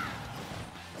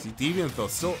 See, Deviant though,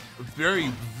 still a very,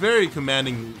 very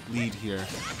commanding lead here.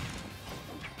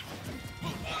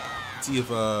 See if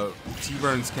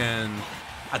T-Burns can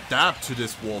adapt to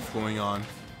this wolf going on.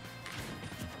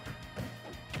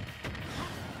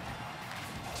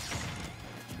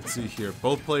 Let's see here.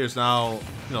 Both players now,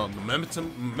 you know, the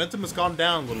momentum has gone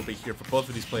down a little bit here for both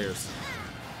of these players.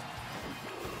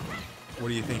 What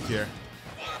do you think here?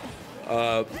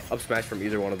 Up smash from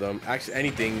either one of them. Actually,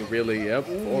 anything really. Yep.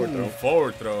 Forward throw.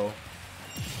 Forward throw.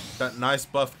 That nice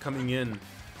buff coming in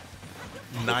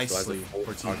nicely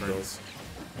for T-Burns.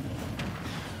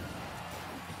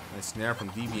 Nice snare from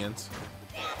Deviant.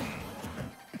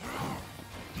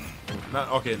 Not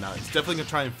okay. Now he's definitely gonna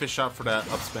try and fish out for that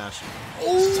up smash.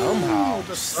 Oh, Somehow.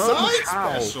 the side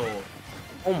Somehow. special.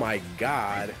 Oh my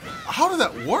god. How did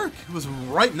that work? He was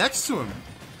right next to him.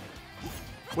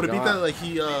 Would it be God. that like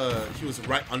he was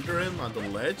right under him on the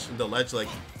ledge, and the ledge like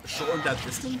shortened that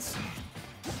distance?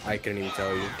 I couldn't even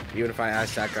tell you. Even if I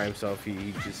asked that guy himself,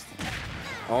 he just.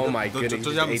 Oh my goodness. Does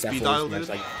he He have ate the that speed forward dial, smash, dude?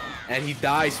 like, and he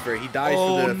dies for it. He dies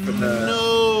Oh for the.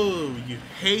 no! You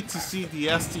hate to see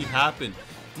the ST happen.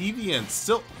 Deviant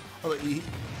still.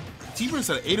 T-Burn's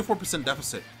at an 84%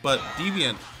 deficit, but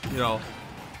Deviant, you know,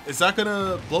 is that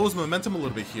gonna blow his momentum a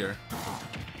little bit here?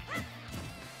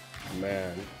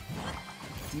 Man.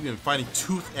 Deviant fighting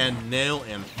tooth and nail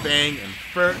and fang and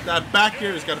fur. That back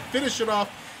air is gonna finish it off.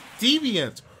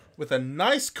 Deviant with a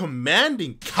nice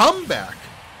commanding comeback.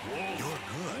 You're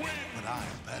good, but I'm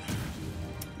better.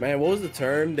 Man, what was the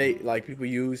term they like people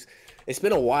use? It's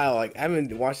been a while. Like I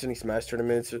haven't watched any Smash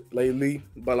tournaments lately,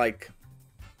 but like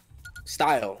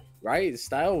style, right?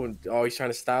 Style when always trying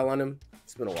to style on him.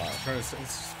 It's been a while.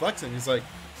 He's flexing. He's like,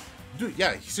 dude,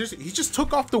 yeah, he seriously, he just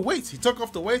took off the weights. He took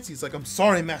off the weights. He's like, I'm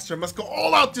sorry, master. I must go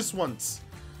all out this once.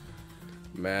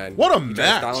 Man, What a he tried to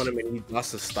match. style on him and he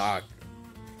lost the stock.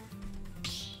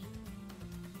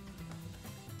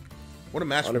 What a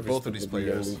match for both of these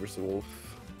players. Versus Wolf.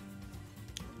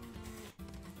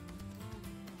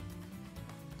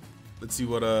 Let's see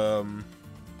what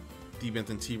Deviant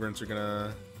and T-Burns are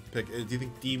gonna pick. Do you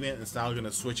think Deviant is now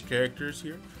gonna switch characters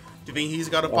here? Do you think he's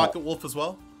got a pocket wolf as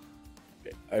well?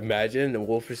 Imagine the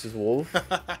Wolf versus Wolf.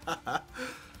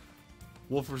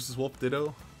 Wolf versus Wolf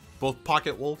Ditto? Both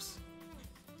pocket wolves?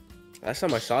 Last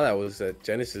time I saw that was at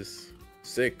Genesis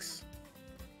 6.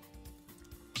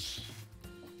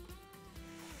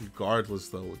 Regardless,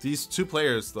 though, these two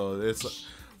players, though, it's like,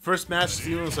 first match.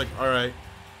 Steven was like, "All right,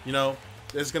 you know,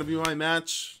 this is gonna be my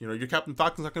match. You know, your Captain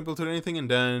Falcon's not gonna be able to do anything." And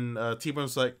then T-Burn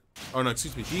was like, "Oh no,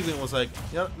 excuse me." Deviant was like,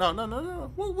 "Yeah, no.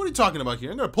 What are you talking about here?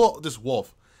 I'm gonna pull this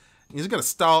wolf. He's gonna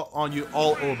style on you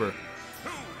all over."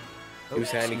 He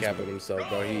was handicapping himself,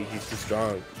 bro. He's too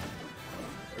strong.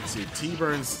 Let's see.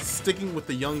 T-Burns sticking with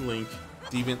the young Link.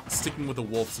 Deviant sticking with the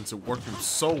wolf since it worked him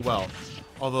so well.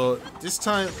 Although this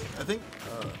time, I think,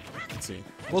 let's see,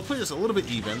 both players a little bit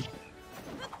even.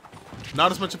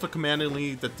 Not as much of a commanding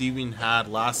lead that Deviant had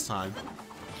last time.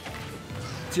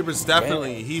 T-Burn's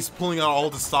definitely, he's pulling out all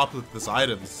the stops with his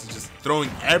items. He's just throwing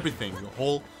everything. The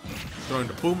whole, throwing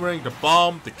the boomerang, the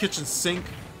bomb, the kitchen sink,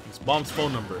 his mom's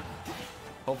phone number.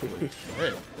 Hopefully.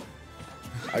 Hey.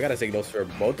 I gotta take notes for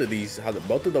both of these.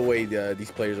 Both of the way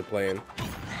these players are playing.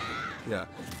 Yeah.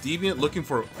 Deviant looking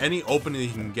for any opening he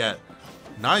can get.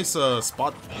 Nice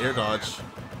spot air dodge.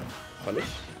 Punish?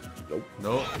 Nope.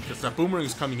 No, because that boomerang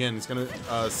is coming in. He's gonna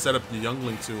set up the young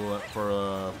Link to for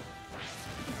a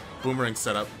boomerang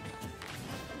setup.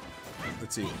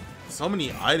 Let's see. So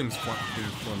many items being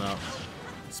flown out.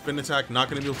 Spin attack, not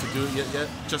gonna be able to do it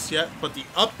just yet. But the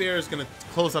up air is gonna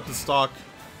close up the stock.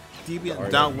 Deviant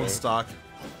down one stock.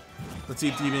 Let's see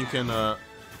if Deviant can.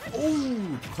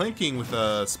 Oh, clinking with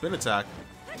a spin attack.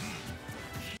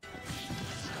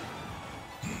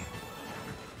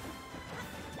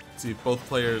 See if both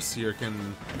players here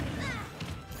can.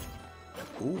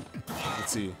 Ooh,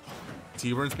 let's see.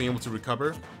 T-Burn's being able to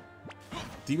recover.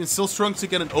 Deviant's still struggling to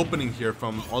get an opening here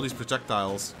from all these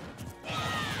projectiles.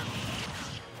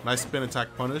 Nice spin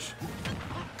attack punish.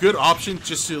 Good option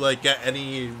just to like get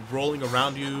any rolling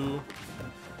around you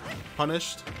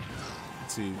punished.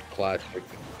 Let's see. Classic.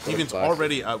 Deviant's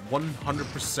already at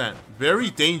 100%. Very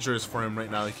dangerous for him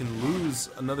right now. He can lose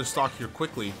another stock here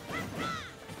quickly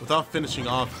without finishing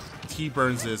off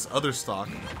T-Burns' other stock.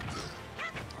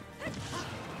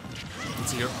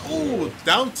 Let's see here. Oh,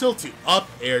 down tilt to up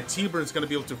air. T-Burn's going to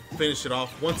be able to finish it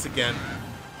off once again.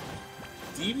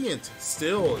 Deviant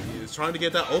still is trying to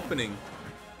get that opening.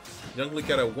 Young Link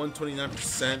at a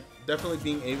 129%. Definitely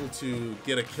being able to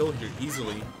get a kill here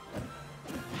easily.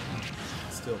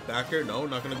 Still back air. No,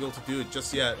 not going to be able to do it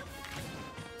just yet.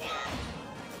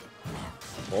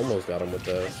 Almost got him with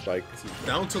the spike.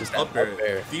 Down tilt up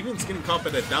air. Deviant's getting caught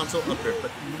by that down tilt up air,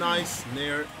 but nice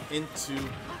nair into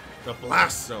the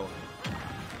blast zone.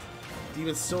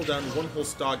 Deviant's still down one whole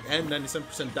stock and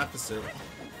 97% deficit.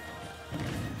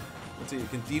 Let's see,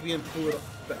 can Deviant pull it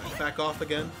back off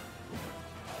again?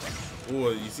 Oh,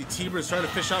 you see T-Burn's trying to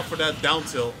fish out for that down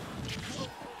tilt.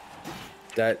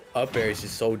 That up air is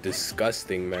just so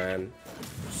disgusting, man.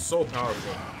 So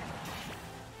powerful.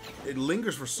 It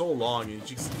lingers for so long, and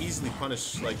you just easily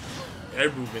punish like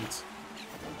air movement.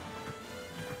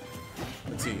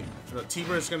 Let's see.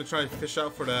 T-Burn is gonna try to fish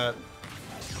out for that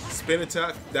spin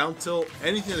attack, down tilt,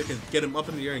 anything that can get him up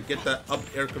in the air and get that up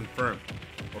air confirmed,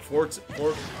 or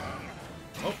four.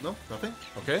 Oh, no, nothing.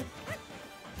 Okay.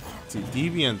 Let's see,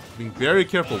 Deviant being very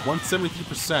careful.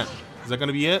 173%. Is that going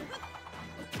to be it?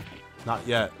 Not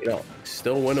yet. You know,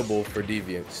 still winnable for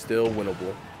Deviant. Still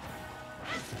winnable.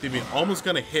 Deviant almost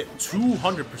going to hit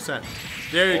 200%.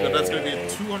 There you go. That's going to be a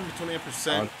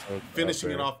 228%.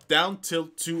 Finishing it off. Down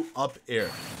tilt to up air.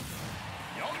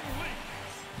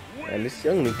 And this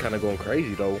youngling kind of going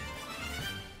crazy, though.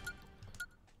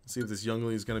 See if this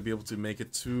youngling is going to be able to make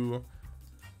it to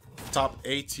top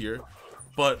 8 here.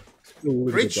 But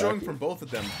great showing from both of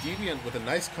them. Deviant with a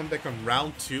nice comeback on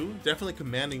round 2. Definitely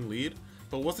commanding lead.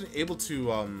 But wasn't able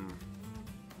to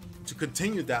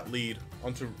continue that lead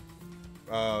onto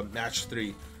match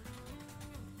 3.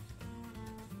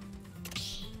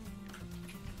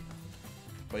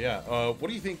 But yeah, what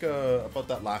do you think about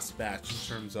that last match in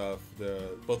terms of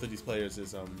both of these players'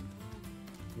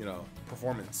 you know,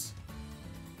 performance?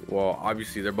 Well,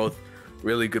 obviously they're both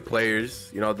really good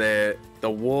players. You know, the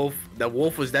wolf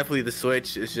was definitely the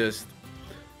switch. It's just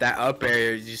that up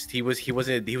air. Just he was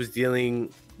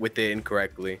dealing with it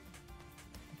incorrectly.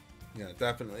 Yeah,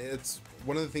 definitely. It's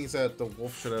one of the things that the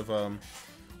wolf should have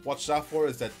watched out for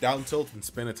is that down tilt and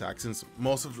spin attack. Since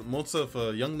most of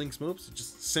Youngling's moves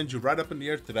just send you right up in the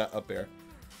air to that up air,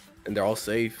 and they're all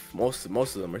safe. Most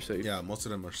of them are safe. Yeah, most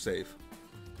of them are safe.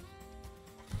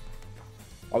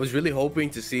 I was really hoping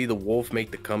to see the wolf make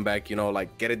the comeback. You know,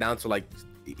 like get it down to like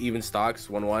even stocks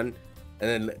 1-1, and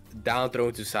then down throw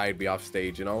into side B off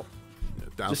stage. You know, yeah,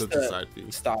 down to the side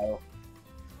B style.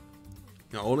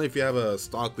 Now, only if you have a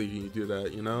stock lead can you do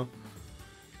that. You know.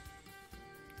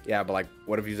 Yeah, but like,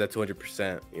 what if he's at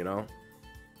 200%? You know.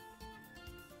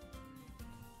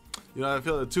 You know, I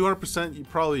feel at 200%, you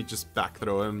probably just back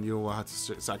throw him. You will have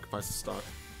to sacrifice the stock.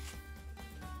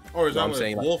 Or is that what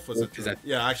saying? Wolf was Wolf at?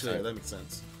 Yeah, actually, yeah, that makes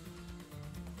sense.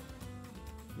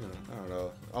 You know, I don't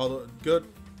know. Although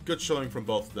good showing from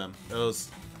both of them. It was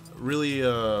really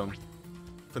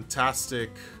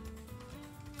fantastic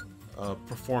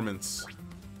performance.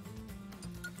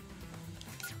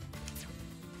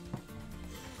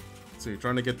 So you're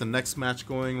trying to get the next match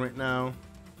going right now.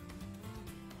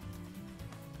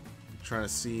 Trying to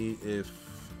see if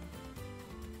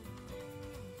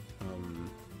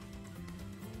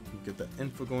get that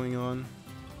info going on.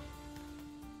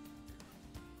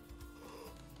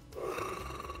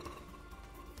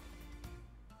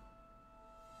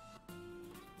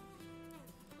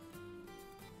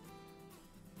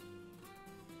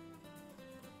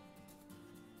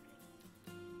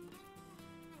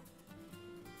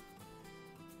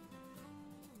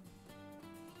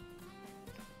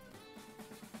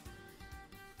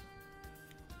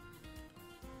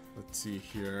 Let's see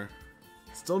here.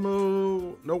 Still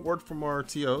no word from our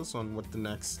TOs on what the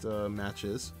next match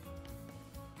is.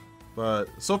 But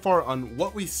so far on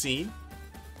what we've seen,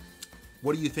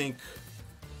 what do you think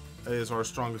is our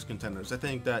strongest contenders? I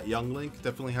think that Young Link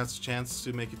definitely has a chance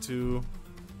to make it to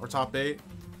our top 8.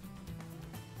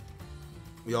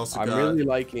 We also I'm really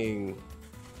liking.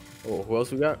 Oh, who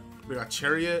else we got? We got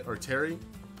Chariot or Terry.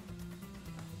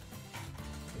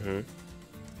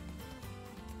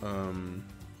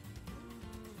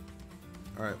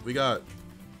 All right, we got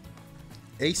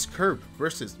Ace Curb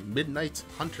versus Midnight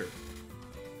Hunter.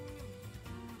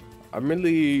 I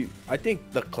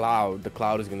think the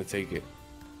Cloud is gonna take it.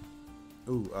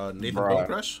 Ooh, Nathan Bone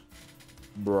Crush?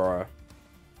 Bruh.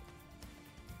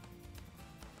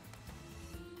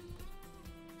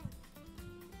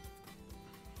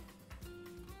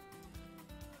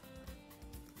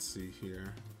 Let's see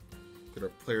here. Get our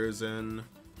players in.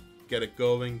 Get it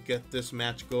going. Get this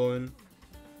match going.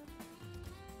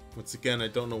 Once again, I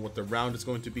don't know what the round is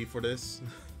going to be for this.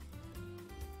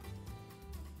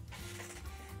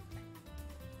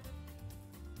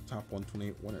 Top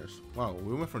 128 winners. Wow,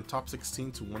 we went from top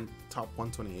 16 to top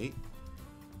 128.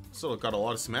 Still got a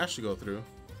lot of Smash to go through.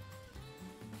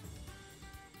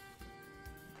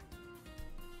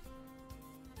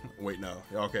 Wait, no.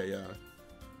 Okay, yeah.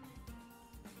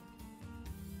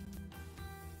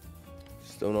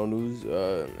 Still no news.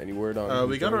 Any word on?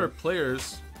 We got our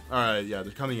players. All right, yeah,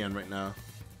 they're coming in right now.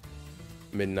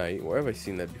 Midnight. Where have I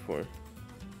seen that before?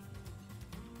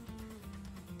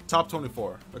 Top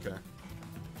 24. Okay.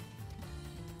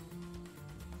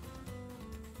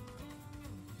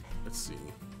 Let's see.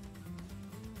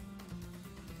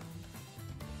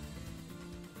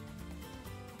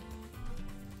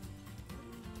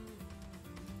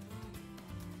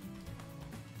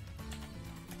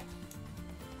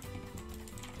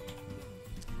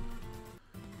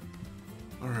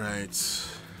 All right.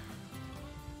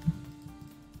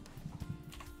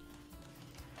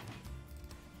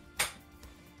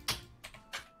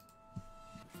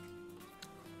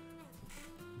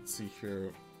 let's see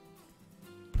here.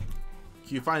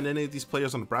 Can you find any of these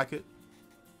players on the bracket?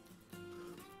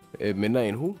 Midnight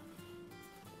and who?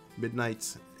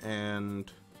 Midnight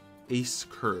and Ace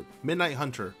Curb. Midnight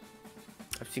Hunter.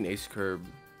 I've seen Ace Curb.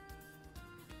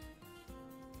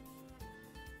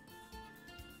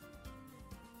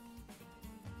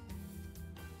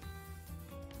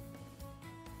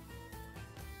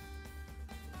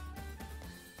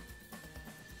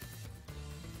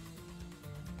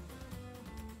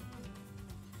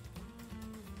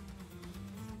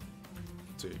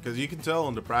 Because you can tell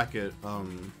on the bracket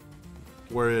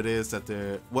where it is that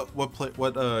they're what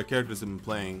characters have been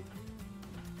playing,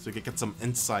 so you can get some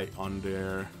insight on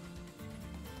their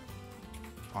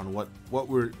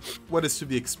what is to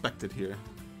be expected here.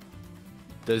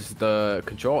 Does the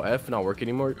Control F not work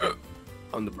anymore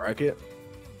on the bracket?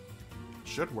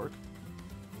 Should work.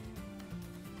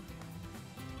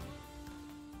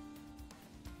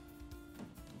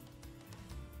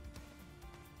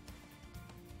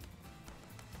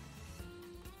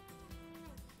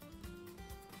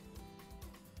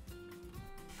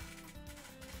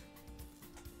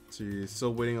 See,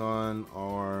 still waiting on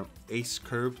our Ace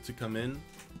Curb to come in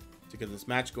to get this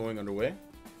match going underway.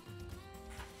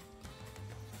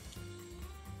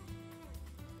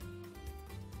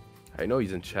 I know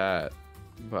he's in chat,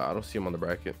 but I don't see him on the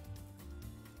bracket.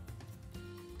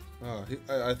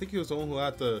 I think he was the one who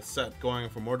had the set going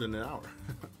for more than an hour.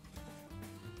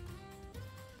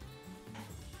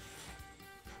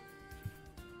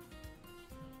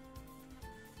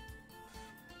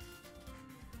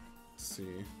 Let's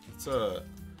see.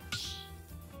 Let's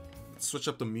switch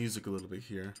up the music a little bit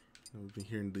here. We've been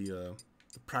hearing the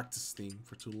practice theme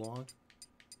for too long.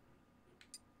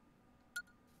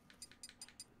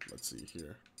 Let's see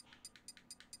here.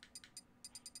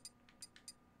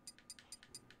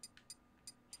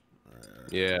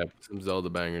 Yeah, some Zelda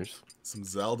bangers. Some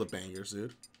Zelda bangers,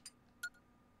 dude.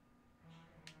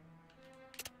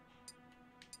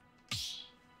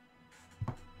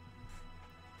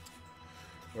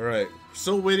 Alright,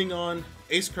 still waiting on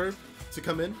Ace Curb to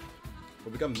come in.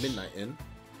 But we got Midnight in.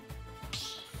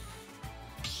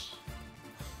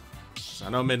 So I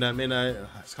know Midnight,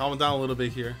 let's calm down a little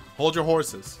bit here. Hold your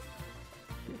horses.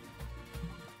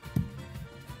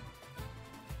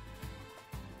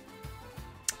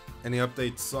 Any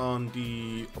updates on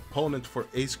the opponent for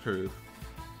Ace Curb?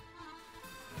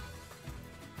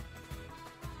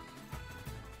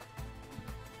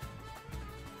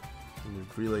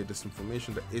 Relay this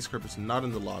information that Ace Curb is not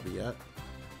in the lobby yet.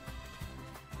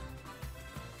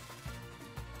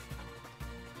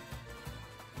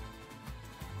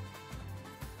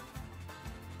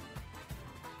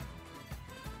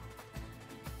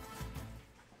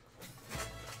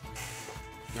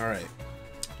 All right.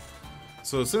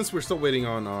 So since we're still waiting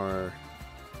on our...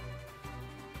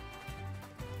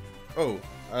 Oh,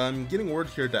 I'm getting word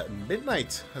here that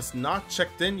Midnight has not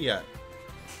checked in yet.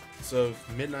 So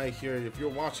Midnight here, if you're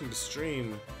watching the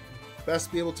stream, best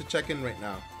be able to check in right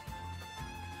now.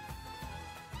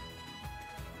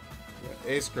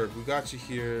 Yeah, Ace Curb, we got you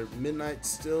here. Midnight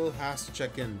still has to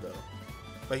check in though,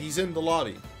 but he's in the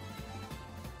lobby.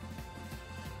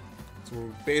 So we're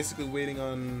basically waiting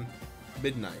on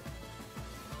Midnight.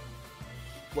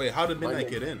 Wait, how did Midnight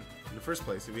get in the first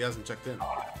place if he hasn't checked in?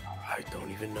 I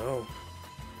don't even know.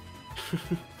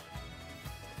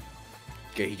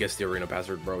 Okay, he guessed the arena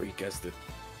password, bro. He guessed it.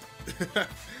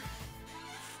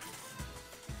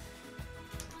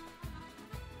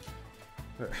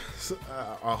 So,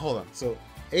 hold on. So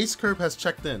Ace Curb has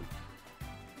checked in,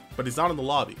 but he's not in the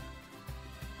lobby.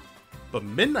 But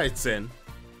Midnight's in,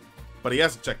 but he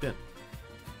hasn't checked in.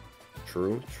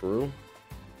 True, true.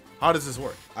 How does this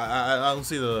work? I don't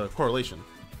see the correlation.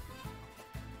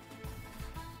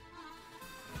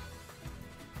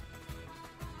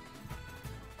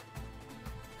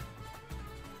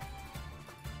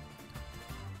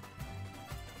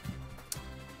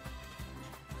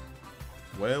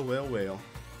 Well, well, well.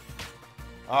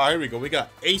 Ah, here we go. We got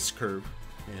Ace Curb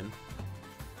in.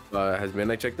 Has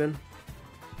Midnight checked in?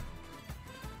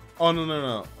 Oh,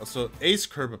 no. So Ace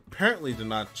Curb apparently did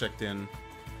not check in.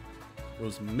 It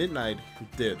was Midnight who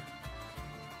did.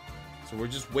 So we're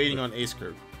just waiting on Ace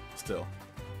Curb still.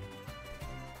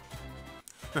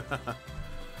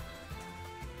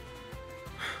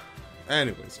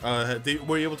 Anyways,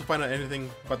 were you able to find out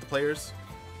anything about the players?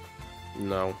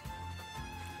 No.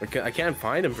 I can't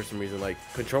find him for some reason. Like,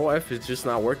 Control F is just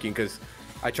not working because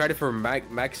I tried it for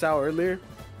max out earlier.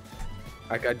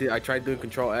 I tried doing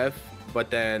Control F,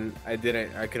 but then I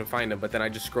couldn't find him. But then I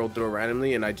just scrolled through it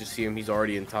randomly and I just see him. He's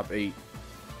already in top 8.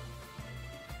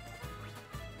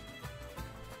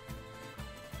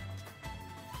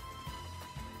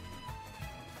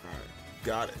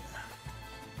 Got it.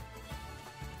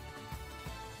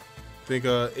 I think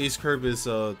Ace Curb is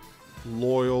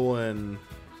loyal and...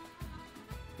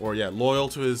 Or yeah, loyal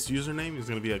to his username. He's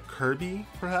going to be a Kirby,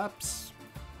 perhaps?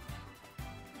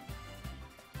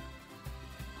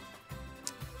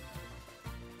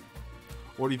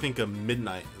 What do you think a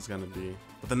Midnight is going to be?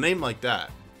 With a name like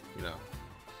that, you know.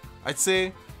 I'd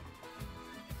say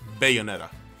Bayonetta.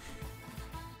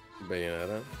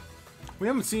 Bayonetta? We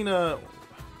haven't seen a...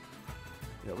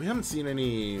 Yeah, we haven't seen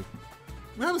any...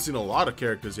 We haven't seen a lot of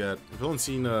characters yet. We've only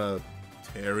seen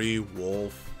Terry,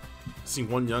 Wolf. Seen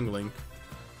one young Link.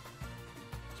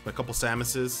 A couple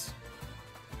Samuses.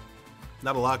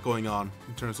 Not a lot going on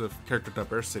in terms of character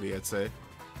diversity, I'd say.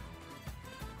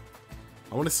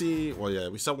 I want to see... Well, yeah,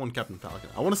 we saw one Captain Falcon.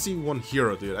 I want to see one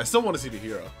Hero, dude. I still want to see the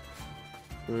Hero.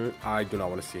 I do not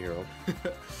want to see Hero.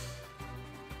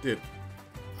 Dude,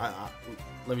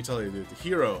 let me tell you, dude. The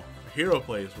Hero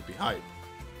plays would be hype.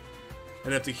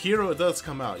 And if the Hero does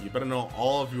come out, you better know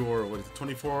all of your, what is it,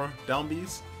 24 down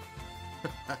Bs?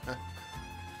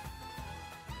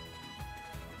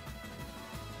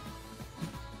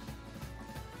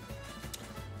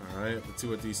 Alright, let's see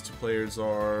what these two players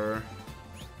are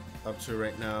up to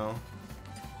right now.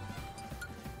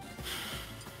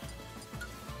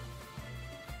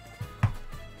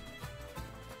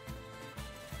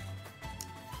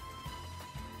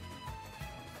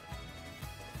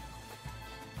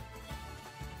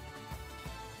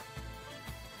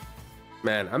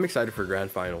 Man, I'm excited for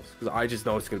grand finals because I just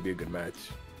know it's gonna be a good match.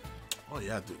 Oh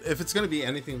yeah, dude. If it's gonna be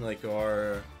anything like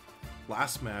our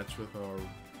last match with our,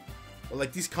 well,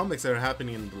 like these comics that are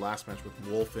happening in the last match with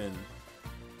Wolf and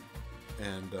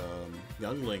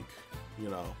Young Link, you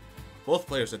know, both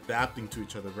players adapting to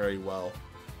each other very well.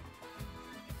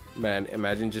 Man,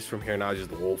 imagine just from here now,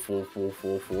 just wolf.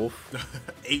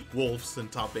 8 wolves in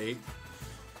top 8.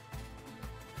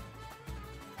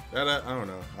 That, I don't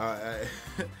know. I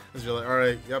was like, all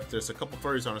right, yep. There's a couple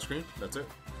furries on the screen. That's it.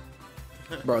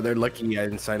 Bro, they're lucky I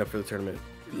didn't sign up for the tournament.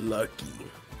 Lucky.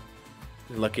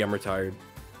 They're lucky I'm retired.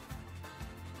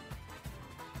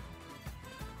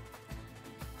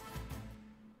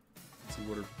 Let's see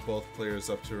what are both players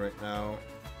up to right now.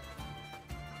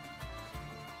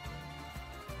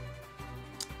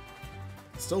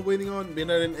 Still waiting on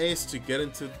Midnight and Ace to get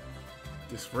into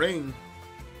this ring.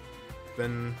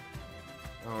 Then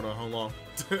I don't know how long.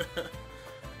 So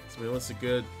maybe it's a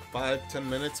good 5-10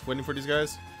 minutes waiting for these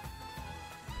guys.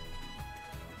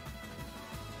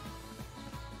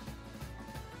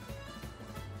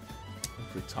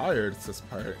 Retired, it says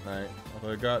Pirate Knight.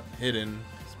 Although it got hidden,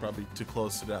 it's probably too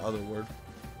close to that other word.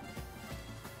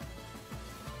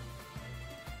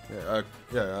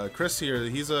 Yeah, Chris here.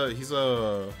 He's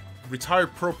a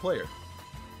retired pro player.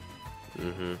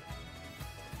 Mm-hmm.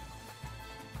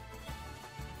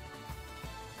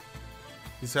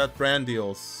 He's had brand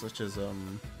deals such as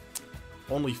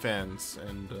OnlyFans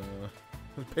and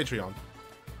Patreon.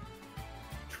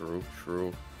 True.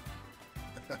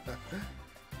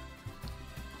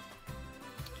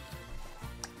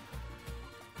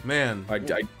 Man,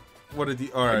 what are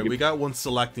the? All right, we got one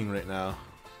selecting right now.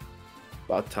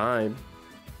 About time.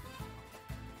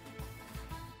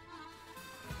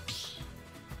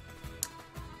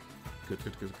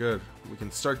 Good. We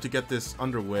can start to get this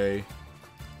underway.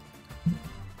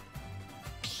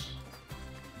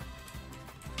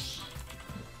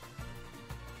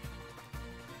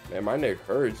 Man, my neck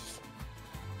hurts.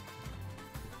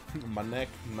 My neck,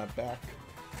 my back.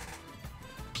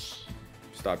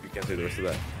 Stop, you can't say the rest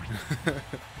of that.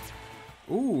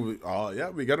 Ooh, yeah,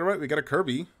 we got it right. We got a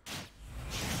Kirby.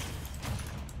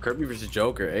 Kirby versus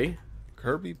Joker, eh?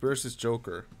 Kirby versus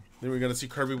Joker. Then we're gonna see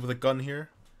Kirby with a gun here.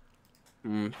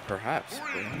 Perhaps.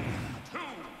 3, 2,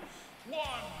 1.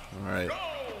 All right.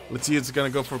 Let's see. It's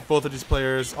gonna go for both of these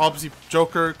players. Obviously,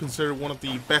 Joker considered one of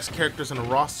the best characters in the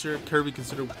roster. Kirby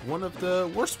considered one of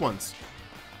the worst ones.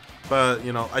 But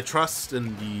you know, I trust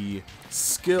in the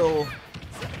skill,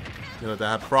 you know,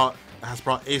 that has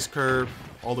brought Ace Curb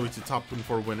all the way to top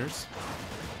 24 winners.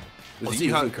 Was he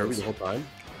using Kirby the whole time?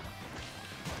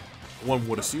 One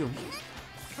would assume.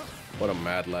 What a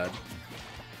mad lad.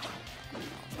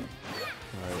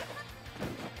 Alright.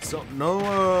 So,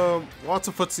 no, lots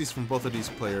of footsies from both of these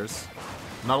players.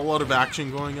 Not a lot of action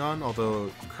going on,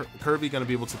 although Kirby going to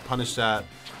be able to punish that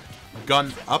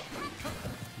gun up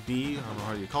B. I don't know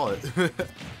how you call it.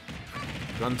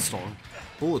 Gun storm.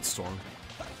 Bullet storm.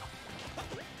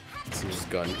 Let's see. Just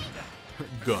gun.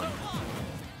 Gun.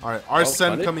 Alright,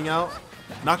 Arsene coming out.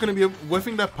 Not going to be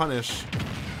whiffing that punish.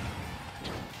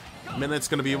 Midnight's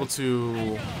going to be able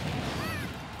to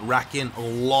rack in a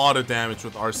lot of damage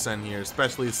with Arsene here,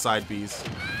 especially his side Bs.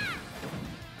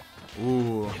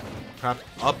 Ooh, perhaps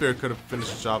up air could have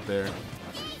finished the job there.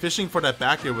 Fishing for that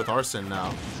back air with Arsene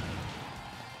now.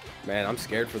 Man, I'm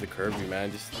scared for the Kirby,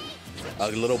 man. Just a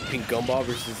little pink gumball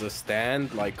versus a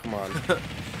stand. Like, come on.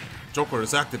 Joker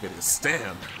has activated his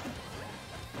stand.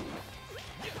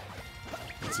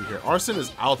 Let's see here. Arsene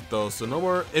is out though, so no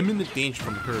more imminent danger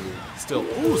from Kirby. Still,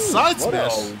 ooh, side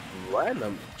smash. What a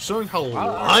random. Showing how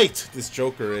light this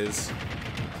Joker is.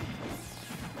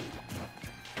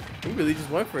 He really just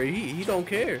went for it. He don't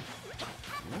care.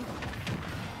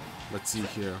 Let's see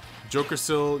here. Joker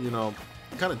still, you know,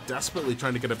 kind of desperately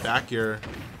trying to get it back here.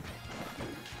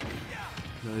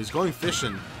 You know, he's going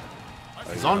fishing.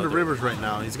 He's on the rivers right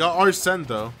now. He's got Arsene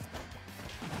though.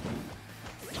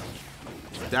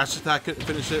 Dash attack could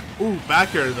finish it. Ooh,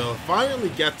 back air though. Finally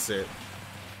gets it.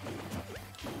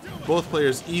 Both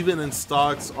players even in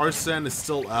stocks. Arsene is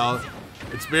still out.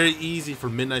 It's very easy for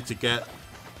Midnight to get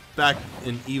back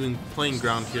in even playing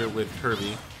ground here with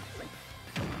Kirby.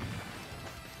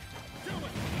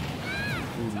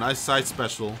 Ooh, nice side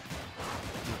special.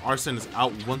 Arsene is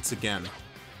out once again.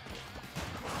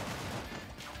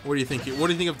 What do you think? What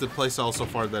do you think of the playstyle so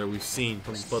far that we've seen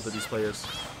from both of these players?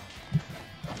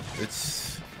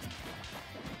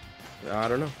 I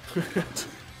don't know.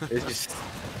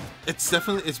 It's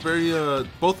definitely, it's very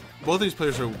both of these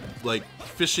players are like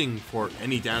fishing for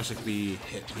any damage that could be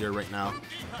hit here right now.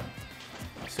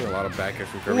 I'm seeing a lot of back air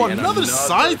from Kirby. Oh, another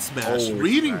side smash,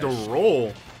 reading the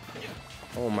roll.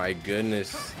 Oh my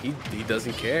goodness, he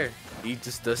doesn't care. He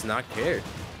just does not care.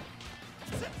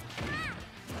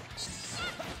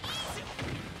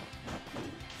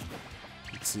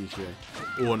 Let's see here.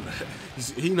 Oh, and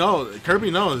he knows.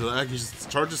 Kirby knows. Like, he just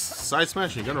charges side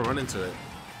smash. You're gonna run into it.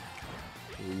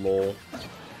 Lol.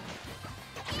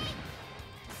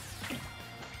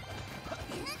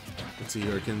 Let's see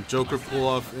here. Can Joker pull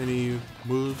off any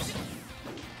moves?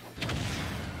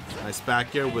 Nice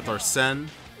back air with Arsene.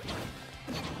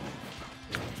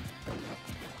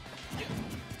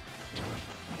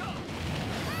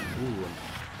 Ooh,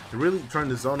 they're really trying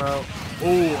to zone out.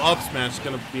 Oh, up smash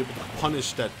gonna be able to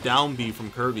punish that down B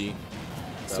from Kirby.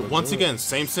 So once again,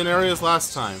 same scenario as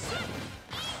last time.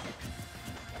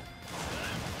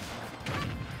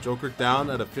 Joker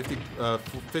down at a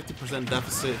 50%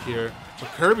 deficit here. But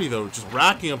Kirby though, just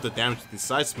racking up the damage with these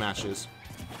side smashes.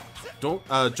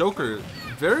 Joker,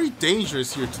 very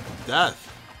dangerous here to the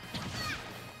death.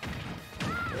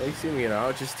 Yeah, you see me, you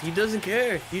know, he doesn't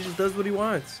care. He just does what he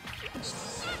wants.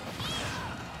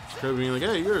 Kirby being like,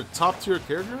 hey, you're a top tier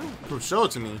character? Show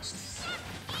it to me.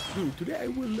 Dude, today I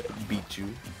will beat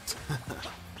you.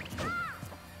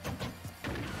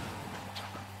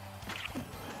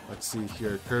 Let's see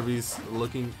here. Kirby's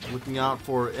looking out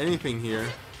for anything here.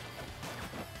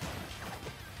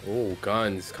 Oh,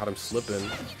 guns. Caught him slipping.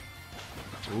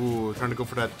 Ooh, trying to go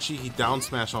for that cheeky down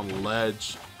smash on the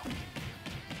ledge.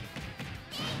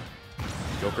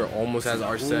 Joker almost has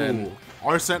Arsene. Ooh,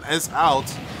 Arsene is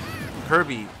out.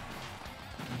 Kirby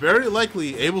very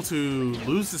likely able to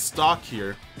lose the stock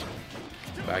here.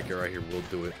 Back here, right here, will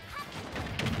do it.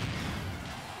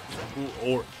 Ooh,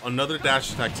 or another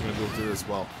dash attack is going to go through as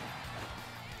well.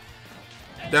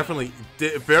 Definitely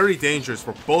very dangerous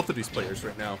for both of these players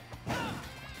right now.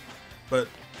 But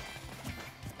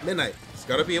Midnight, he's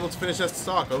got to be able to finish that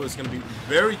stock. Oh, it's going to be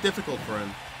very difficult for him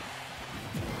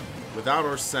without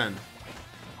Arsene.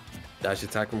 Dash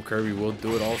attack from Kirby will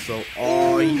do it also.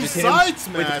 Oh, he just hit side him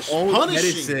smash,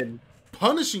 with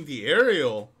punishing the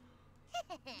aerial.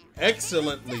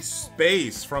 Excellently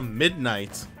spaced from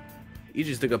Midnight. He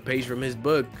just took a page from his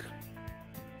book.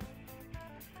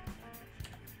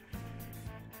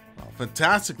 Oh,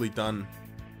 fantastically done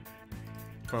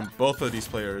from both of these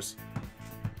players.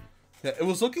 Yeah, it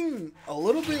was looking a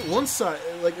little bit one side,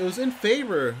 like it was in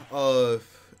favor of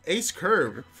Ace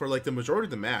Curve for like the majority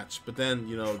of the match, but then,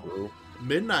 you know,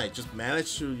 Midnight just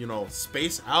managed to, you know,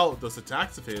 space out those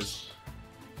attacks of his.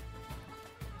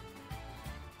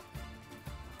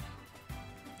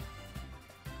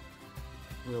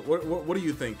 What do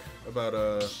you think about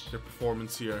their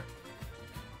performance here?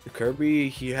 Kirby,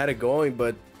 he had it going,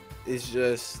 but it's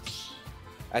just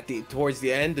towards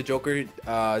the end, the Joker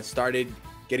started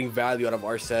getting value out of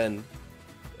Arsene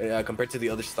compared to the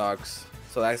other stocks.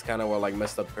 So that's kind of what like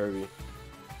messed up Kirby.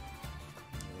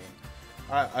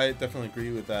 I definitely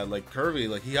agree with that. Like Kirby,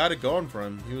 like he had it going for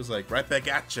him. He was like right back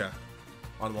at ya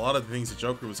on a lot of the things that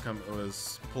Joker was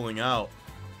pulling out.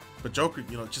 But Joker,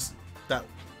 you know, just that,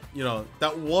 you know,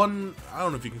 that one, I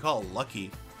don't know if you can call it lucky.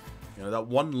 You know, that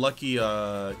one lucky, you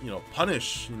know,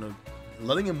 punish, you know,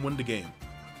 letting him win the game.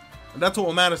 And that's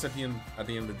what matters at the end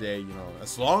of the day, you know.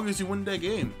 As long as you win that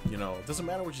game, you know, it doesn't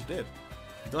matter what you did.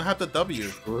 You don't have the W.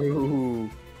 True.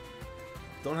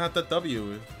 Don't have that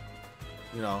W.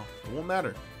 You know, it won't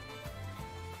matter.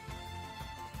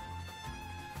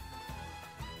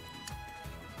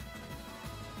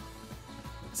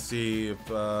 Let's see if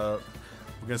we're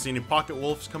gonna see any Pocket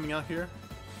Wolves coming out here.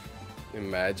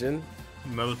 Imagine.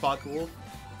 Another Pocket Wolf.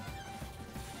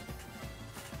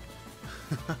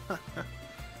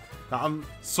 I'm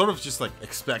sort of just like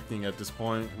expecting at this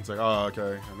point. It's like, oh,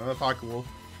 okay, another Pocket Wolf.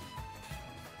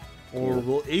 Or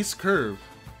will Ace Curve,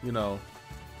 you know,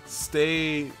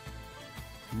 stay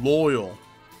loyal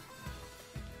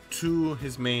to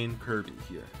his main Kirby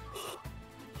here?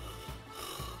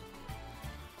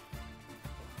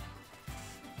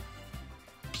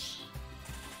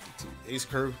 Ace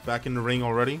Curve back in the ring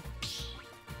already.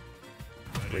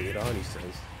 Bring it on, he says.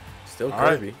 Still All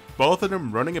Kirby. right, both of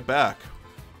them running it back.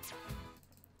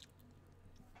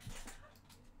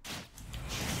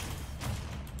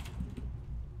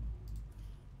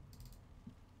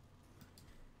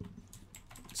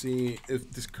 See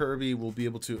if this Kirby will be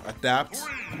able to adapt. 3,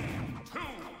 2,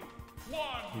 1.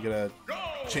 You get a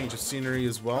change of scenery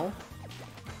as well.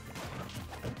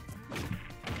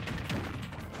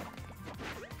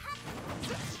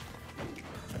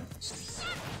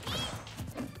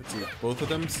 Let's see, both of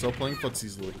them still playing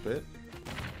footsies a little bit.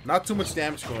 Not too much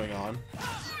damage going on.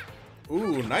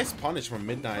 Ooh, nice punish from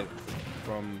Midnight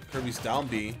from Kirby's down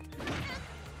B.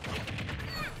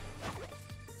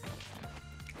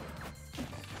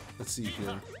 Let's see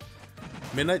here.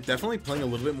 Midnight definitely playing a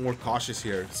little bit more cautious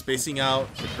here. Spacing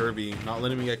out the Kirby, not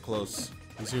letting him get close.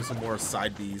 He's doing some more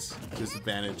side Bs to his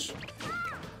advantage.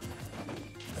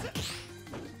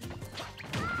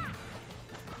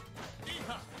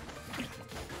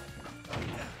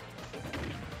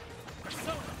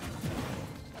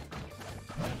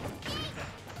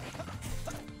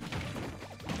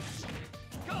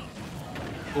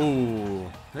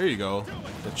 Ooh, there you go.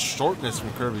 That shortness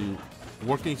from Kirby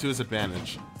working to his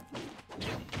advantage.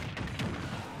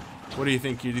 What do you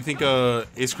think? Do you think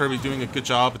Ace Kirby doing a good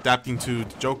job adapting to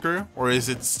the Joker? Or is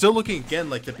it still looking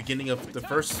again like the beginning of the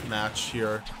first match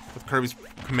here with Kirby's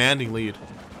commanding lead?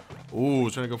 Ooh,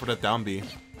 trying to go for that down B.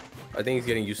 I think he's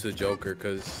getting used to the Joker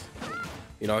because,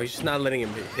 you know, he's just not letting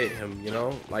him hit him, you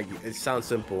know? Like, it sounds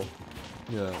simple.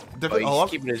 Yeah. But he's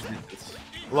keeping his distance.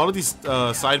 A lot of these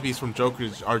side Bs from Joker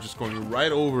are just going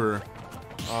right over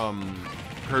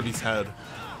Kirby's head.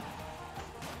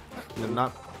 And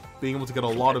not being able to get a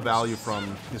lot of value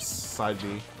from his side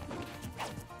B.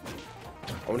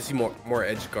 I want to see more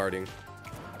edge guarding.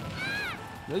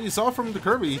 Yeah, you saw from the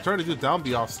Kirby, he tried to do down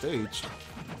B off stage.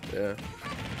 Yeah.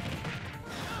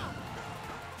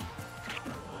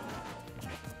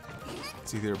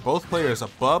 See there, both players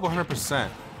above 100%.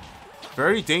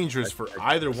 Very dangerous for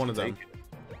either one of them.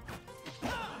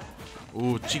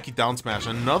 Ooh, cheeky down smash.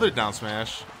 Another down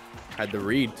smash. Had the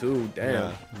read too, damn.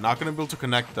 Yeah, not gonna be able to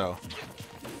connect though.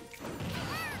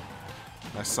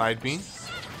 Nice side beam.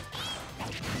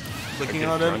 Clicking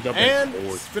on him and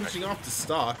finishing off the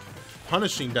stock.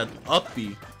 Punishing that up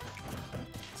B.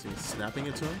 See, snapping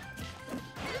it to him.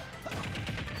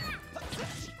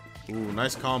 Ooh,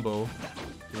 nice combo.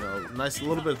 You know, nice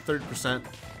little bit of 30%.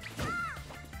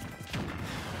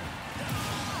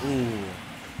 Ooh.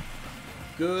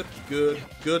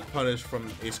 Good punish from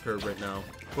Ace Curve right now.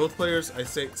 Both players, I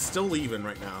say, still even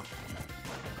right now.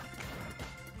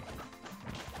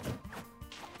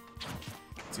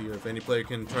 Let's see if any player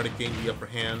can try to gain the upper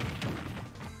hand.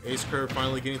 Ace Curve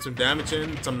finally getting some damage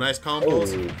in, some nice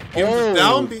combos. Give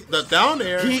him the down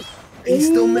air. He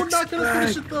still mixed not gonna back.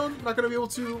 finish it though. Not gonna be able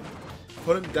to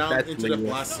put him down That's into illegal. the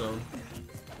blast zone.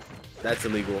 That's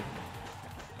illegal.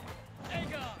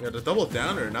 Yeah, the double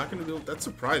downer, not gonna be able, that's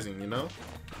surprising, you know?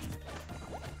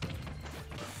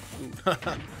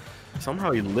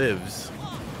 Somehow he lives.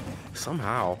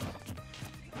 Somehow.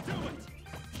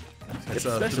 It's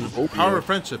That's the an power of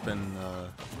friendship and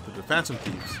the Phantom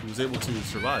Thieves. He was able to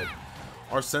survive.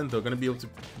 Arsene, though, gonna be able to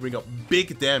bring up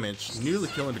big damage, nearly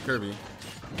killing the Kirby.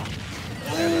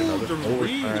 And The another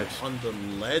read match. on the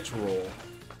ledge roll.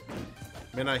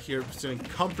 May not here sitting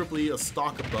comfortably a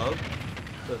stock above,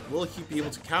 but will he be able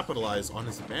to capitalize on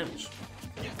his advantage?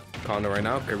 Calling it right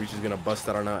now. Kirby's just gonna bust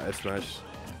that on out F smash.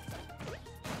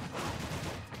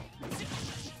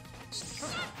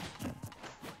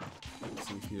 Let's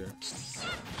see here.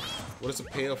 What is the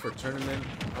payoff for tournament?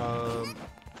 $40.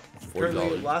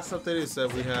 Currently, last update is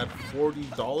that we had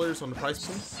 $40 on the price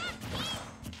pool.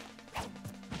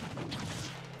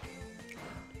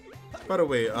 By the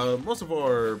way, most of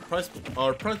our prize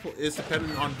pool is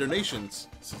dependent on donations,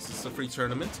 since it's a free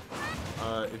tournament.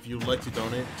 If you'd like to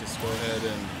donate, just go ahead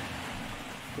and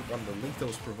click on the link that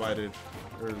was provided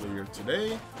earlier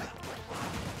today.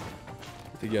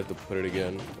 I think you have to put it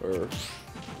again, or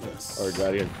Yes. or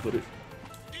God, you have to put it.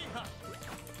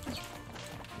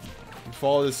 You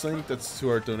follow this link that's to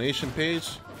our donation page.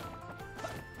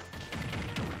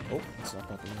 Oh, it's not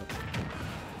popping up.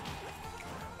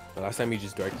 The last time you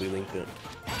just directly linked it.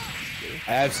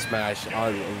 I have Smash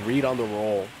on read on the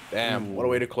roll. Damn, what a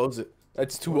way to close it.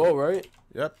 That's 2-0, right?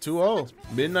 Yep, 2-0.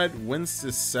 Midnight wins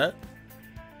this set.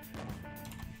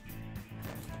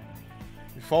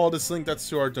 You follow this link that's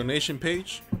to our donation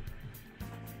page.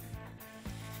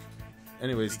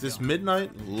 Anyways, this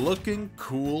Midnight looking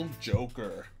cool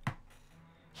Joker.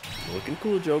 Looking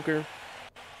cool, Joker.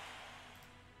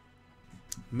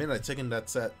 Midnight taking that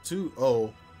set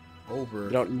 2-0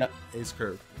 over Ace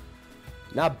Curve.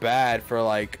 Not bad for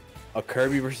like a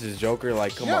Kirby versus Joker.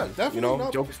 Like, come on, definitely you know,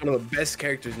 not. Joker's one of the best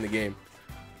characters in the game.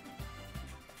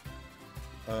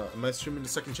 Am I streaming the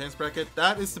second chance bracket?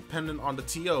 That is dependent on the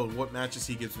TO, what matches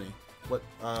he gives me, what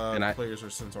players are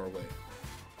sent our way.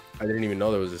 I didn't even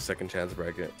know there was a second chance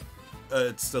bracket.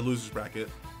 It's the losers bracket.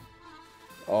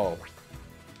 Oh.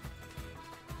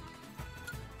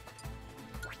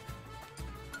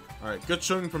 Alright, good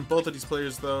showing from both of these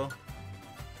players, though.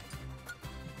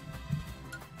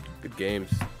 Good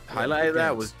games. Highlight of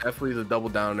that was definitely the double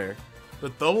down there. The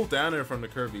double down air from the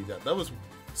Kirby, that was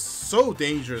so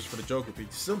dangerous for the Joker, but he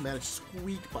still managed to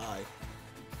squeak by.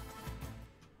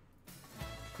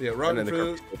 Yeah, Rotten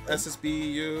Fruit,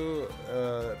 SSBU,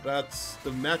 that's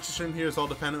the match stream here is all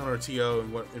dependent on our TO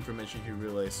and what information he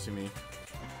relays to me.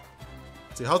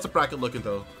 See, how's the bracket looking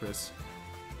though, Chris?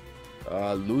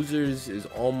 Losers is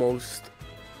almost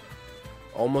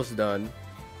done.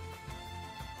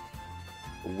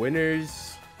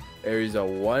 Winners, there's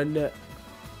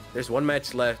one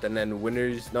match left, and then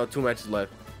winners, no, 2 matches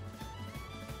left.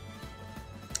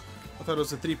 I thought it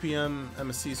was a 3 p.m.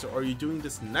 MSC, so are you doing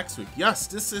this next week? Yes,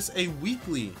 this is a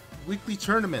weekly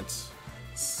tournament.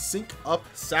 Sync Up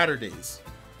Saturdays.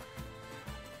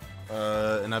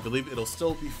 And I believe it'll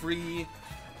still be free.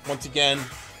 Once again,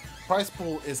 prize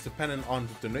pool is dependent on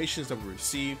the donations that we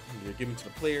receive. We're giving to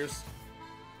the players.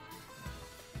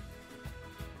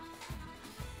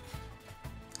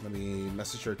 Let me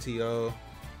message our TO.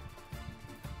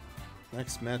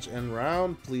 Next match and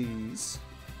round, please.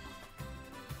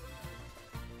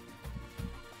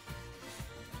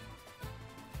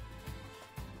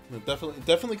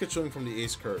 Definitely good showing from the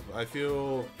Ace Curve. I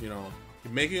feel, you know,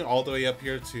 making it all the way up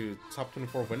here to top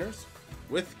 24 winners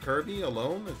with Kirby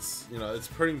alone, it's, you know, it's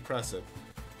pretty impressive.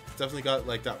 It's definitely got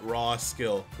like that raw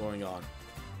skill going on.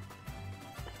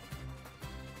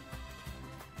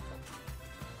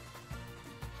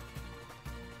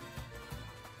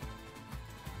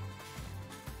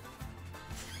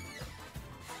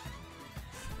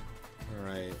 All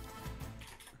right.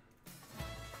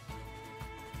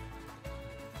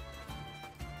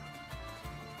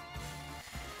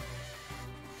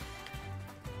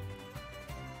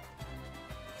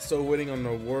 Still waiting on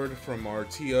a word from our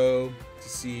TO to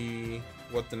see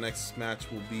what the next match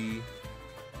will be.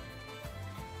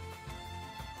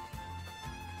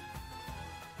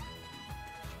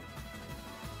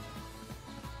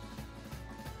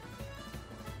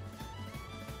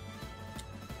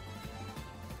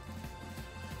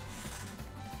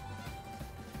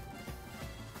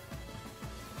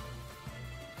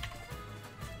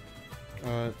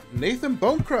 Nathan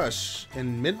Bone Crush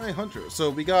and Midnight Hunter. So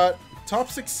we got top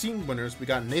 16 winners. We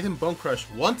got Nathan Bone Crush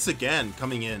once again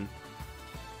coming in.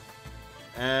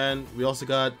 And we also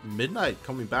got Midnight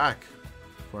coming back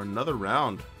for another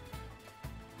round.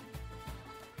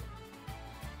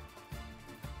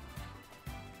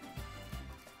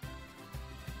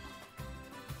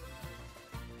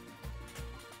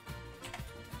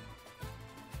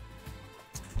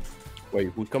 Wait,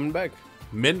 who's coming back?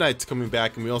 Midnight's coming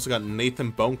back, and we also got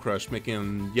Nathan Bone Crush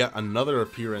making yet another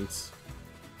appearance.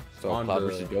 So on Cloud the,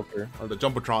 versus Joker. On the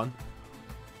Jumbotron.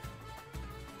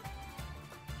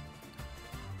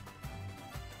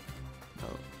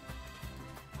 Oh.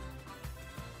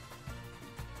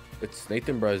 It's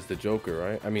Nathan Braz the Joker,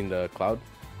 right? I mean the Cloud.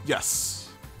 Yes.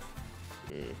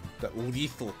 That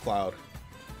lethal Cloud.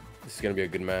 This is gonna be a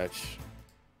good match.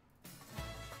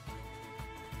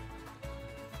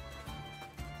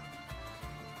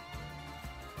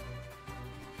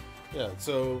 Yeah,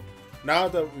 so now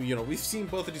that you know, we've seen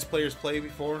both of these players play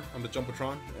before on the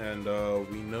Jumbotron, and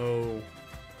we know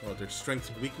their strengths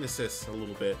and weaknesses a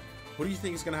little bit. What do you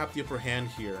think is going to have the upper hand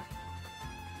here?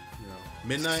 You know,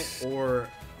 Midnight or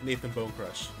Nathan Bone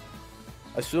Crush?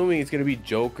 Assuming it's gonna be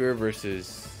Joker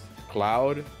versus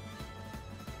Cloud.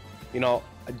 You know,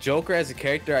 Joker as a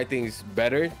character, I think is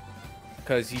better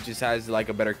because he just has like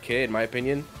a better kit, in my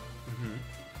opinion.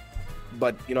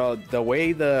 But you know, the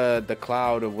way the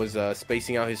Cloud was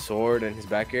spacing out his sword and his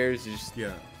back airs, is just,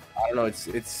 Yeah. I don't know.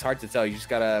 It's hard to tell. You just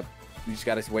gotta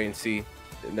wait and see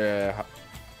their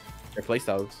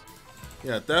playstyles.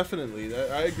 Yeah, definitely.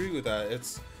 I agree with that.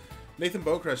 It's Nathan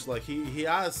Bone Crush, like he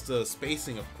has the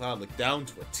spacing of Cloud like down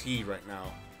to a T right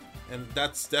now, and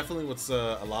that's definitely what's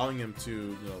allowing him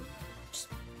to just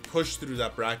push through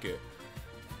that bracket.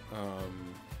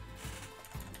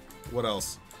 What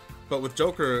else? But with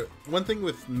Joker, one thing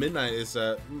with Midnight is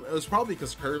that it was probably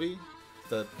because Kirby's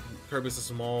a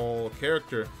small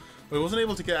character, but he wasn't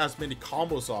able to get as many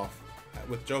combos off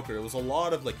with Joker. It was a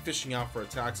lot of like fishing out for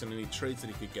attacks and any trades that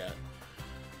he could get.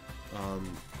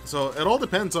 So it all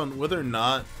depends on whether or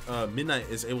not Midnight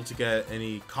is able to get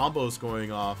any combos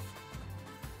going off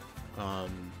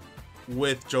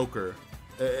with Joker.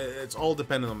 It's all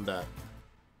dependent on that.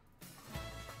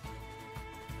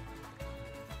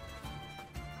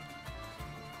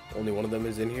 Only one of them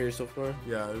is in here so far.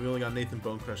 Yeah, we only got Nathan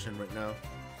Bone Crush in right now.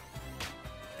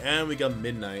 And we got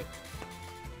Midnight.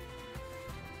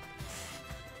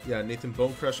 Yeah, Nathan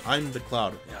Bone Crush, I'm the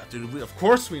Cloud. Yeah, dude, of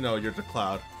course we know you're the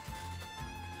Cloud.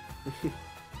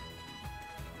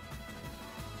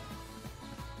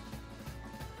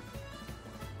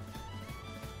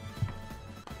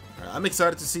 I'm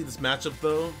excited to see this matchup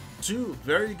though. Two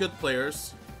very good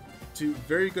players. Two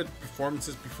very good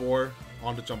performances before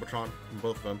on the Jumbotron from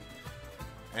both of them.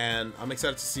 And I'm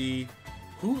excited to see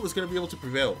who is going to be able to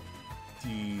prevail.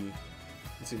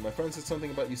 Let's see, my friend said something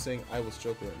about you saying I was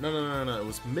Joker. No. It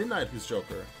was Midnight who's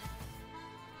Joker.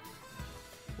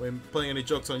 We ain't playing any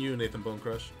jokes on you, Nathan Bone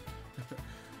Crush.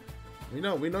 we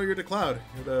know you're the Cloud.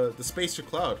 You're the Spacer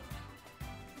Cloud.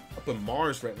 Up in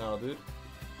Mars right now, dude.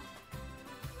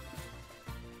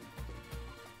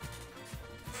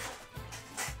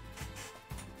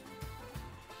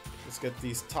 Let's get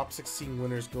these top 16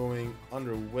 winners going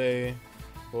underway.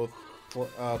 Both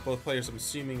players, I'm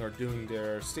assuming, are doing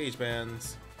their stage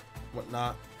bans,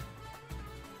 whatnot.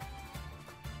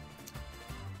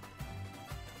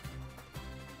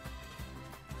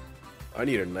 I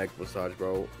need a neck massage,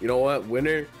 bro. You know what?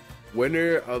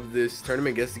 Winner of this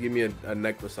tournament gets to give me a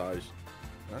neck massage.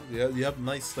 Yeah, you have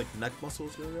nice like neck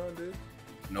muscles going on, dude.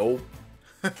 Nope.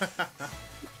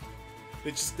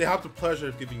 They have the pleasure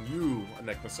of giving you a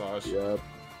neck massage. Yep.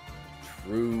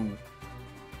 True.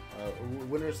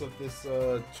 Winners of this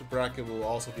bracket will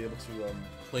also be able to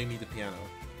play me the piano.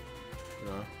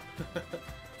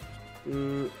 You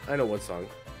know? I know one song.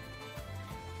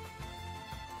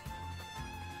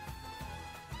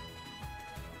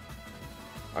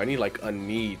 I need like a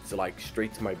knee to like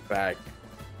straight to my back.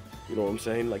 You know what I'm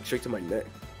saying? Like straight to my neck.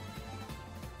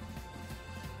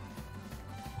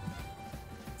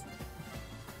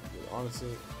 Honestly,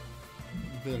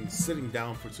 I've been sitting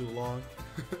down for too long.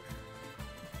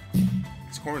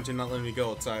 It's quarantine not letting me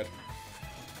go outside.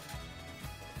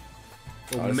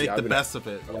 We'll Honestly, make the best of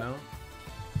it, you know?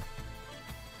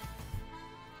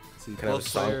 Let's see, both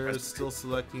players still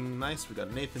selecting. Nice, we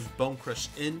got Nathan Bone Crush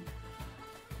in.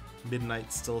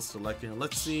 Midnight still selecting.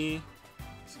 Let's see.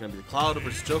 It's gonna be the Cloud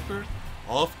versus Joker.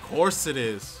 Of course it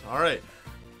is. Alright.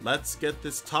 Let's get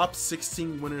this top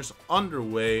 16 winners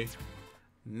underway.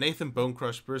 Nathan Bone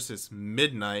Crush versus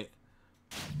Midnight.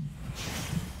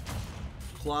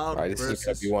 Cloud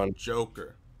versus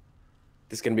Joker.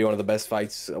 This is gonna be one of the best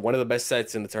fights, one of the best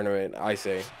sets in the tournament, I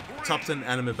say. Top 10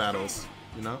 anime battles,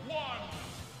 you know?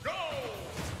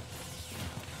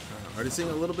 Already seeing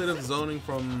a little bit of zoning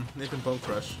from Nathan Bone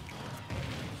Crush.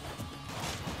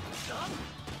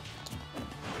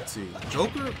 Let's see.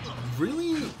 Joker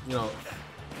really,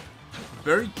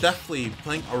 very deftly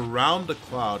playing around the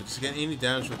Cloud, just getting any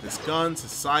damage with his guns,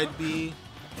 his side B,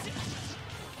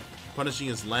 punishing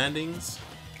his landings.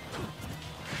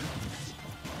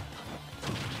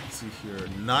 Let's see here.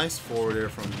 Nice forward air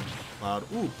from Cloud.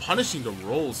 Ooh, punishing the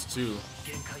rolls too.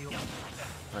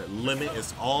 Alright, Limit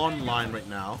is online right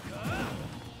now.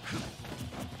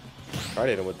 Tried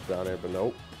hitting with the down air, but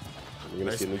nope. We're gonna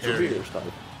Nice see a neutral parry. beer start.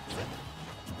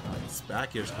 His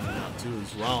back air's coming out too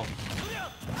as well.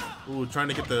 Ooh, trying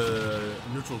to get the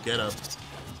neutral get up.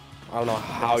 I don't know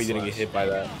how he didn't get hit by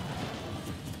that.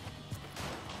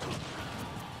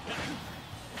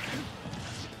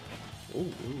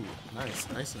 Ooh, nice.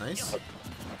 I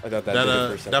thought that did it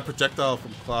for a second. That projectile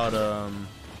from Cloud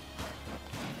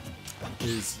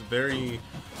is very,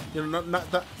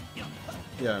 not that,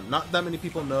 yeah, not that many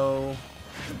people know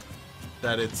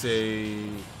that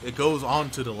it goes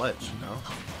onto the ledge, you know?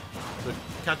 So it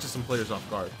catches some players off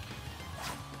guard.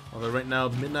 Although right now,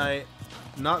 Midnight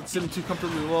not sitting too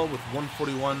comfortably well with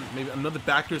 141. Maybe another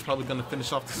backer is probably going to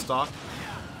finish off the stock.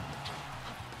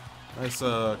 Nice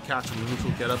catch from the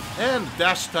neutral get up. And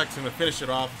dash attack's going to finish it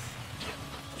off.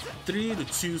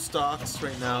 3-2 stocks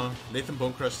right now. Nathan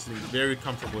Bonecrush is sitting very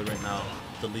comfortably right now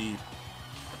with the lead.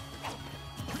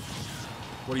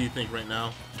 What do you think right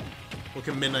now? What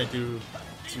can Midnight do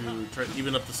to try to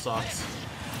even up the stocks?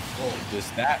 Oh,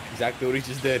 just that. Exactly what he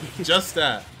just did. Just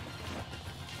that.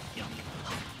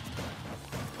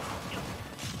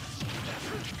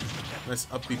 Nice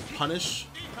upbeat punish.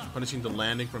 Punishing the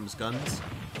landing from his guns.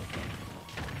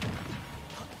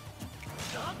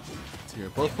 Here,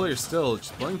 both players still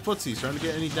just playing footsies, trying to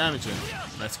get any damage in.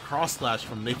 Nice cross slash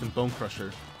from Nathan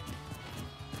Bonecrusher.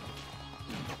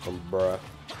 Bruh.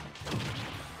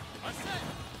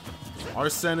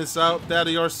 Arsene is out.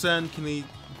 Daddy Arsene, can he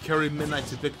carry Midnight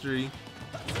to victory?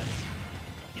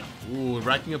 Ooh,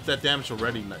 racking up that damage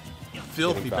already. Nice.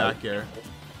 Filthy back air.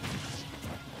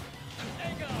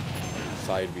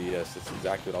 Side B, yes, that's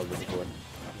exactly what I was looking for.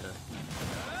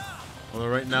 Well,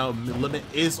 right now, limit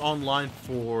is online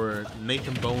for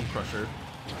Nathan Bonecrusher.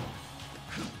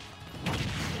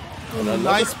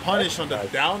 Nice punish on the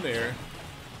down air.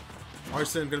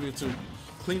 Arsene gonna be able to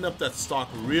clean up that stock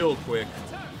real quick.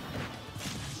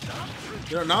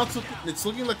 You know, now it's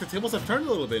looking like the tables have turned a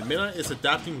little bit. Midnight is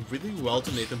adapting really well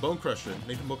to Nathan Bonecrusher.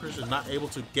 Nathan Bonecrusher is not able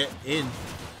to get in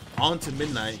onto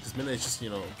Midnight because Midnight is just, you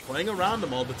know, playing around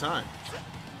him all the time.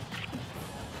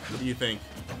 What do you think?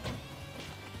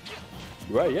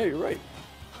 Right, yeah, you're right.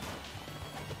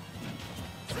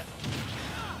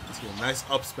 See a nice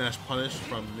up smash punish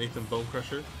from Nathan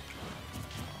Bonecrusher.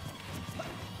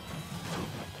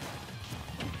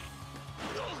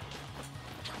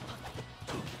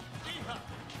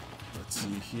 Let's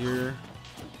see here.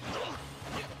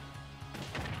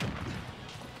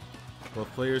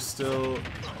 Both players still.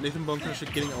 Nathan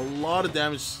Bonecrusher getting a lot of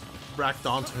damage racked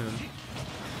onto him.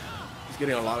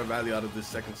 Getting a lot of value out of this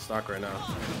second stock right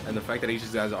now, and the fact that he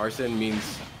just has Arsene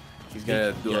means he's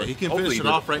gonna do. Yeah, he can finish it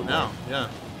off right now. Yeah.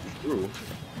 True.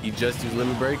 He just used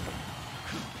limit break.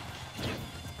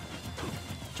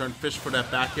 Trying to fish for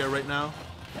that back air right now.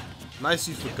 Nice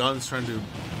use of guns, trying to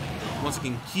once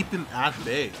again keep him at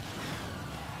bay.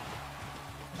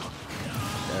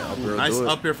 Yeah, nice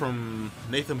up air from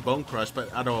Nathan Bonecrush,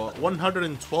 but at a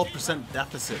 112%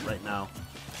 deficit right now.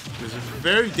 This is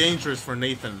very dangerous for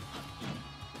Nathan.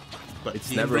 But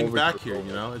he can bring back here,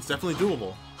 you know? It's definitely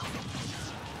doable.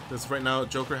 Because right now,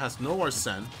 Joker has no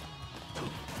Arsene.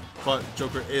 But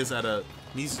Joker is at a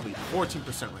measly 14%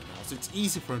 right now. So it's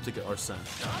easy for him to get Arsene.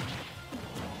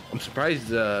 I'm surprised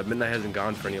Midnight hasn't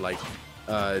gone for any, like,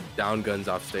 down guns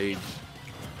off stage.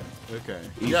 Okay.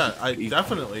 Yeah,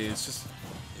 definitely. It's just...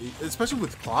 Especially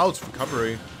with Cloud's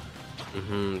recovery.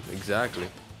 Exactly.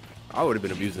 I would have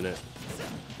been abusing it.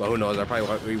 But who knows? I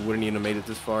probably wouldn't even have made it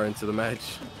this far into the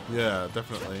match. Yeah,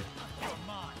 definitely.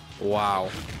 Wow.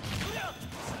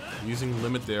 Using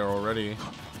limit there already.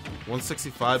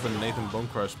 165 on Nathan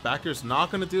Bonecrush. Backer's not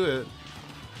going to do it.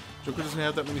 Joker doesn't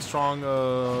have that many strong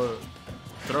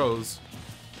throws.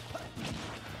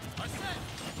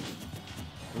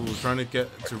 Ooh, trying to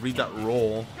get to read that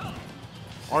roll.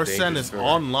 Arsene is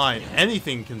online.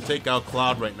 Anything can take out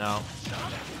Cloud right now.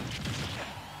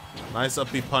 Nice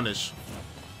upbeat punish.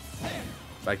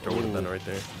 Back throw would have done it right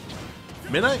there.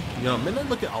 Midnight, you know, Midnight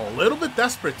looking a little bit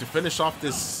desperate to finish off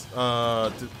this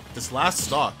this last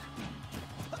stock.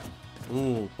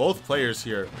 Ooh, both players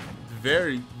here,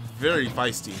 very, very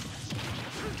feisty.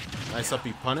 Nice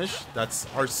upbeat punish. That's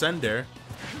Arsene there,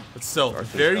 but still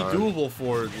very doable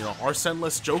for, you know,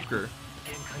 Arsene-less Joker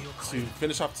to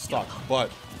finish off the stock.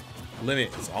 But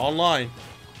limit is online.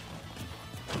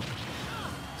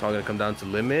 It's all gonna come down to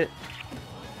limit.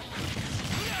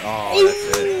 Oh,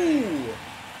 that's it.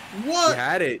 What? He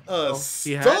had it.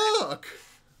 Stock.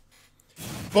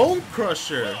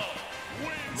 Bonecrusher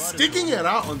sticking it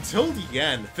out until the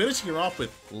end, finishing it off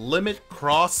with limit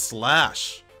cross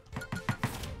slash.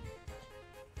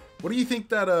 What do you think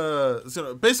that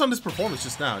so based on this performance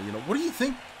just now, you know, what do you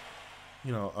think,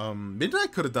 you know,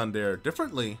 Midnight could have done there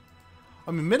differently?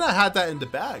 I mean, Midnight had that in the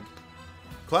bag.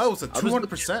 Cloud was at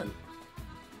 200%.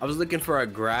 I was looking for a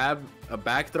grab, a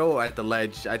back throw at the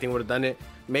ledge. I think would have done it.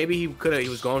 Maybe he could have. He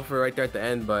was going for it right there at the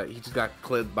end, but he just got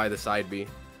clipped by the side B.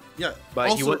 Yeah,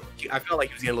 but also, I felt like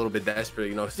he was getting a little bit desperate.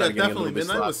 You know, yeah, definitely.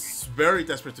 Midnight was very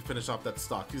desperate to finish off that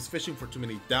stock. He was fishing for too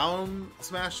many down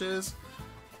smashes,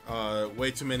 way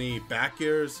too many back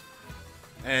airs,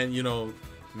 and you know,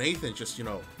 Nathan just, you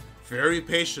know, very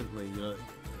patiently, you know,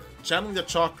 channeling the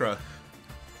chakra.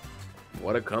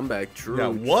 What a comeback. True. Yeah,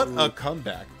 what true. a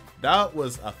comeback. That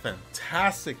was a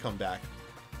fantastic comeback.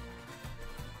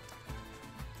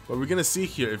 But we're going to see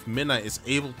here if Midnight is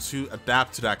able to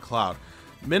adapt to that cloud.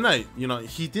 Midnight, you know,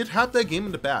 he did have that game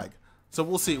in the bag. So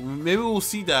we'll see. Maybe we'll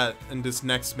see that in this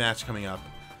next match coming up.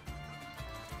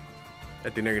 I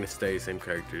think they're going to stay same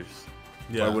characters.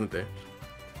 Yeah. Why wouldn't they?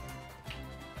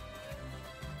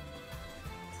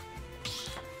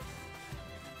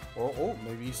 Oh,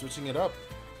 maybe he's switching it up.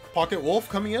 Pocket Wolf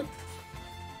coming in.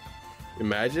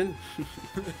 Imagine.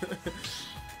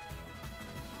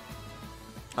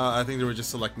 I think they were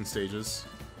just selecting stages.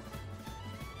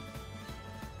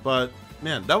 But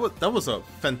man, that was a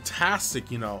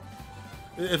fantastic, you know.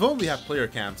 If only we had player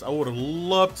cams, I would have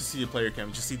loved to see a player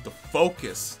cam. Just see the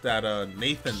focus that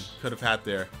Nathan could have had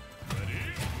there.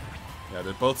 Yeah,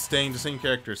 they're both staying the same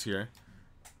characters here.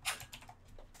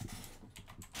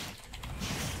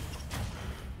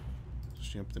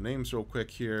 Just up the names real quick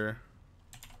here.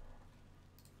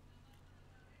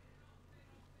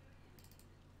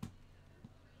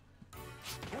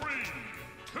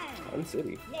 Mountain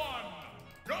City.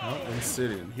 Mountain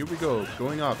City. And here we go.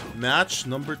 Going off. Match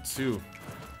number 2.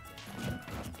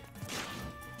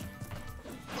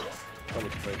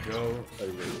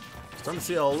 Starting to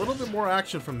see a little bit more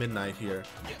action from Midnight here.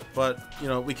 But, you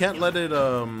know, we can't let it,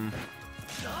 you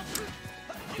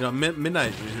know,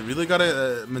 Midnight, he really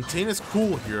gotta maintain his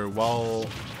cool here while,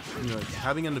 you know,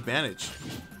 having an advantage.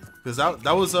 Because that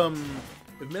was,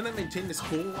 if Midnight maintained his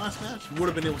cool last match, he would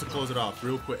have been able to close it off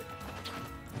real quick.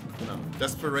 You know,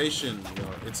 desperation, you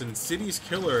know, it's an Insidious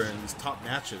killer in these top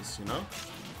matches, you know?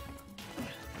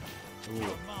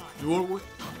 Ooh.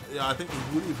 Yeah, I think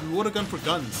if we would have gone for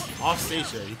guns off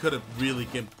stage there, he could have really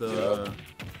gimped the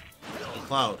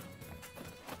cloud.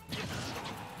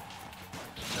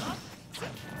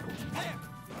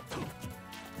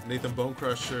 Nathan Bone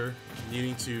Crusher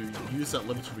needing to use that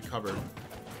limit to recover.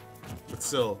 But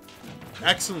still,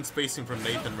 excellent spacing from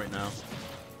Nathan right now.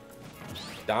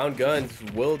 Down guns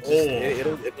will just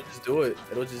it'll just do it.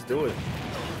 It'll just do it.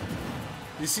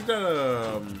 You see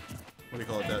that what do you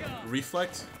call it? That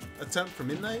reflect attempt for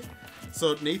Midnight.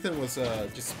 So Nathan was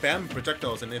just spam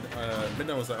projectiles, and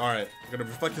Midnight was like, "All right, I'm gonna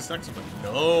reflect this next one."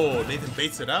 But no, Nathan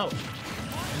baits it out.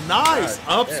 Nice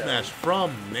up smash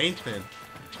from Nathan.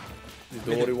 He's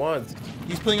doing what he wants.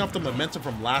 He's playing off the momentum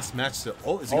from last match. So,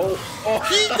 is he?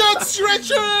 He got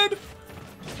stretchered.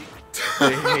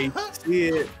 I hate to see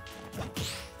it.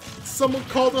 Someone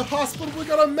called the hospital. We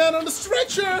got a man on the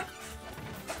stretcher.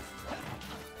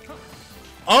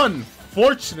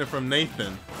 Unfortunate from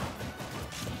Nathan.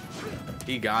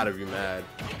 He gotta be mad.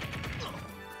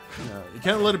 Yeah, you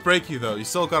can't let it break you though. You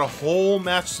still got a whole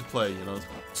match to play. You know,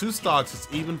 2 stocks. It's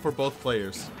even for both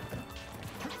players.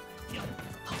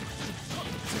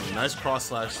 So, nice cross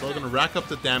slash. Still gonna rack up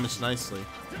the damage nicely.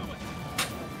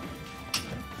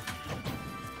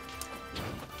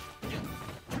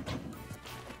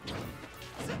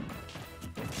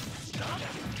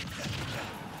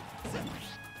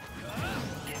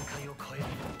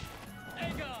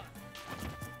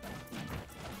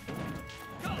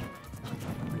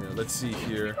 Let's see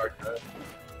here.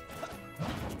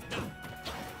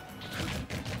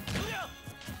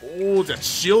 Oh, that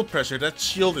shield pressure. That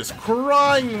shield is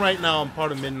crying right now on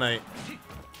part of Midnight.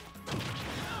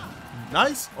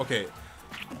 Nice. Okay.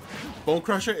 Bone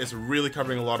Crusher is really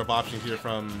covering a lot of options here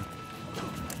from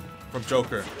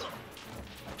Joker.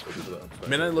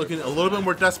 Midnight looking a little bit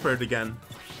more desperate again.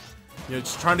 You know,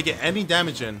 just trying to get any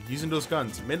damage in using those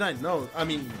guns. Midnight knows. I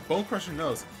mean, Bone Crusher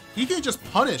knows. He can just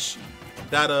punish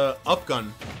that up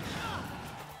gun.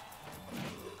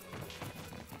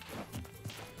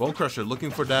 Bone Crusher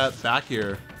looking for that back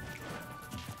air.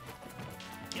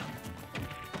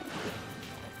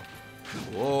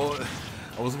 Whoa,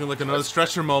 I was gonna look another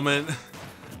stretcher moment.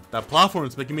 That platform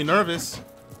is making me nervous.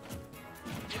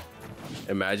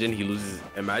 Imagine he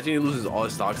loses all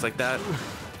his stocks like that.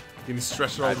 Getting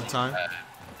stretched all the time.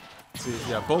 See,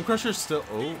 yeah, Bone Crusher still.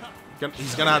 Oh,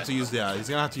 he's gonna have to use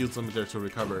limit there to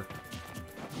recover.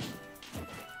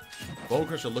 Bone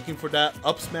Crusher looking for that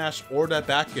up smash or that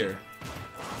back air.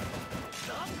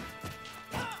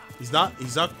 He's not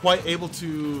quite able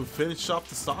to finish off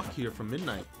the stock here from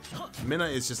Midnight.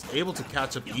 Midnight is just able to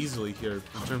catch up easily here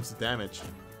in terms of damage.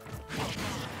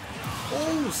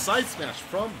 Oh, side smash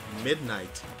from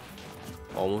Midnight.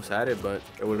 Almost had it, but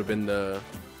it would have been the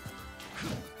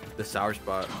sour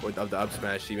spot of the up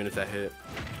smash, even if that hit.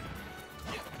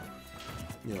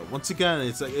 You know, once again,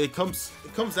 it's like it comes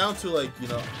down to, like, you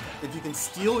know, if you can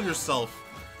steel yourself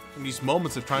in these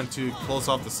moments of trying to close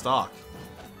off the stock.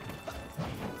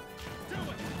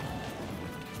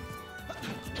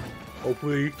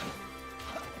 Hopefully.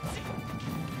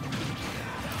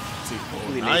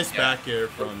 See, nice back air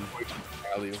from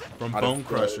Bone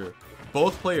Crusher.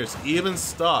 Both players even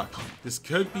stock. This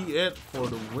could be it for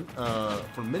the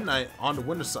for Midnight on the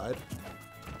winner side.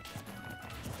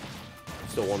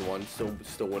 Still 1-1.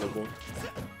 Still winnable.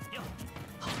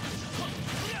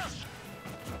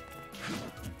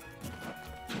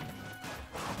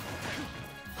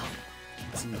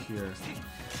 Let's see here.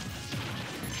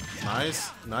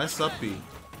 Nice up B.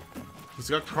 He's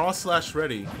got cross slash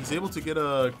ready. He's able to get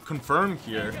a confirm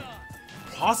here.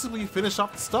 Possibly finish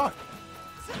off the stock.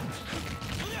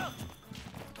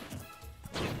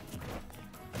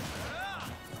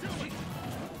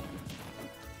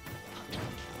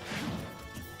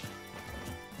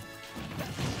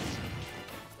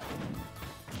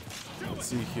 Let's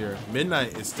see here.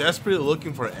 Midnight is desperately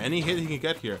looking for any hit he can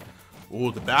get here.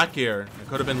 Ooh, the back air. It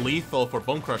could have been lethal for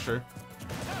Bone Crusher.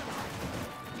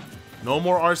 No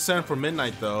more Arsene for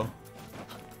Midnight, though.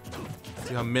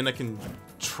 See how Midnight can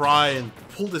try and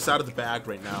pull this out of the bag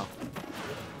right now.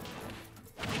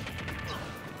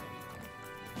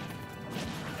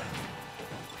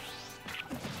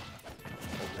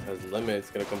 Has limit. It's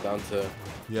gonna come down to.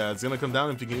 Yeah, it's gonna come down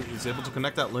if he's able to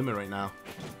connect that limit right now.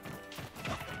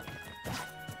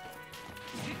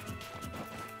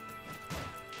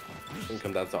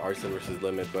 Come down to Arsene versus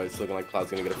Limit, but it's looking like Cloud's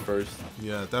gonna get it first.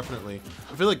 Yeah, definitely.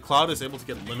 I feel like Cloud is able to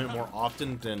get Limit more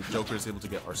often than Joker is able to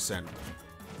get Arsene.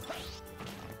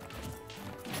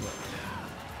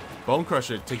 Bone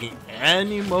Crusher taking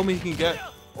any moment he can get.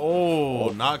 Oh,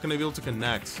 not gonna be able to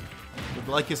connect. But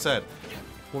like you said,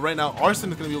 well, right now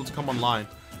Arsene is gonna be able to come online.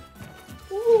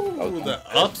 Ooh, the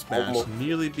up smash,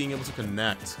 nearly being able to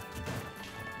connect.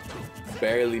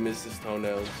 Barely missed his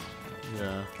toenails.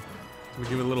 Yeah. We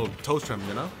give it a little toe trim,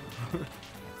 you know?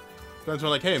 Friends were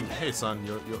like, hey son,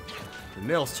 your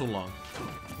nail's too long.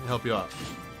 Let me help you out.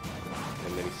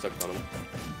 And then he sucked on him.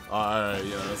 Alright,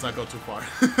 yeah, let's not go too far.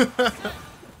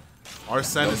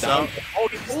 Arsene is out.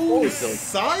 Oh,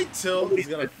 side tilt. He's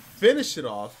gonna finish it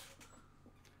off.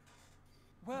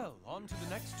 Well, on to the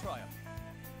next trial.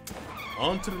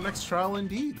 On to the next trial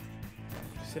indeed.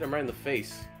 Just hit him right in the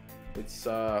face. It's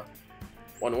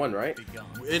 1-1, right?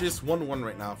 It is 1-1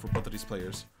 right now for both of these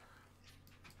players.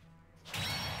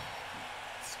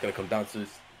 It's gonna come down to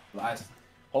this last.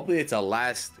 Hopefully it's a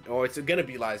last, or it's gonna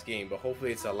be last game, but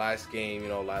hopefully it's a last game, you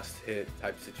know, last hit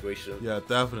type situation. Yeah,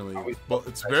 definitely. But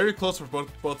it's very close for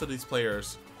both of these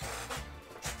players.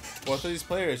 Both of these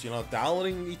players, you know,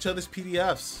 downloading each other's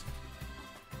PDFs.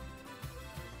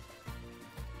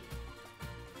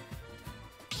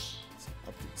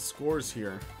 Up the scores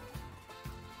here.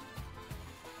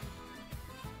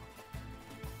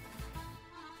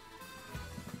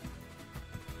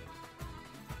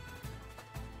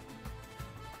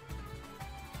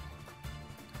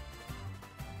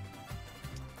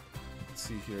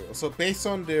 See here. So based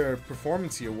on their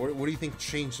performance here, what do you think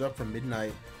changed up from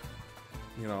Midnight?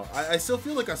 You know, I still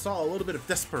feel like I saw a little bit of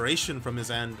desperation from his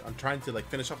end on trying to like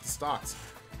finish off the stocks,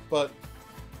 but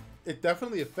it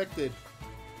definitely affected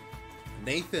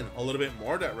Nathan a little bit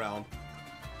more that round,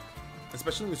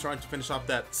 especially when he was trying to finish off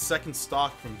that second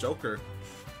stock from Joker.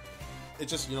 It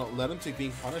just, you know, led him to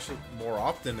being punished more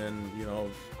often and, you know,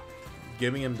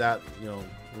 giving him that, you know,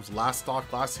 those last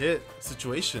stock, last hit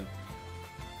situation.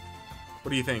 What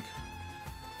do you think?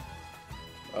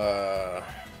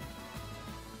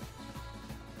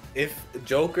 If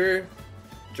Joker,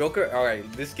 all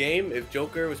right, this game, if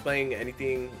Joker was playing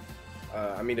anything,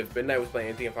 I mean, if Midnight was playing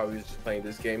anything, if I was just playing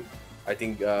this game, I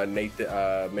think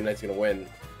Midnight's gonna win.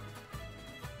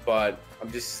 But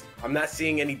I'm not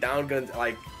seeing any down guns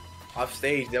like off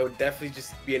stage. That would definitely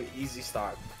just be an easy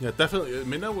start. Yeah, definitely.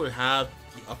 Midnight would have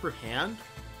the upper hand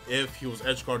if he was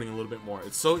edge guarding a little bit more.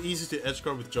 It's so easy to edge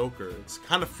guard with Joker. It's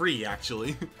kind of free,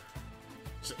 actually.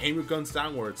 Just aim your guns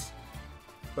downwards.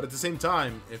 But at the same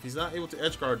time, if he's not able to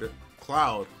edge guard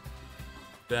Cloud,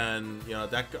 then, you know,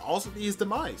 that could also be his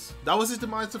demise. That was his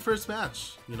demise the first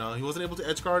match. You know, he wasn't able to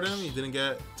edge guard him. He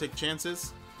didn't take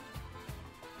chances.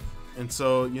 And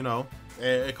so, you know,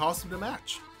 it cost him the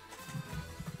match.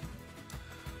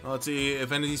 Let's see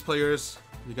if any of these players,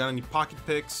 you got any pocket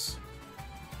picks?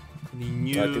 Any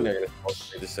new? I think they're gonna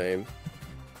be the same.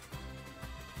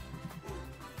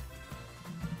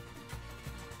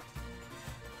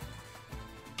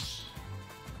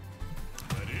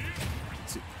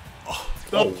 Oh,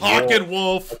 the pocket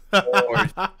wolf.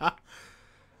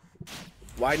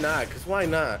 Why not? Because why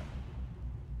not?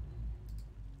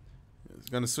 He's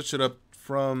gonna switch it up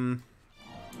from.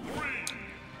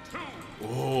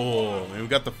 Oh, man, we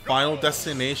got the final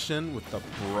destination with the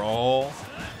brawl.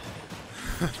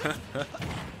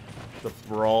 The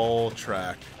brawl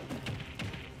track.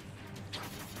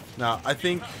 Now, I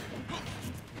think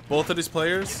both of these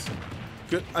players,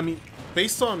 good. I mean,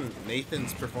 based on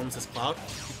Nathan's performance as Cloud,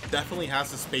 he definitely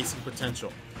has the spacing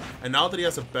potential. And now that he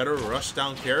has a better rush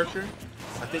down character,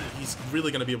 I think he's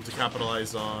really going to be able to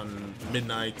capitalize on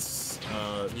Midnight's,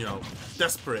 you know,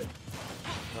 desperate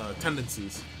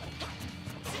tendencies.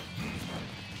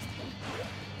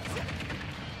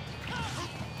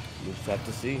 We'll just have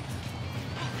to see. Yeah,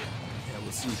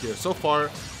 we'll see here. So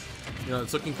far, you know,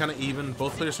 it's looking kind of even.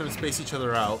 Both players trying to space each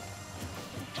other out.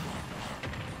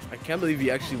 I can't believe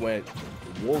he actually went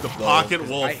Wolf. The pocket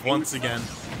Wolf once again.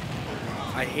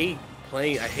 I hate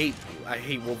playing. I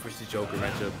hate Wolf versus Joker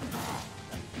matchup.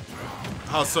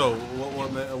 How so?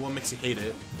 What makes you hate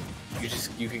it?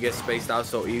 You could get spaced out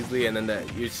so easily, and then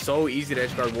you're so easy to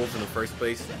edge guard Wolf in the first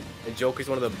place. And Joker's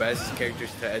one of the best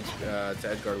characters to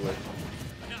edge guard with.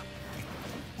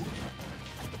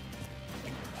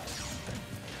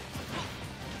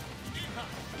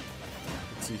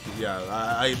 Yeah,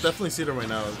 I definitely see it right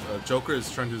now. Joker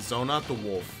is trying to zone out the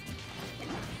Wolf.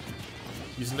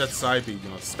 Using that side beat, you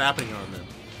know, snapping on him.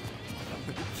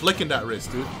 Flicking that wrist,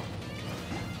 dude.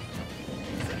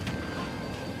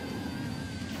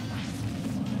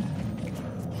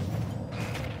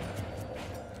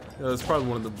 Yeah, that's probably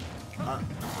one of the...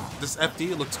 this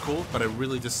FD looks cool, but I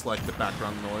really dislike the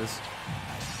background noise.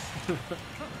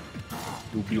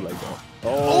 You'll be like that.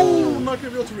 Oh, I'm not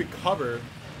going to be able to recover.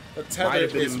 The tether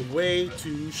is way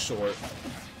too short.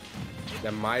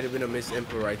 That might have been a miss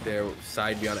input right there.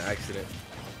 Side B on accident.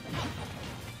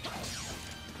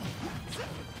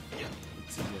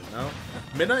 Let's see here now.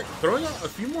 Midnight throwing out a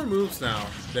few more moves now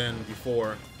than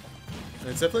before. And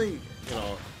it's definitely, you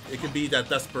know, it could be that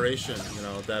desperation, you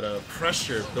know, that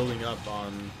pressure building up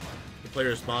on the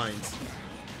players' minds.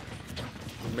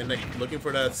 Midnight looking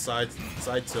for that side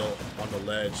tilt on the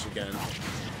ledge again.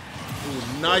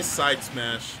 Ooh, nice side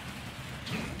smash.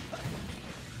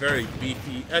 Very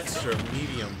beefy, extra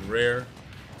medium rare.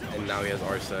 And now he has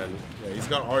Arsene. Yeah, he's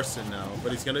got Arsene now,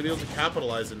 but he's gonna be able to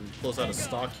capitalize and close out a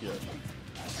stock here.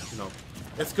 You know,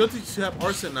 it's good to have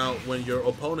Arsene now when your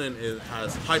opponent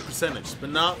has high percentage, but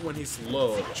not when he's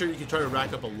low. Sure, you can try to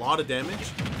rack up a lot of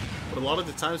damage, but a lot of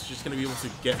the times you're just gonna be able to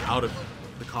get out of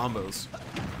the combos.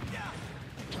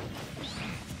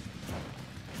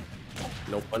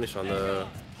 No punish on the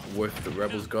with the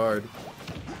Rebels guard.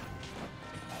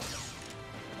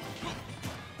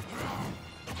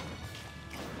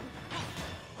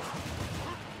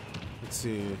 Let's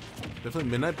see. Definitely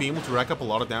Midnight being able to rack up a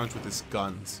lot of damage with his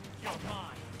guns.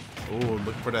 Oh,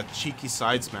 looking for that cheeky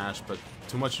side smash, but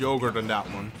too much yogurt on that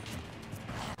one.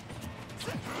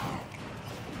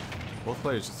 Both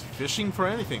players just fishing for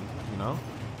anything, you know?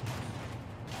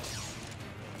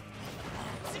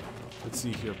 Let's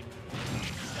see here.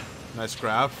 Nice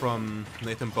grab from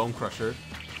Nathan Bone Crusher.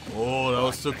 Oh, that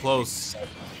was too close.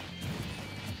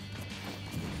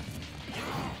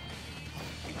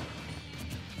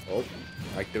 Oh,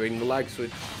 activating the lag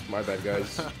switch. My bad,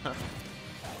 guys.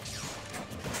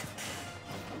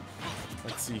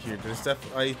 Let's see here.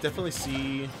 I definitely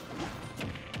see.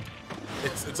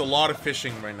 It's a lot of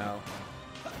fishing right now.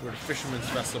 We're at a Fisherman's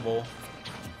Festival.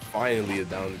 Finally, a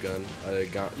down gun.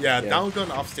 Yeah, down gun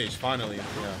off stage. Finally.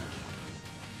 Yeah.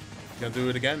 Gonna do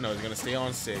it again? No, he's gonna stay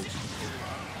on stage.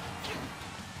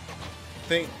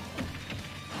 Do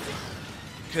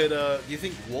you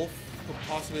think Wolf could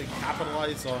possibly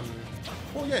capitalize on?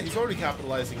 Well, yeah, he's already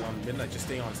capitalizing on Midnight just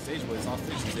staying on stage, but he's off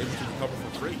stage. He's able to recover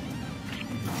for free.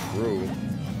 True.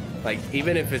 Like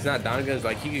even if it's not down guns,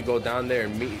 like he could go down there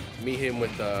and meet him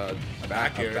with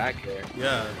back air.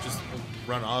 Yeah, just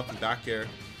run up and back air.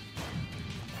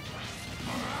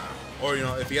 Or, you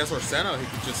know, if he has Orseno, he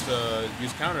could just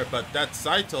use counter, but that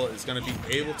side tilt is going to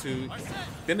be able to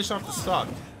finish off the stock.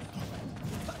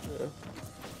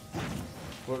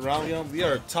 But round, you know, we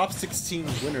are top 16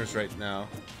 winners right now.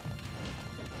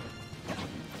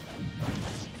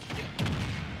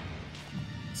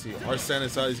 Let's see, Arsene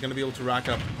is he's going to be able to rack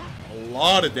up a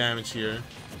lot of damage here.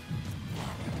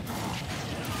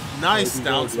 Nice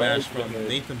down smash from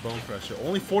Nathan Bone Crusher.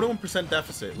 Only 41%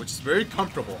 deficit, which is very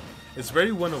comfortable. It's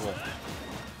very winnable.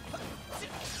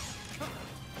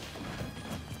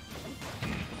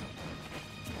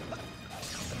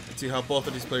 Let's see how both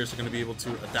of these players are going to be able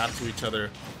to adapt to each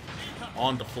other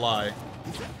on the fly.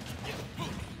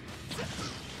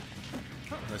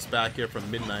 Nice back here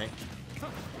from Midnight.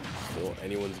 Still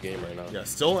anyone's game right now. Yeah,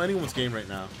 still anyone's game right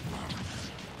now.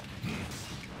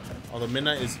 Although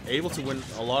Midnight is able to win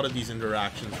a lot of these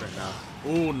interactions right now.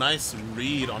 Ooh, nice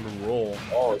read on the roll.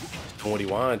 Oh, he's doing what he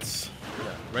wants.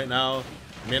 Yeah, right now,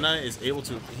 Midnight is able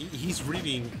to. He's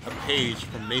reading a page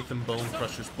from Nathan Bone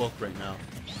Crusher's book right now.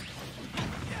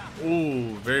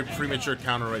 Ooh, very premature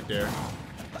counter right there.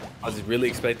 I was really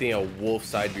expecting a wolf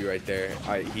side B right there.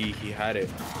 He had it.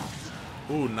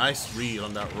 Ooh, nice read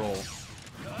on that roll.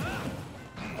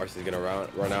 Arson's gonna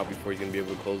run out before he's gonna be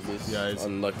able to close this. Yeah, he's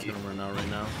unlucky. gonna run out right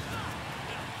now.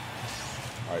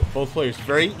 All right, both players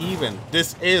very even.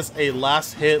 This is a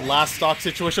last hit, last stock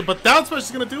situation, but down smash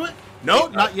is gonna do it. No,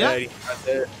 not yet.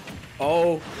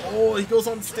 Oh, he goes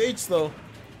on stage though.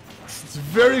 It's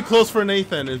very close for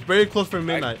Nathan. It's very close for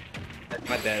Midnight. That's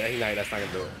not gonna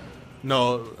do it.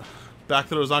 No, back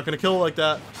throw is not gonna kill like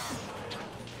that.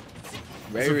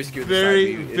 Very risky.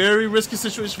 Very risky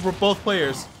situation for both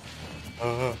players.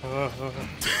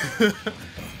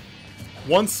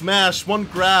 One smash, one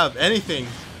grab, anything.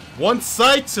 One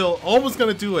side tilt, almost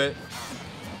gonna do it.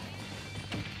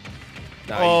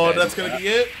 Oh, that's gonna be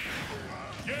it.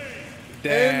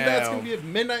 Damn. And that's gonna be it.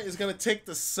 Midnight is gonna take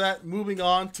the set. Moving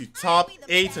on to top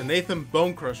 8 to Nathan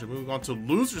Bone Crusher. Moving on to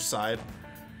loser side.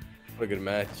 What a good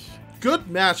match. Good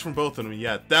match from both of them.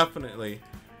 Yeah, definitely.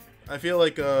 I feel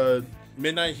like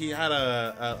Midnight, he had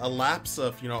a lapse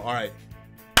of, you know, all right,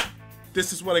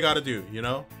 this is what I gotta do, you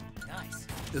know? Nice.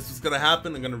 This is gonna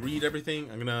happen. I'm gonna read everything.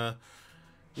 I'm gonna,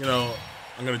 you know,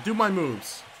 I'm gonna do my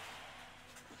moves.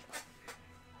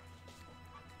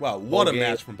 Wow, what a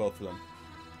match from both of them.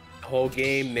 Whole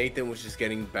game, Nathan was just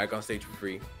getting back on stage for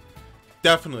free.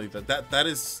 Definitely, that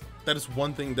is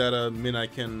one thing that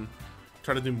Midnight can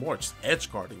try to do more. Just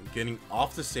edge guarding, getting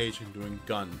off the stage and doing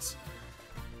guns.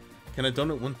 Can I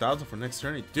donate 1,000 for next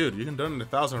tourney? Dude, you can donate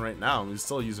 1,000 right now and we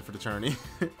still use it for the tourney.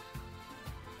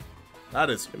 That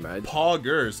is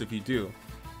poggers if you do.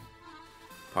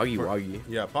 Poggy Woggy.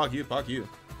 Yeah, pog you.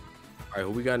 Alright, who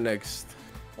we got next?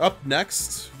 Up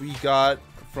next, we got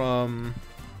from...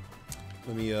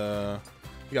 we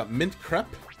got Mint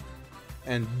Crepe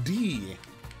and D.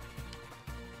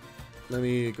 Let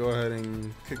me go ahead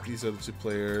and kick these other two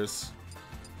players.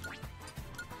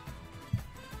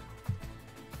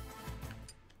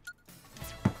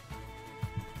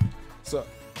 So,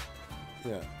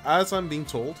 yeah, as I'm being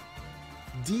told,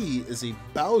 D is a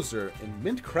Bowser and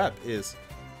Mint Crepe is,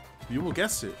 you will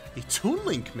guess it, a Toon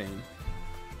Link main.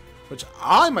 Which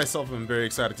I myself am very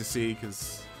excited to see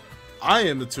because I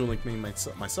am the Toon Link main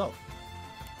myself.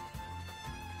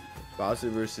 Bowser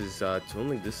versus Toon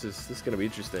Link. This is gonna be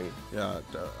interesting. Yeah,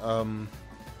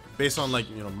 based on, like,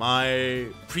 you know, my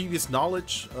previous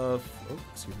knowledge of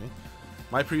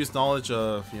my previous knowledge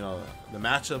of, you know, the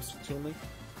matchups with Toon Link,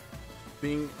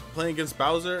 playing against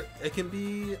Bowser, it can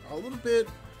be a little bit,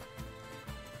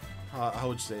 how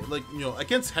would you say, like, you know,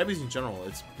 against heavies in general,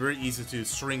 it's very easy to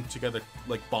string together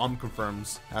like bomb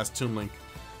confirms as Toon Link.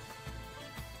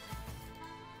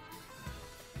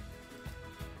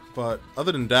 But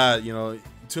other than that, you know,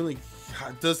 Toon Link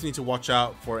does need to watch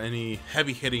out for any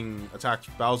heavy hitting attacks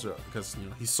with Bowser because, you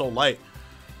know, he's so light.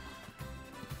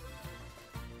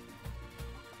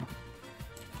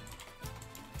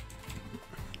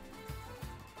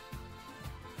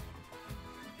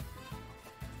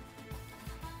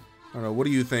 I don't know, what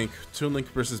do you think? Toon Link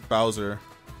versus Bowser.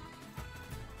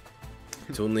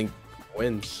 Toon Link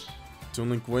wins. Toon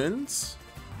Link wins?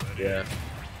 Yeah.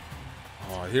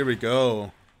 Oh, here we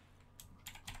go.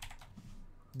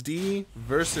 D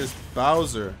versus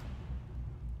Bowser.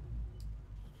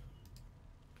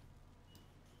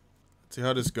 Let's see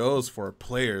how this goes for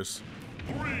players.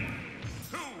 3,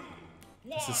 2, 1.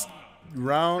 This is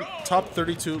round top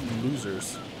 32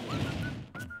 losers.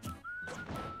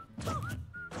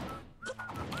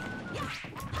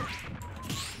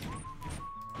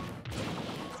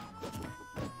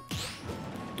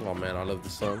 Oh man, I love the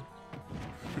song.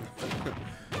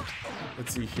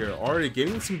 Let's see here. Already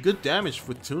getting some good damage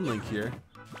with Toon Link here.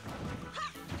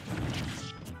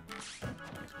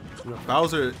 You know,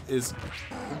 Bowser is...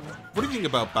 What do you think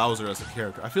about Bowser as a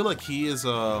character? I feel like he is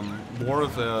more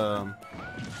of a,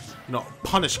 you know,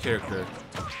 punish character.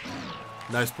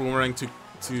 Nice boomerang to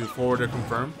forward or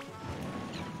confirm.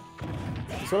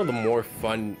 It's one of the more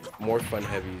fun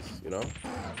heavies, you know.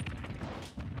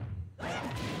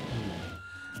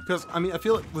 Because, I mean, I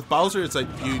feel like with Bowser, it's like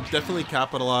you definitely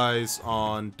capitalize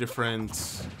on different,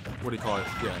 what do you call it?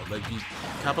 Yeah, like you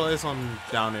capitalize on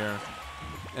down air,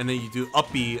 and then you do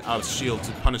up B out of shield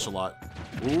to punish a lot.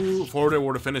 Ooh, forward air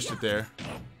would have finished it there.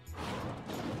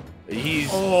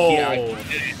 He's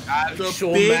the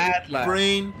so big mad, like.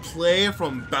 brain play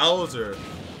from Bowser.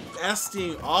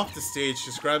 Esting off the stage,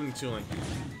 just grabbing Toon Link.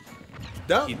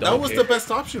 That was the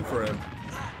best option for him.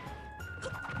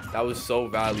 That was so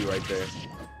value right there.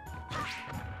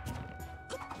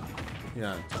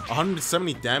 Yeah,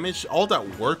 170 damage. All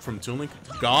that work from Toon Link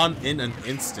gone in an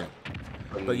instant.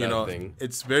 But you know,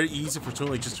 it's very easy for Toon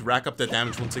Link just to rack up that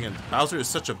damage once again. Bowser is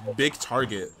such a big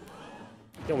target.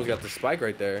 He almost got the spike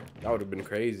right there. That would have been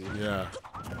crazy. Yeah.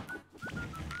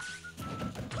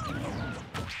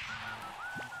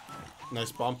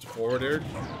 Nice bomb to forward air.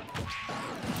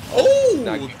 Oh!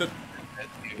 The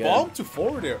bomb to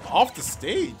forward air off the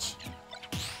stage.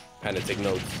 Kind of take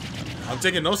notes. I'm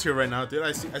taking notes here right now, dude.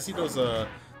 I see those the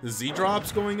Z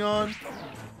drops going on.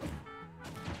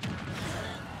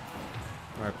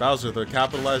 All right, Bowser, they're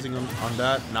capitalizing on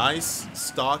that. Nice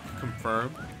stock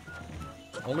confirmed.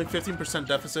 Only 15%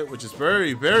 deficit, which is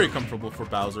very, very comfortable for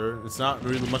Bowser. It's not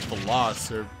really much of a loss.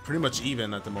 They're pretty much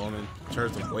even at the moment in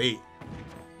terms of weight.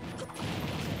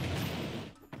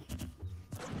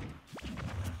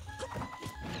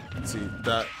 Let's see,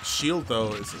 that shield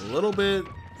though is a little bit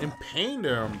in pain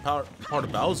there on part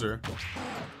of Bowser.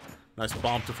 Nice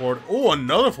bomb to forward. Oh,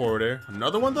 another forward air.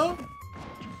 Another one though?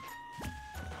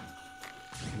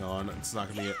 No, it's not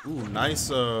gonna be it. Ooh, nice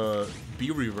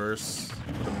B reverse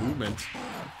for the movement.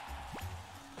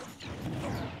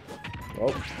 Oh,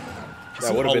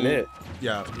 that would have been it.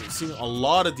 Yeah, we've seen a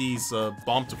lot of these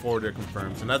bomb to forward air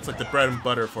confirms, and that's like the bread and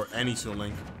butter for any Toon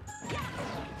Link.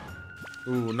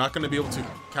 Ooh, not gonna be able to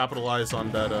capitalize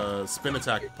on that spin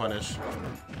attack punish.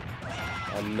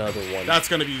 Another one. That's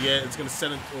gonna be it. It's gonna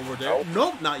send it over there. Oh.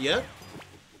 Nope, not yet.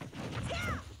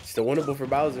 Still winnable for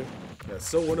Bowser. Yeah,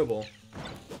 still winnable.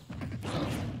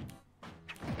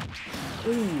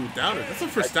 Ooh, downer. That's the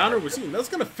first downer we're seeing. That's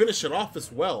gonna finish it off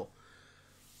as well.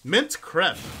 Mint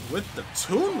Crepe with the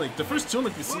Toon Link. The first Toon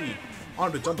Link we see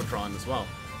on the Jumbotron as well.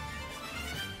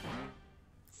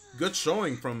 Good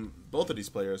showing from both of these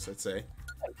players, I'd say.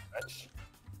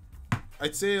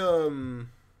 I'd say, what do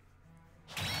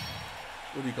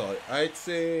you call it? I'd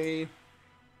say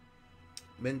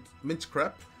Mint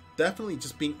Crepe. Definitely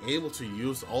just being able to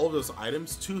use all of those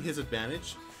items to his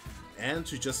advantage and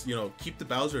to just, you know, keep the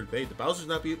Bowser at bay. The Bowser's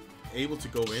not be able to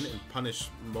go in and punish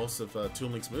most of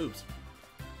Toon Link's moves.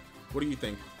 What do you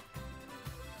think?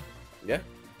 Yeah.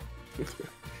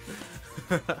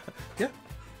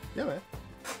 Yeah, man.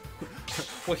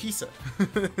 What he said.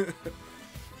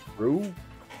 True.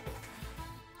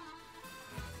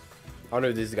 I don't know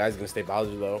if this guy's gonna stay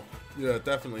Bowser though. Yeah,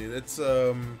 definitely. It's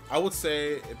I would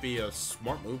say it'd be a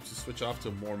smart move to switch off to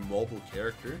a more mobile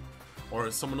character, or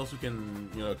someone else who can,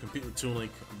 you know, compete with Toon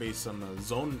Link based on the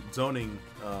zoning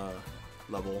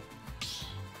level.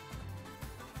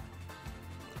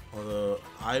 Although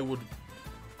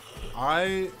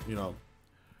you know,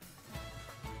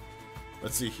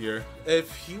 let's see here.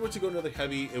 If he were to go another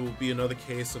heavy, it would be another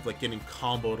case of like getting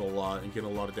comboed a lot and getting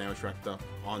a lot of damage racked up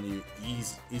on you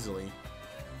easily.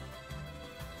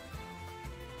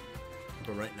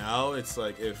 But right now, it's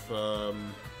like if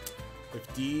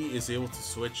D is able to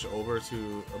switch over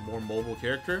to a more mobile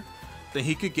character, then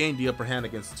he could gain the upper hand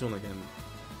against Toon Link.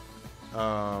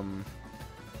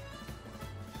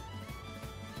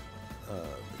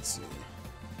 Let's see.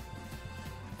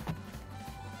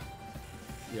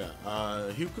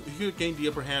 Yeah, he could gain the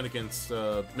upper hand against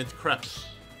Mint Crepe.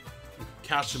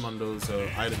 Catch him on those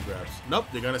item grabs. Nope,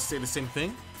 they're gonna say the same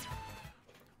thing.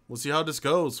 We'll see how this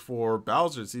goes for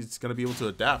Bowser. He's gonna be able to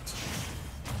adapt. 3,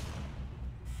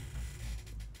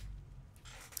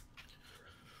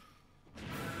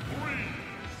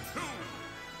 2,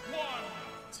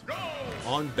 1, go!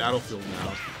 On Battlefield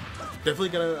now. Definitely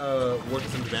gonna work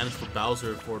as an advantage for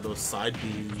Bowser for those side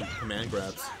B command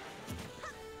grabs.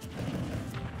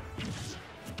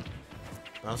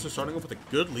 Bowser starting off with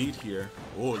a good lead here.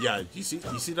 Oh yeah, you see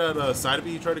that side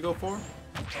B you tried to go for?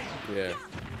 Yeah.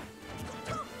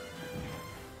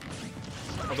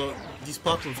 Although these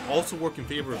platforms also work in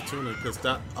favor of Toon Link because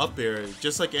that up air,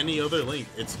 just like any other Link,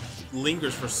 it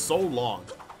lingers for so long.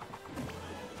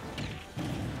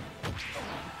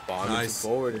 Bomb Nice. to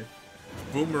forward.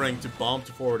 Boomerang to bomb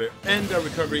to forward it, and that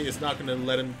recovery is not going to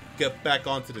let him get back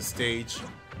onto the stage.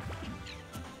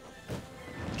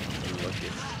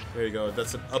 There you go.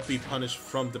 That's an up B punish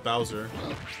from the Bowser.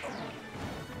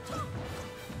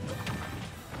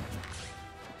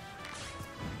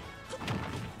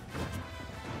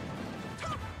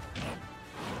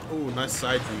 Oh, nice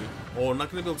side view. Oh,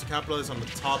 not going to be able to capitalize on the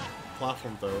top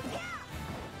platform though.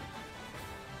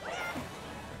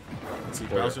 Let's see,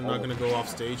 Bowser not going to go off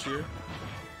stage here.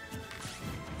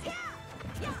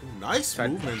 Ooh, nice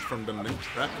movement from the Mint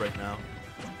Crepe right now.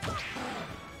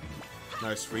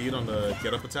 Nice read on the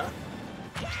get up attack.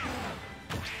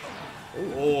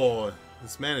 Oh,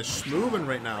 this man is schmoving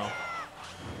right now.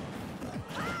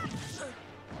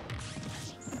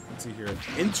 Let's see here.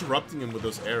 Interrupting him with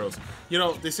those arrows. You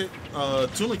know, they say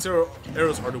Toon Link's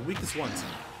arrows are the weakest ones,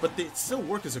 but they still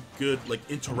work as a good like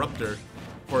interrupter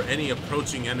for any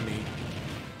approaching enemy.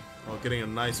 Oh, getting a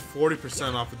nice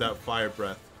 40% off of that fire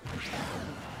breath.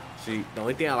 See, the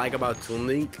only thing I like about Toon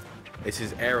Link is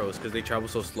his arrows because they travel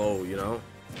so slow, you know?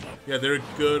 Yeah, they're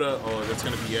good. Oh, that's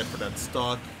going to be it for that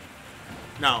stock.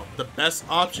 Now, the best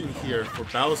option here for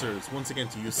Bowser is once again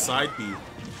to use side B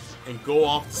and go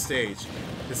off the stage.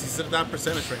 Because he's at that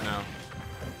percentage right now.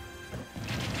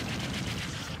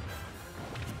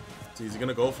 So he's going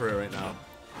to go for it right now.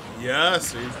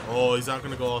 Yes! Oh, he's not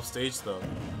going to go off stage though.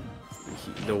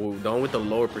 The one with the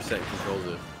lower percent controls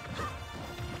it.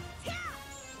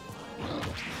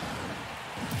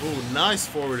 Oh, nice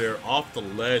forward air off the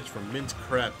ledge from Mint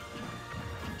Crepe.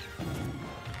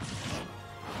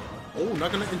 Oh,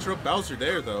 not gonna interrupt Bowser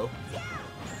there though.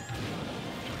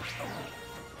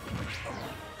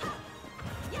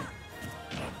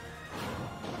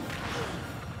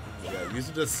 Yeah,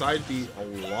 using the side B a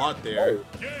lot there.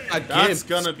 Again, That's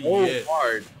gonna be so it.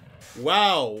 hard.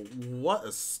 Wow, what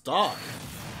a stock.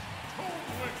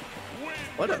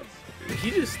 What a...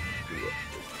 He just...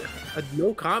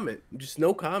 no comment. Just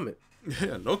no comment.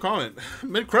 Yeah, no comment.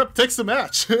 Mint Crepe takes the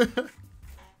match.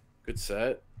 Good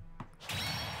set.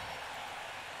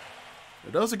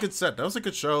 That was a good set. That was a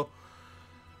good show.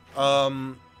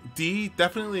 D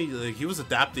definitely, like, he was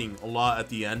adapting a lot at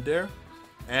the end there,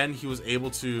 and he was able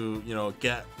to, you know,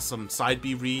 get some side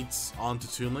B reads onto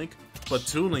Toon Link. But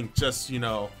Toon Link just, you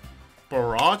know,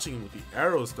 barraging with the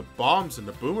arrows, the bombs, and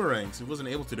the boomerangs. He wasn't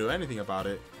able to do anything about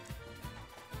it.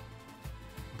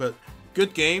 But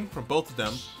good game from both of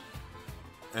them,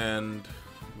 and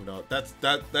you know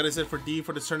that is it for D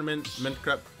for this tournament. Mint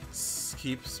Crepe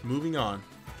keeps moving on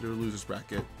through losers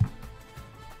bracket.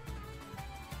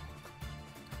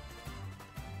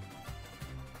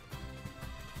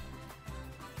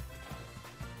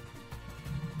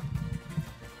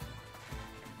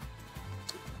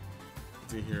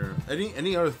 Let's see here.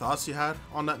 Any other thoughts you had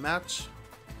on that match?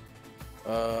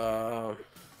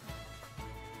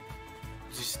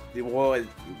 Just well,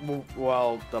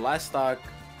 the last stock,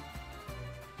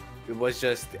 it was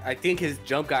just, I think his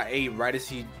jump got 8 right as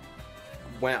he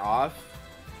went off.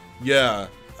 Yeah,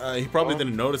 he probably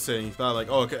didn't notice it, and he thought like,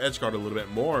 oh, I could edge guard a little bit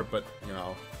more, but you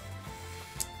know,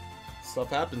 stuff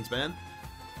happens, man.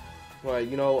 Well,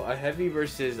 you know, a heavy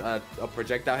versus a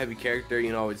projectile heavy character,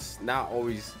 you know, it's not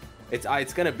always,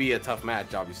 it's gonna be a tough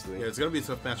match, obviously. Yeah, it's gonna be a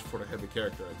tough match for the heavy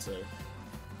character, I'd say.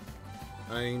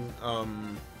 I mean,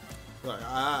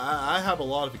 I have a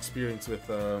lot of experience with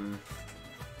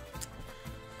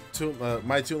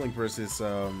my Toon Link versus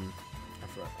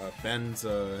Ben's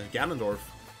Ganondorf.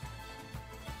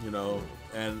 You know,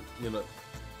 and you know,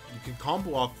 you can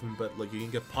combo off him, but like you can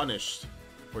get punished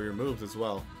for your moves as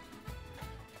well.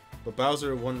 But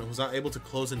Bowser, one who's not able to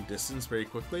close in distance very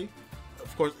quickly,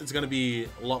 of course, it's gonna be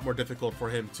a lot more difficult for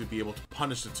him to be able to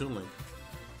punish the Toon Link.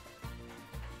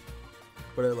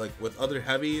 But like with other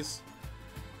heavies,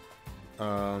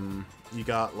 you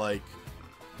got like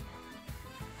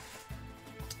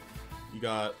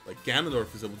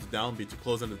Ganondorf is able to downbeat to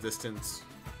close in the distance.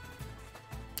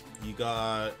 You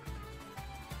got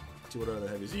what are the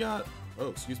heavies? You got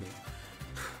excuse me.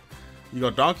 You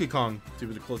got Donkey Kong to be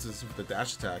able to close this with the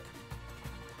dash attack.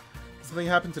 Something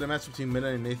happened to the match between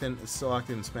Midnight and Nathan. Is still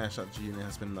active in Smash.G and it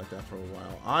has been like that for a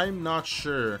while. I'm not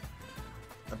sure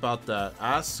about that.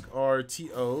 Ask our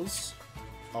TOs.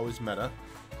 Always meta.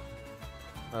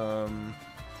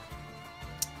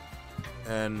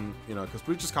 And you know, because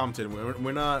we just commented,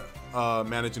 we're not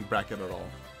managing bracket at all.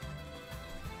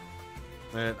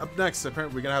 And up next,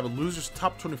 apparently we're gonna have a losers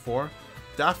top 24,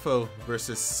 Dafo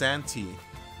versus Santi.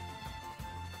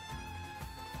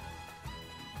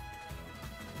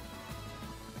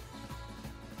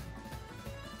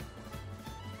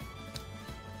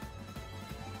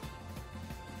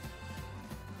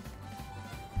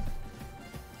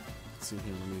 Let's see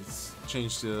here. Let me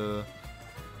change the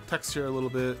text here a little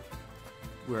bit.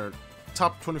 We're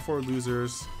top 24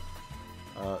 losers.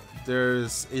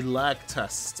 There's a lag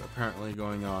test apparently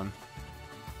going on.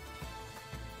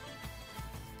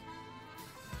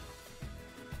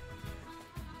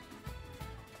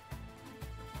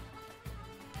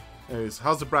 Anyways,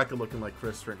 how's the bracket looking like,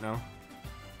 Chris, right now?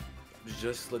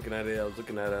 Just looking at it, I was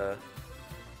looking at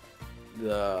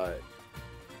the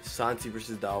Santi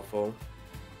versus Dalfo.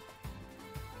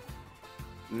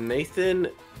 Nathan.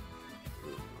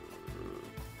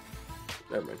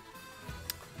 Never mind.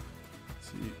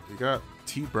 See, we got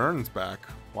T Burns back.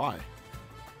 Why?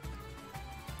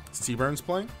 Is T Burns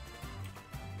playing?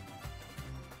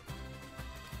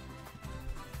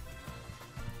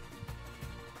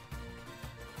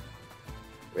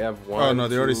 We have one. Oh no,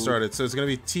 they already two- started. So it's gonna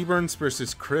be T-Burns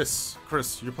versus Chris.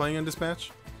 Chris, you're playing in this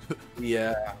match?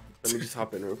 Yeah. Let me just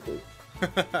hop in real quick.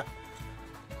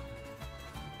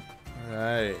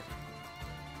 Alright.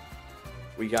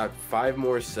 We got 5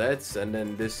 more sets, and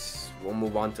then we'll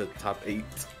move on to top 8.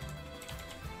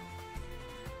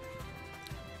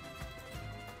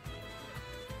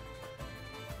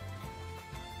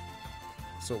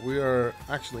 So we are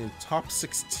actually in top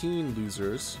 16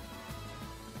 losers.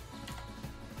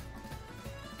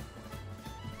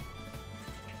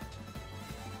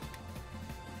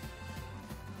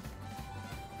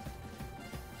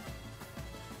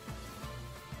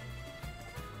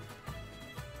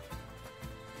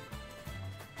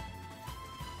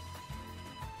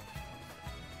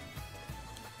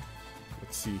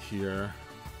 Let's see here.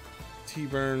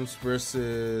 T-Burns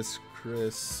versus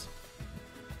Chris.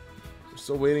 We're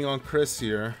still waiting on Chris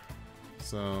here.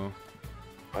 So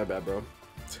My bad, bro.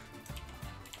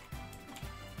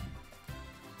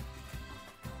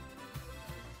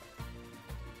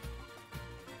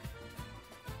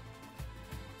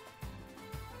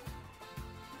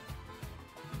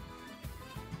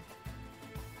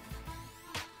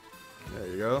 there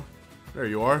you go. There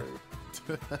you are.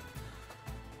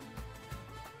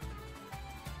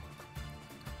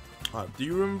 Do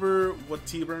you remember what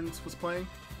T-Burns was playing?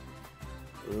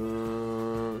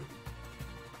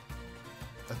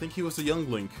 I think he was a young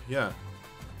Link. Yeah.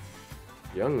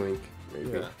 Young Link, maybe.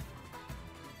 Yeah.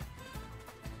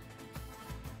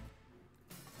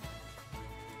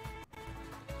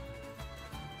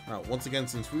 Now, once again,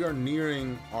 since we are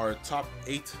nearing our top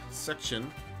 8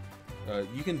 section,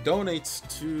 you can donate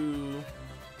to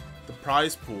the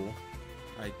prize pool.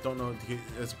 I don't know.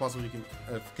 It's possible you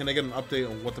can I get an update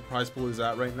on what the prize pool is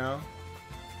at right now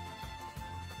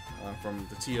from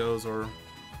the TOs or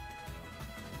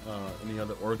any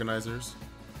other organizers?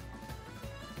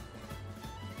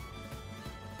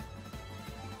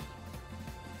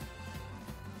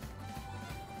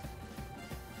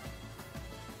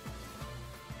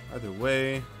 Either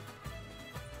way,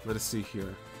 let us see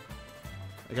here.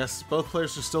 I guess both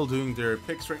players are still doing their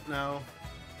picks right now.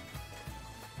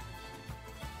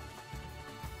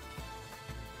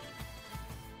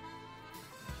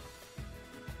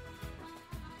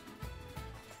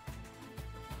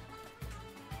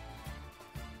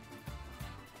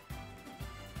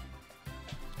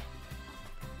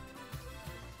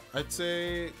 I'd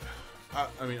say,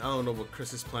 I mean, I don't know what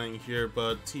Chris is playing here,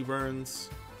 but T-Burns,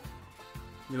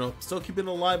 you know, still keeping it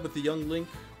alive with the young Link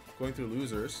going through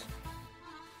losers.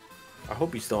 I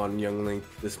hope he's still on Young Link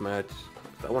this match.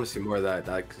 I want to see more of that.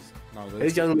 Cause No,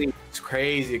 his Young Link is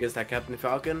crazy against that Captain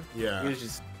Falcon. Yeah. He was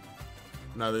just.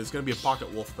 No, there's gonna be a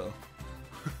Pocket Wolf though.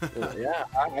 Yeah,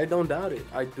 I don't doubt it.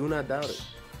 I do not doubt it.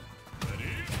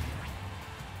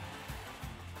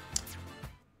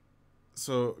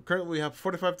 So currently we have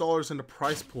 $45 in the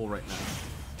prize pool right now,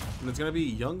 and it's gonna be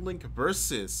Young Link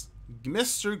versus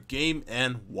Mr. Game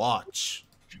and Watch.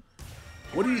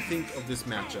 What do you think of this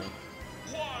matchup?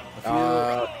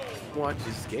 Watch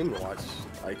is Game to Watch.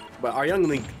 Like, but our Young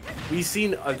Link, we've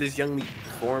seen this Young Link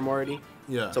perform already.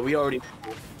 Yeah. So we already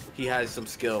know he has some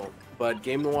skill. But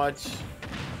Game to Watch,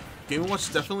 Game and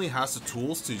Watch definitely has the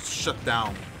tools to shut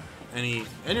down any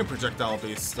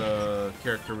projectile-based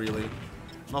character really.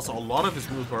 And also, a lot of his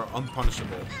moves are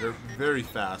unpunishable. They're very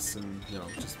fast and, you know,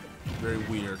 just very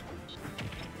weird.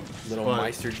 little But-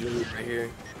 Meister Jr. right here.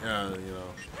 Yeah, you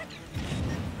know.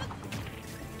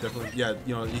 Definitely, yeah,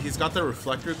 you know, he's got that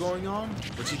reflector going on,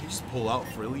 which he can just pull out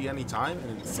freely anytime,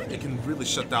 and it can really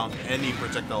shut down any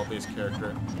projectile-based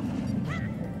character.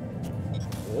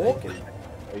 Oh,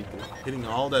 hitting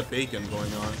all that bacon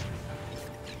going on.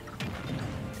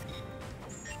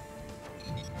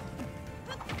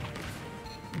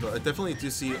 But I definitely do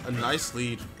see a nice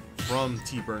lead from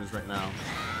T-Burns right now.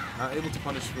 Not able to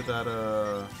punish with that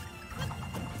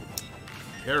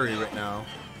parry right now.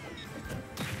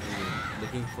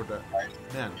 Looking for that.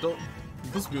 Man,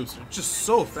 those moves are just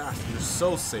so fast and they're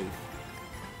so safe.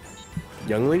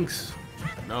 Young Links.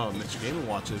 No, Mr. Game &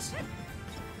 Watches.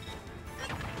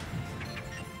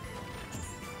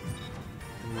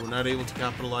 We're not able to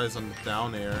capitalize on the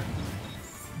down air.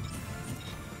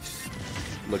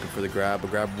 Looking for the grab. A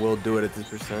grab will do it at this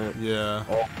percent. Yeah.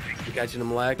 Oh, you're catching him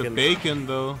The lacking. bacon,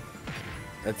 though.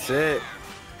 That's it.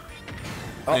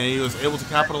 Oh. And he was able to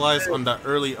capitalize on that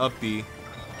early up B.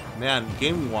 Man,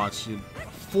 Game & Watch, you're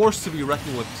forced to be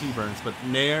reckoning with T-Burns, but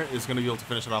Nair is going to be able to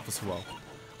finish it off as well.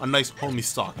 A nice homie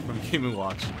stock from Game &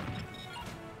 Watch.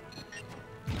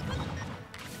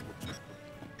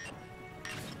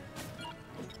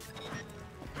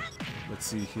 Let's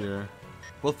see here.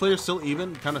 Both players still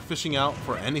even, kind of fishing out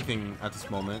for anything at this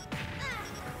moment.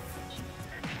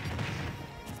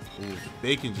 Ooh,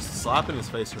 Bacon just slapping his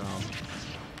face around.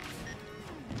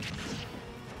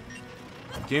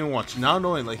 Game Watch now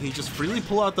knowing like he just freely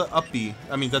pull out the up B,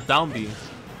 I mean the down B,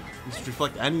 just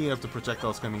reflect any of the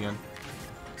projectiles coming in.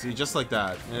 See, just like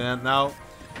that, and now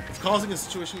it's causing a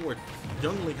situation where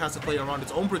Young Link has to play around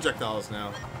its own projectiles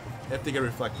now if they get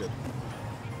reflected.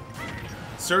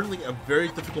 Certainly a very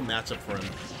difficult matchup for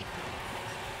him.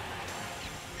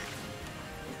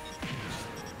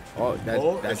 Oh,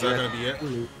 that's is that gonna be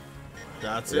it?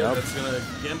 That's it. That's gonna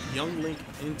get Young Link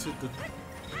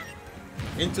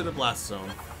into the blast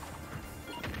zone.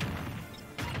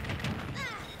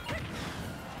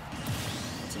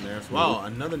 It's a nair. Wow,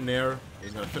 another nair.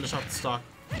 He's gonna finish off the stock.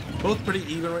 Both pretty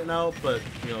even right now, but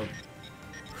you know,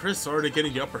 Chris already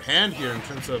getting the upper hand here in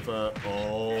terms of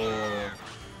oh,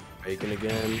 Bacon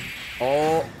again.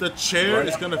 Oh, the chair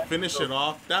is gonna finish it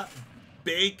off. That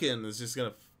Bacon is just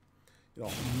gonna, you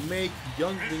know, make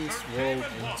Young Link's world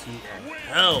into a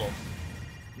hell.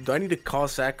 do I need to call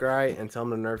Sakurai and tell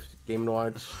him to nerf Game &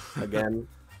 Watch again?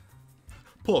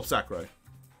 Pull up Sakurai.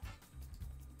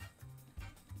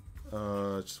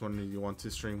 Just wondering if you want to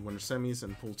stream winter semis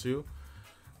and pool 2.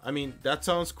 I mean, that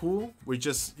sounds cool. We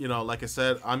just, you know, like I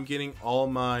said, I'm getting all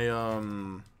my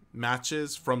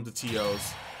matches from the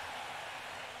TOs.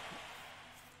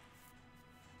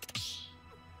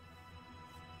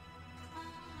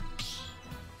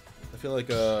 I feel like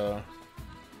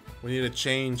we need a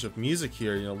change of music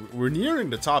here. You know, we're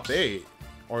nearing the top 8,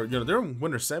 or you know, they're in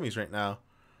winter semis right now.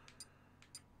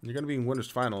 You're gonna be in winter's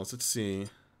finals. Let's see.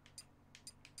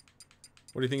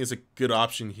 What do you think is a good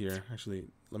option here? Actually,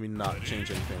 let me not change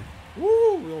anything.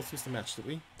 Woo! We almost missed the match, did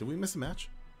we? Did we miss a match?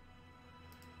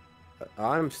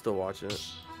 I'm still watching it.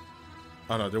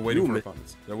 Oh no, they're waiting for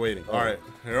opponents. They're waiting. All right,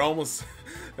 they're almost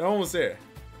there.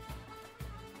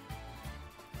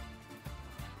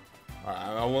 All right,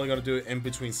 I'm only gonna do it in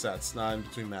between sets, not in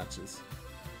between matches.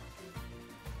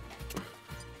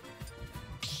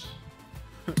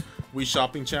 We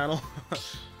shopping channel.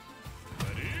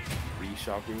 Free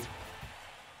shopping.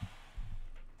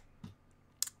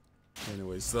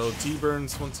 Anyways, so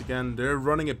T-Burns once again, they're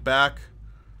running it back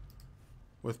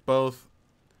with both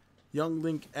Young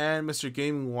Link and Mr.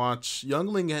 Gaming Watch. Young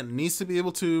Link needs to be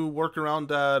able to work around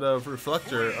that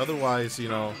reflector, otherwise, you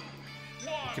know,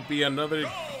 it could be another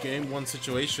game 1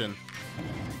 situation.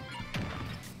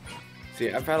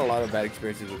 See, I've had a lot of bad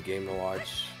experiences with Game &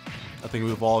 Watch. I think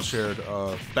we've all shared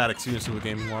bad experiences with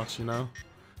Gaming Watch, you know.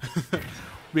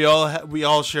 we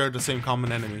all share the same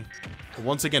common enemy. But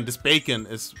once again, this Bacon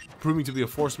is proving to be a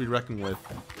force to be reckoned with.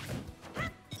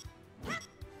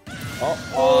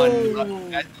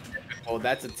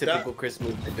 That's a typical Chris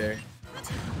move right there.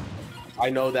 I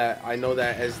know that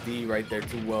SD right there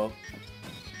too well.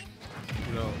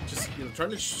 You know, just trying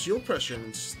to shield pressure and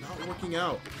it's just not working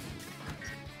out.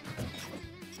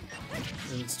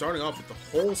 And starting off with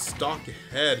the whole stock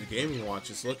ahead, Gaming Watch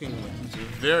is looking like he's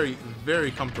very,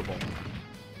 very comfortable.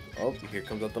 Oh, here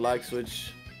comes up the lag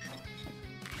switch.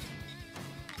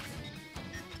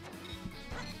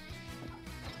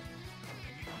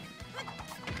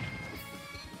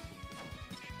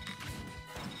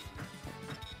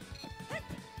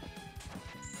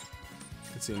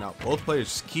 See now, both players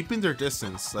just keeping their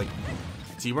distance. Like,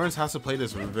 T-Burns has to play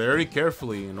this very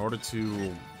carefully in order to,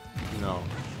 you know,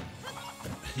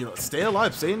 stay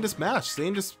alive, stay in this match, stay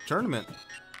in this tournament.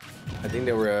 I think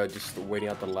they were just waiting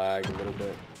out the lag a little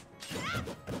bit.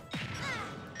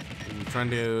 And trying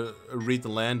to read the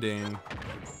landing.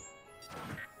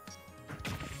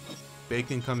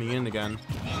 Bacon coming in again.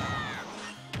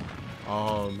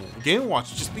 Oh man, Game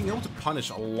Watch just being able to punish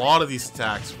a lot of these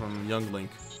attacks from Young Link.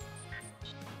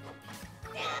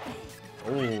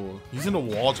 Oh, using a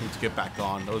wall jump to get back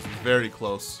on. That was very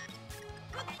close.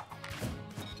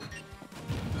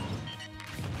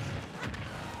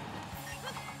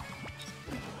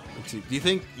 Let's see. Do you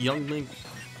think Young Link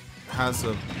has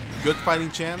a good fighting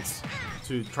chance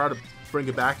to try to bring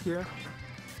it back here?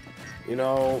 You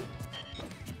know,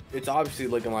 it's obviously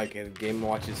looking like in Game &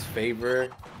 Watch's favor,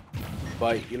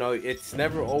 but you know, it's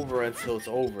never over until it's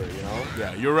over. You know?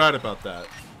 Yeah, you're right about that.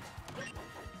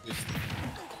 Just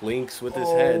Link's with his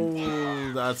head.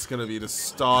 Oh, that's gonna be the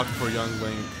stock for Young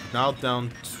Link. Now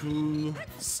down 2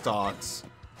 stocks.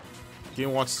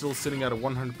 Game Watch still sitting at a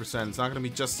 100%. It's not gonna be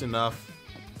just enough.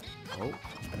 Oh,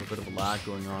 a bit of a lag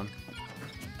going on.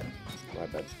 My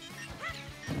bad.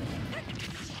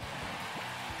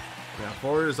 Yeah,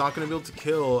 Forward is not gonna be able to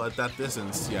kill at that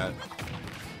distance yet.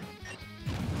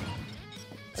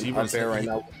 Right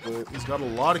now. He's got a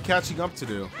lot of catching up to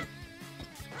do.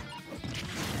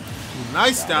 Ooh,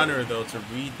 nice downer though to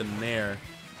read the nair.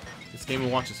 This Game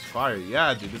 & Watch is fire.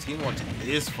 Yeah, dude, this Game & Watch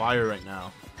is fire right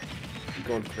now. He's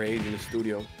going crazy in the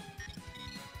studio.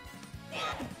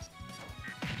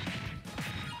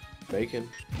 Bacon.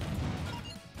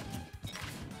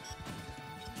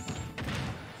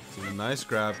 Nice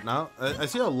grab. Now, I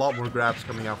see a lot more grabs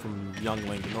coming out from Young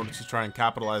Link in order to try and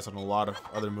capitalize on a lot of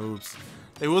other moves.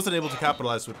 They wasn't able to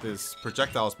capitalize with his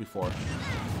projectiles before.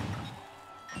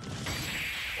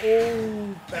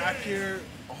 Oh, back here.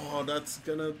 Oh, that's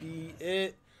gonna be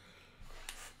it.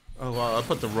 Oh, wow, I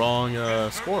put the wrong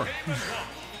score.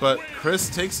 But Chris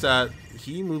takes that.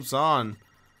 He moves on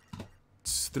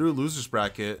through loser's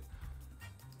bracket.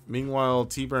 Meanwhile,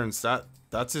 T-Burns,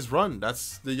 that's his run.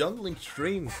 That's the Young Link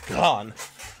stream gone.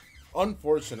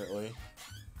 Unfortunately.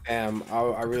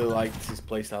 I really liked his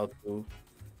playstyle too.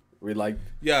 Really liked.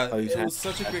 Yeah, it was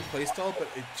such a great playstyle, but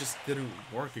it just didn't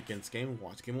work against Game &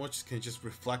 Watch. Game & Watch can just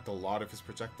reflect a lot of his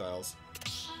projectiles.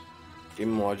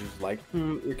 Game & Watch was like,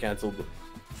 you're canceled.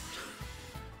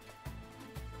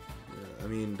 Yeah, I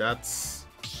mean, that's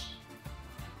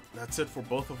it for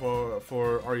both of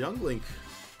our Young Link.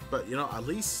 But you know, at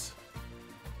least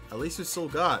we still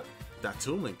got that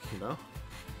Toon Link, you know.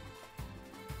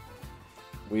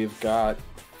 We've got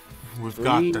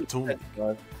that Toon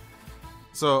Link.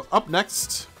 So up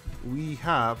next we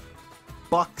have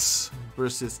Bucks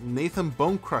versus Nathan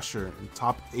Bonecrusher in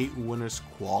top 8 winners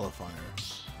qualifier.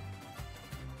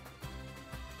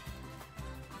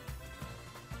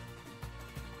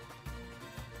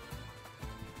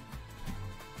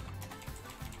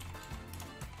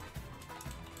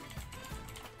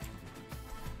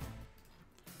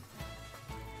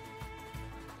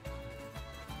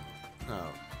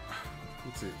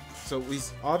 Let's see. So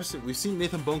we've seen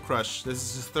Nathan Bonecrush. This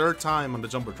is his 3rd time on the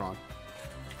Jumbotron,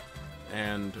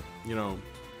 and you know,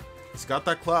 he's got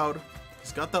that Cloud,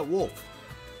 he's got that Wolf,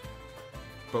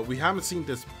 but we haven't seen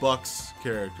this Bucks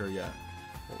character yet.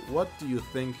 What do you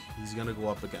think he's gonna go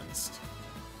up against?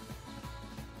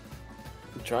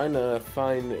 I'm trying to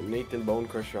find Nathan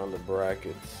Bonecrusher on the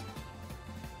brackets,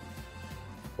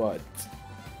 but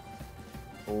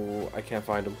I can't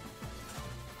find him.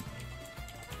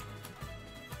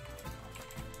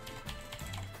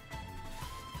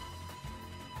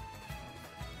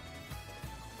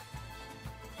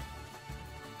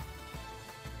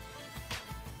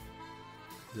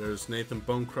 There's Nathan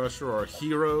Bonecrusher, our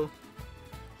hero,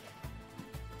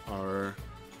 our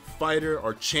fighter,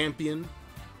 our champion.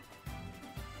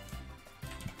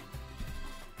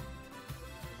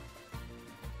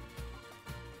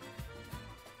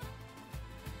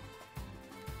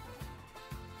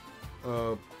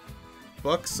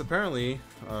 Bucks apparently,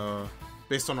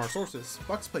 based on our sources,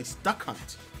 Bucks plays Duck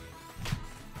Hunt.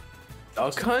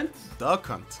 Duck Hunt? Duck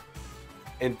Hunt.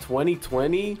 In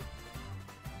 2020?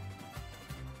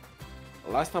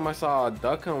 Last time I saw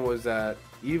Duck Hunt was at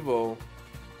Evo.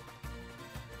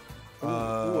 Who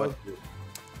was it?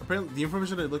 Apparently, the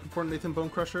information they're looking for in Nathan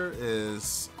Bonecrusher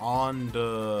is on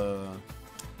the...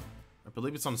 I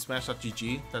believe it's on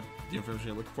Smash.gg, that the information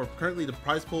you're looking for. Currently, the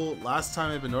prize pool, last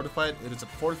time I've been notified, it is at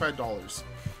 $45.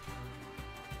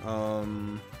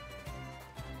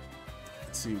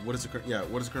 Let's see, what is the current... Yeah,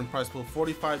 what is the current prize pool?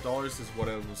 $45 is what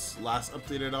it was last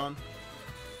updated on.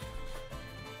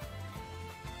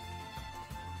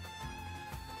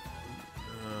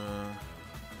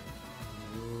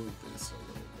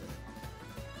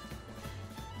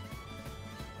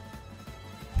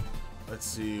 Let's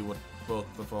see what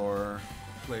both of our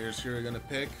players here are gonna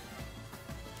pick.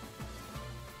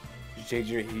 He should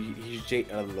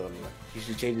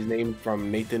change his name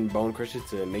from Nathan Bonecrusher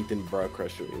to Nathan Bra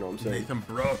Crusher. You know what I'm saying? Nathan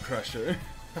Bra Crusher.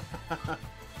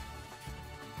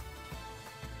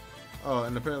 Oh,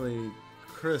 and apparently,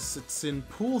 Chris, it's in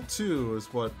Pool 2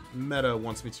 is what Meta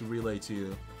wants me to relay to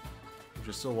you. If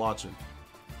you're still watching.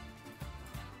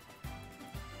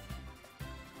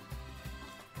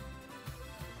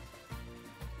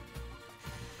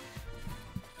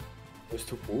 There's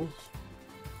 2 pools?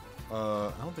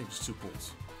 I don't think there's 2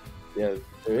 pools. Yeah,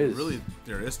 there is. Really?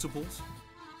 There is 2 pools?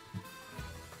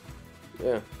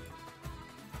 Yeah.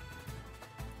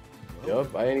 Oh.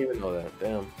 Yup, I didn't even know that.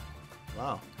 Damn.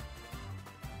 Wow.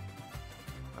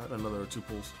 I had another 2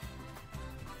 pools.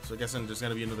 So I guess then there's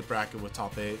gonna be another bracket with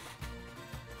top 8.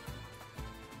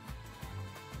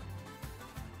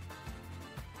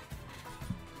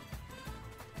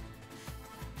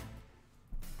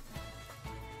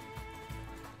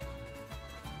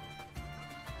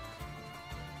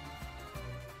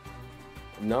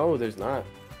 No, there's not.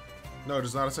 No,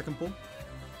 there's not a second pool?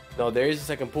 No, there is a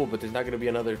second pool, but there's not going to be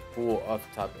another pool of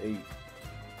top 8. And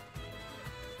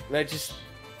that just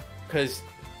cause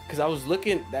I was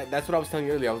looking. That's what I was telling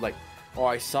you earlier. I was like, oh,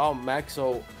 I saw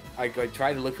Maxo. I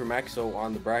tried to look for Maxo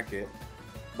on the bracket,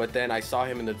 but then I saw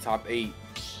him in the top 8.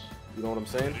 You know what I'm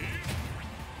saying? Right.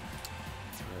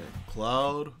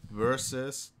 Cloud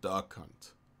versus Duck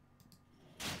Hunt.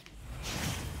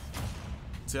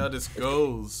 See how this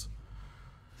goes.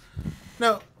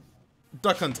 Now,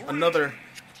 Duck Hunt, another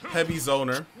heavy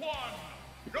zoner.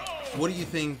 What do you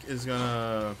think is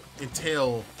gonna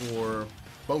entail for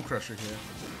Bone Crusher here?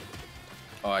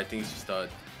 Oh, I think it's just a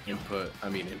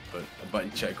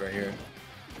button check right here.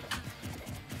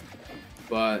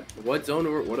 But what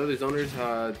other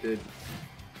zoners did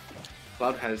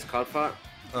Cloud fought?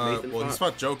 Well, he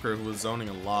fought Joker, who was zoning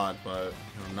a lot, but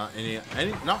you know,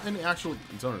 not any actual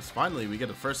zoners. Finally, we get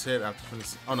the first hit after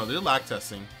finishing. Oh no, they're lag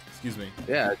testing. Excuse me.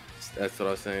 Yeah, that's what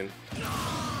I was saying.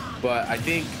 But I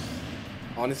think,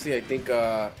 honestly, if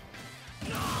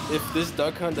this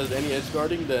Duck Hunt does any edge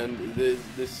guarding, then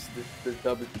this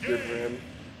dub is good for him.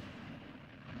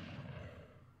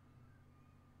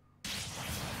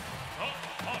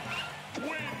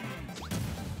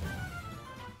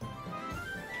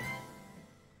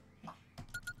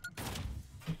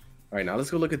 All right, now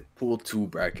let's go look at Pool 2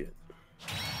 bracket.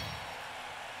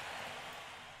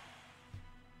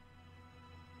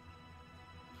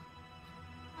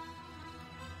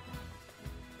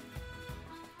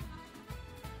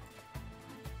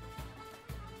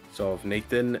 So if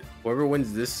whoever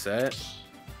wins this set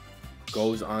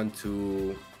goes on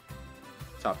to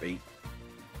top 8.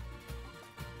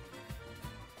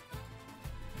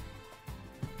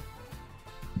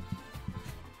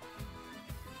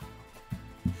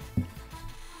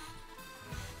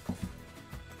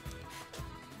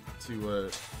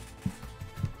 To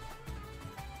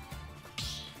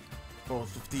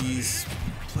both of these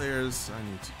players,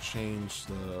 I need to change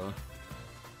the.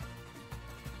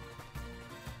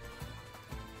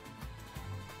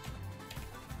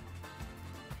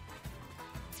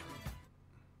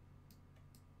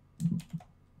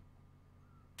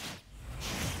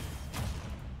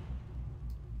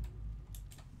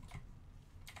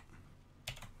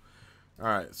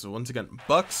 Alright, so once again,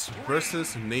 Bucks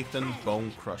versus Nathan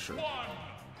Bone Crusher.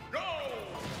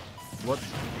 What?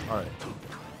 Alright.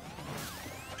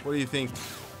 What do you think?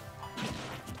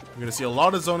 We're going to see a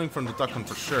lot of zoning from the Duck Hunt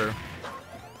for sure.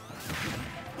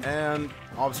 And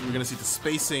obviously we're going to see the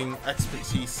spacing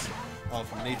expertise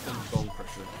of Nathan Bone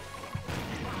Crusher.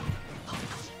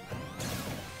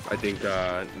 I think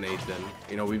Nathan,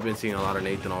 you know, we've been seeing a lot of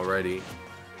Nathan already.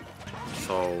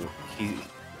 So he's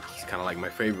kind of like my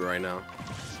favorite right now.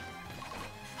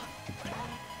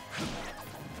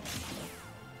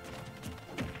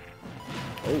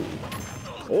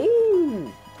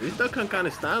 Oh, this Duck Hunt kind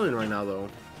of styling right now though.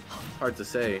 Hard to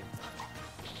say.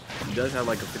 He does have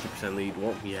like a 50% lead.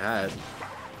 Well, he had.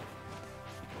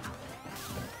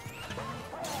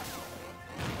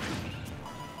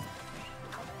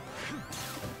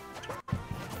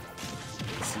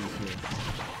 Let's see here.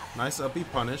 Nice up B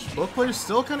punish. Both players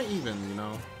still kind of even, you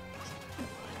know.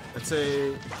 I'd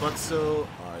say Buck still.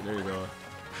 Alright, there you go.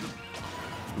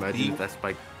 Imagine if that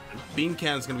spike. Bean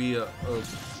Can is going to be a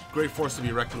great force to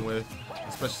be reckoned with,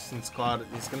 especially since Cloud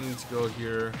is going to need to go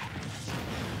here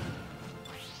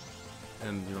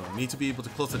and, you know, need to be able to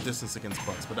close the distance against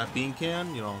Bucks. But that Bean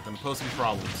Can, you know, going to pose some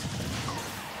problems.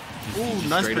 Ooh,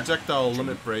 nice projectile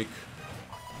limit break.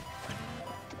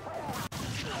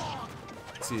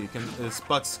 Let's see, is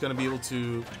Bucks going to be able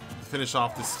to finish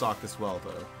off this stock as well,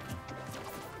 though?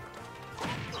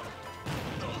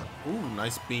 Ooh,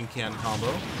 nice Bean Can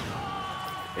combo.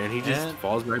 And he just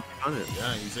falls right on it.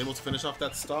 Yeah, he's able to finish off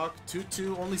that stock.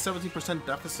 2-2, only 17%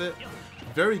 deficit.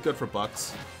 Very good for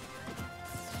Bucks.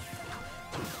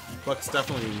 Bucks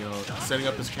definitely, you know, setting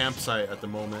up his campsite at the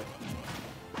moment.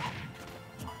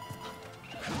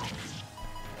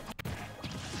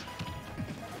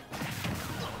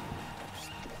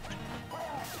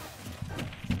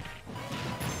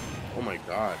 Oh my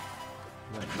god.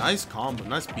 Yeah, nice combo,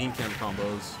 nice bean can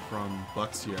combos from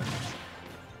Bucks here.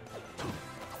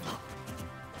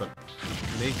 But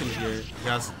Nathan here, he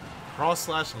has cross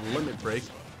slash limit break.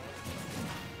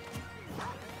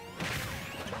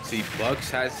 See, Bucks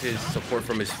has his support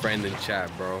from his friend in chat,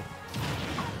 bro.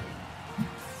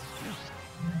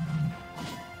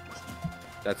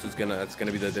 That's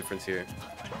gonna be the difference here.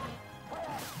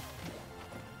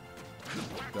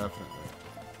 Definitely.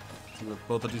 See, with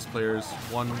both of these players,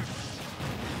 one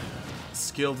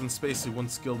skilled in spacing, one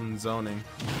skilled in zoning.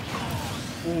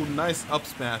 Ooh, nice up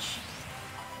smash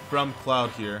from Cloud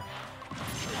here.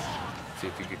 See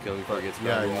if he could kill me before he gets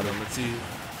yeah, water. let's see.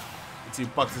 See,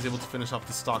 Bucks is able to finish off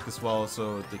the stock as well,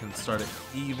 so they can start at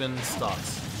even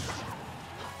stocks.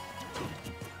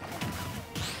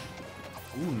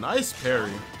 Ooh, nice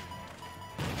parry.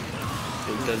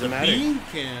 It doesn't matter. Bean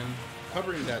can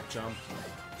covering that jump.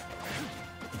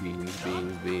 Beans.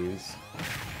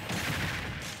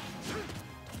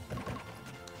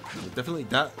 Definitely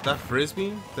that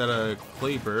frisbee, that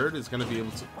clay bird is gonna be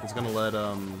able to let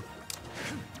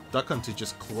Duck Hunt to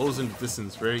just close in the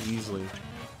distance very easily.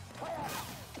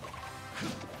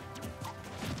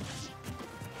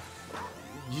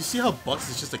 You see how Bucks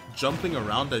is just like jumping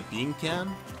around that bean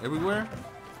can everywhere?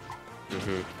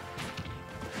 Mm-hmm.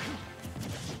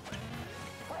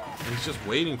 And he's just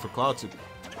waiting for Cloud to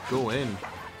go in.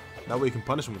 That way he can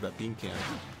punish him with that bean can.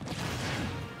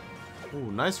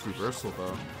 Ooh, nice reversal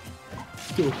though.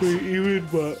 Still pretty even,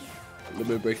 but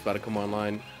limit break's about to come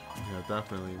online. Yeah,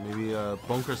 definitely. Maybe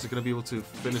Bonecrest is gonna be able to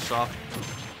finish off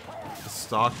the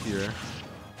stock here.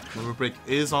 Limit break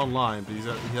is online, but he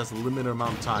has a limited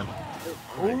amount of time.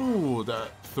 Ooh,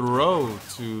 that throw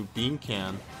to bean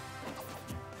can.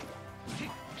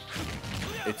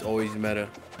 It's always meta.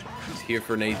 It's here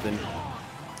for Nathan.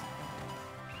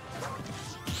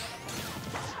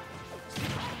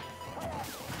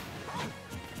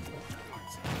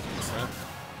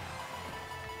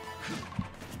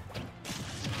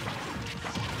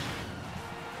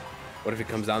 What if it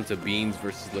comes down to Beans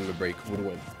versus Limit Break? Who would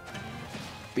win?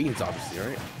 Beans, obviously,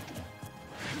 right?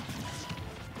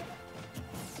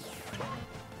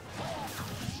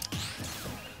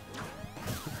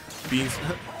 Beans,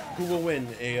 who will win?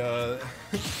 A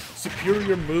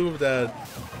superior move that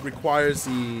requires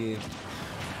the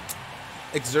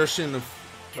exertion of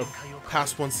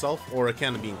past oneself, or a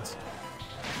can of beans?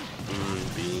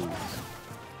 Beans.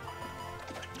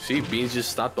 See, Beans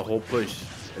just stopped the whole push,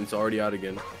 and it's already out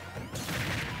again.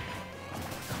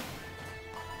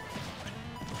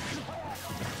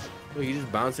 Look, he's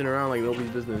just bouncing around like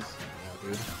nobody's business. Yeah,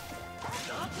 dude.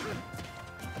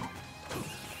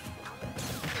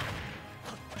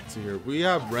 Let's see here. We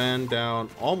have ran down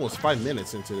almost 5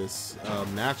 minutes into this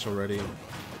match already.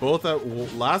 Both at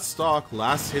last stock,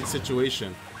 last hit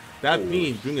situation. That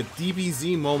being doing a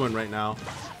DBZ moment right now.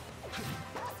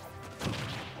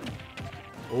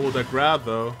 Oh, that grab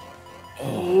though.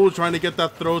 Oh, trying to get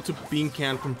that throw to bean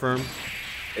can confirmed.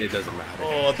 It doesn't matter.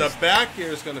 Oh, the back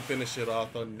air is going to finish it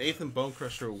off, though. Nathan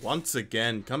Bonecrusher once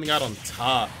again coming out on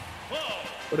top.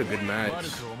 What a good match.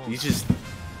 He's just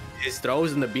his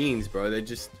throws in the beans, bro. They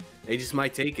just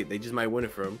might take it. They just might win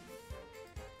it for him.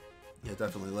 Yeah,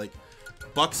 definitely. Like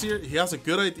Bucks here, he has a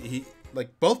good idea.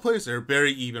 Both players are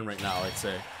very even right now, I'd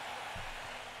say.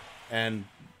 And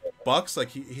Bucks, like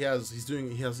he's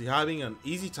having an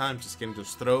easy time just getting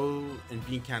those throw and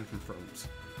bean can confirms.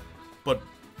 But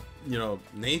you know,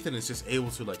 Nathan is just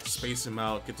able to like space him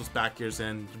out, get those back airs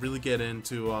in, really get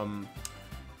into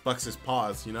Bucks'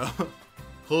 paws, you know,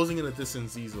 closing in the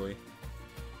distance easily.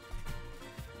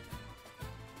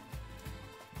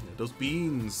 Yeah, those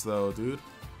beans though, dude.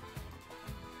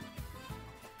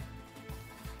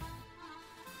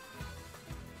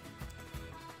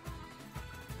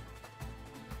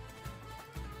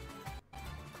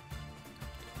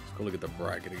 Let's go look at the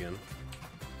bracket again.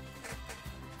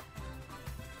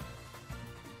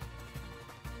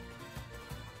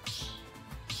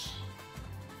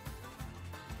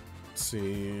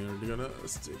 See,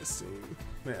 let's take a see.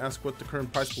 May I ask what the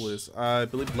current price pool is? I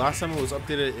believe last time it was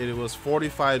updated, it was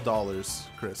 $45,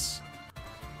 Chris.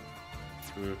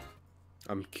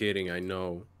 I'm kidding, I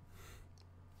know.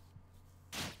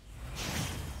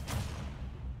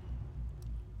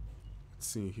 Let's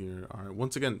see here. All right,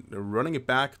 once again, they're running it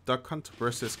back. Duck Hunt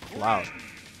versus Cloud.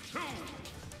 2,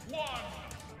 1,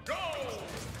 go!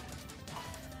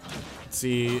 Let's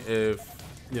see if,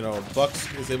 you know,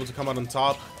 Bucks is able to come out on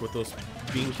top with those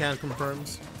bean can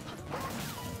confirms.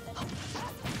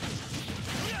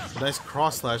 Nice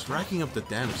cross slash, racking up the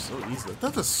damage so easily.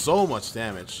 That does so much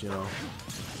damage, you know.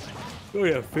 Oh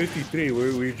yeah, 53.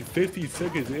 We're 50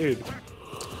 seconds in.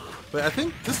 But I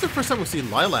think this is the first time we've seen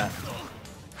Lilat.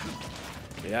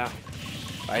 Yeah.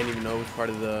 I didn't even know it was part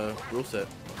of the rule set.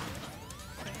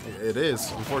 It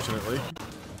is, unfortunately.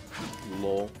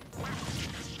 Lol.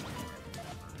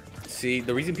 See,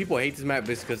 the reason people hate this map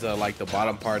is because of like the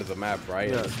bottom part of the map, right?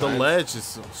 Yeah, the ledge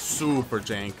is super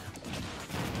jank.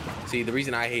 See, the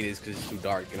reason I hate it is because it's too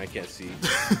dark and I can't see.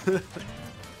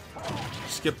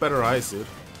 Just get better eyes, dude.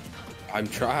 I'm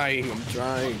trying.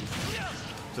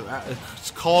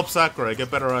 Just call up Sakurai, get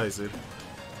better eyes, dude.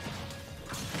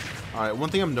 Alright, one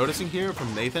thing I'm noticing here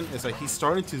from Nathan is that he's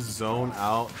starting to zone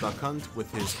out Duck Hunt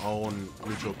with his own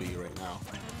neutral B right now.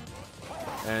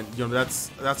 And you know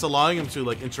that's allowing him to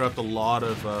like interrupt a lot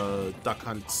of Duck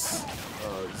Hunt's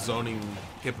zoning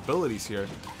capabilities here.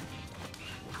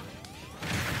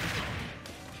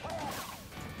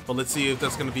 But let's see if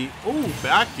that's gonna be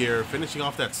back air, finishing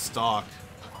off that stock.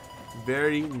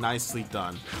 Very nicely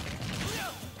done.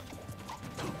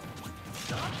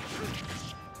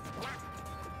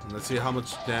 And let's see how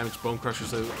much damage Bone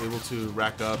Crusher's able to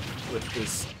rack up with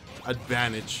this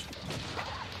advantage.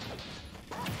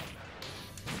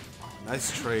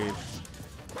 Nice trade.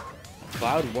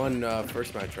 Cloud won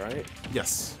first match, right?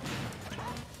 Yes.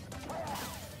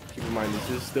 Keep in mind, this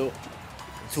is still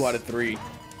 2 out of 3.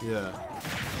 Yeah.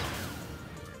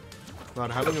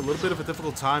 Cloud having a little bit of a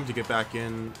difficult time to get back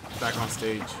on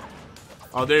stage.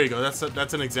 Oh, there you go.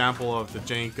 That's an example of the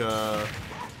jank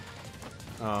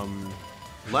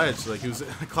ledge. Like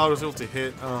Cloud was able to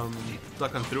hit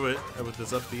Duck Hunt through it with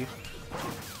his up B.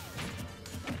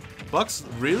 Buck's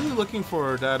really looking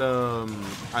for that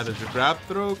either the grab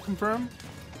throw confirm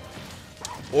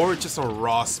or just a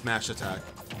raw smash attack.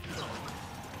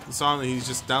 You saw him, he's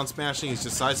just down smashing, he's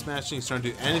just side smashing, he's trying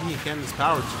to do anything he can in his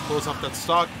power to close off that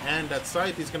stock, and that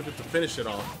side he's gonna be able to finish it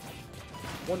off.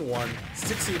 1-1,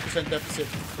 68% deficit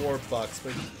for Bucks,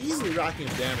 but he's easily racking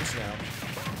damage now.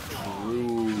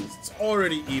 Ooh. It's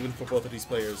already even for both of these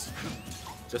players.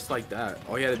 Just like that.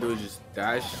 All you had to do is just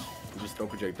dash and just throw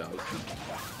projectiles.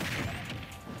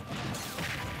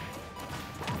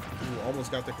 Ooh,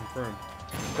 almost got the confirm.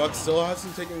 Buck still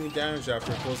hasn't taken any damage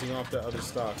after closing off that other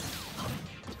stock.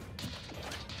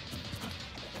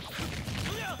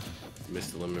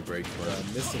 Missed the limit break, but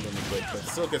Missed the limit break, but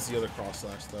still gets the other cross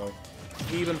slash though.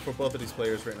 Even for both of these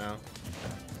players right now.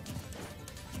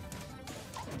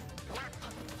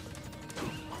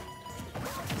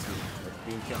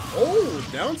 Oh,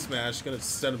 down smash, gonna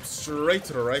send him straight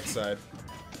to the right side.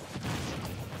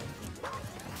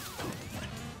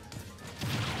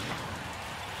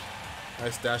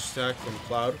 Nice dash attack from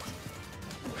Cloud.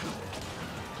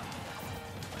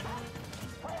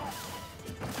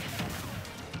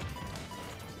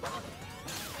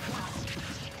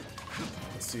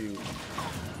 Let's see.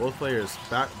 Both players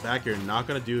back here, not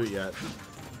gonna do it yet.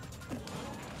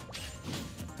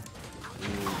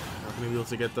 Not gonna be able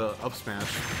to get the up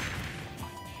smash.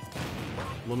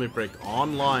 Limit break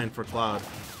online for Cloud.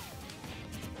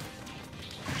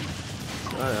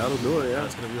 that'll do it, yeah.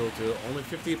 That's gonna be able to. Only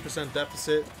 58%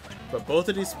 deficit, but both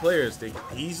of these players, they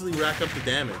can easily rack up the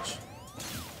damage.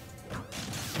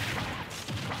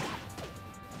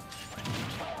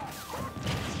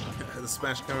 The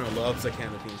Smash camera loves that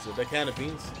can of beans. That can of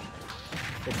beans?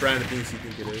 What brand of beans do you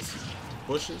think it is?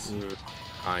 Bushes?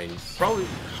 Heinz. Probably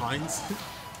Heinz.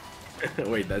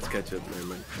 Wait, that's ketchup, never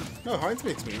mind. No, Heinz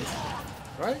makes beans,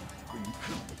 right?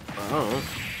 Oh.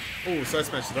 Oh, side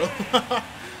smash though.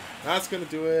 That's gonna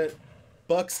do it.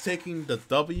 Bucks taking the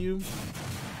W.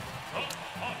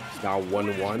 It's now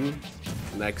 1-1.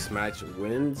 Next match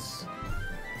wins.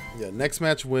 Yeah, next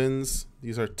match wins.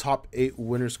 These are top 8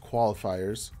 winners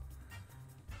qualifiers.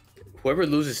 Whoever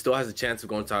loses still has a chance of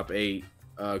going top 8,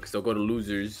 because they'll go to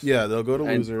losers. Yeah, they'll go to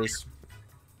And losers.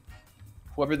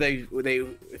 Whoever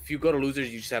if you go to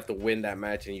losers, you just have to win that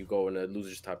match, and you go in the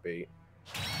losers top 8.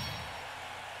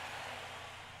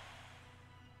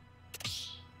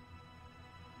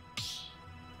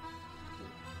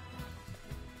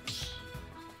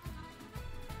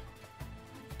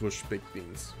 Bush baked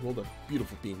beans. Well done.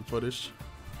 Beautiful bean footage.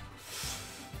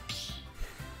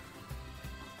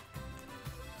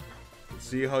 Let's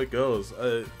see how it goes.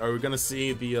 Are we gonna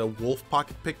see the wolf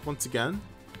pocket pick once again?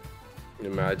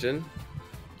 Imagine.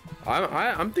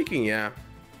 I'm thinking, yeah.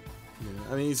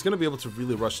 Yeah, I mean, he's gonna be able to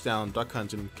really rush down Duck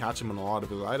Hunt and catch him on a lot of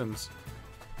his items.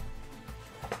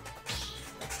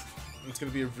 It's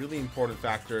gonna be a really important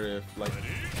factor if, like,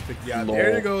 yeah,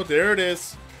 there you go, there it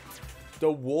is.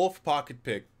 The wolf pocket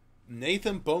pick.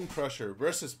 Nathan Bone Crusher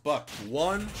versus Buck.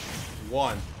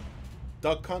 1-1.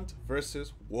 Duck Hunt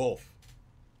versus Wolf.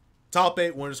 Top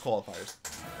 8 winners qualifiers.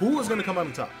 Who is going to come out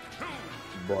on top?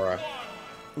 Bruh.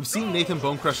 We've seen Nathan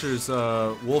Bone Crusher's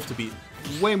Wolf to be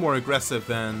way more aggressive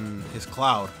than his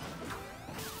Cloud.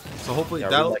 So hopefully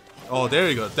that'll... Oh, there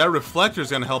you go. That reflector is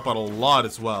going to help out a lot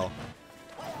as well.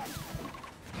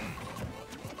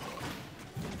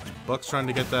 Buck's trying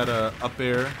to get that up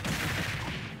air.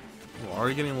 Oh,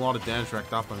 already getting a lot of damage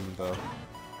racked up on him, though.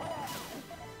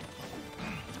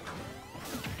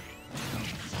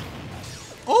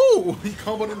 Oh! He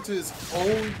comboed into his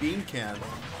own bean can.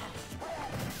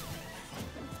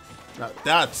 Now,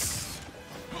 that's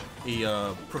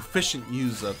a proficient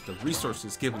use of the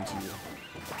resources given to you.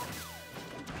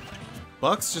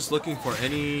 Buck's just looking for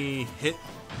any hit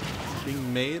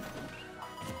being made.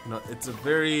 You know, it's a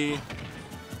very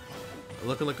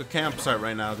looking like a campsite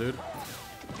right now, dude.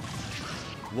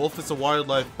 Wolf is a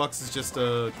wildlife. Bucks is just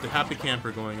the happy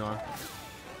camper going on.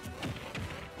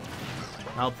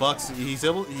 Now Bucks, he's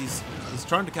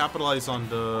trying to capitalize on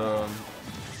the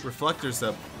reflectors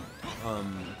that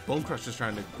Bone Crusher's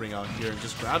trying to bring out here and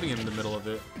just grabbing him in the middle of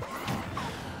it.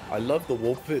 I love the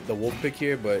wolf pick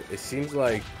here, but it seems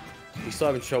like he's still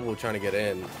having trouble trying to get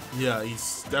in. Yeah,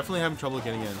 he's definitely having trouble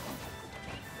getting in.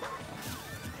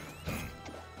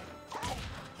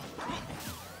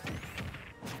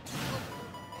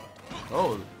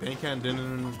 Oh, Bean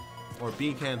didn't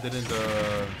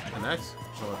connect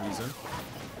for some reason.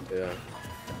 Yeah.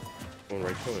 Going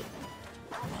right to it.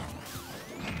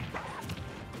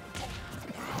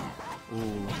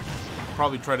 Ooh.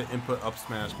 Probably tried to input up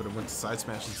smash, but it went to side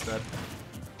smash instead.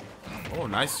 Oh,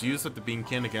 nice use of the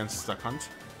Beankin against Duck Hunt.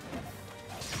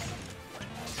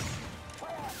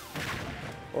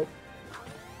 Oh.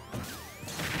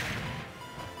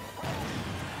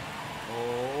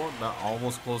 Oh, that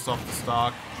almost closed off the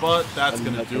stock, but that's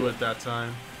gonna do it that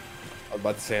time. I was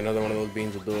about to say another one of those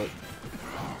beans will do it.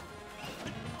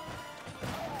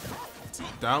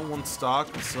 Down one stock,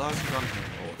 still hasn't done.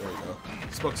 Oh, there we go.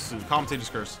 Spoke to commentator's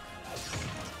curse.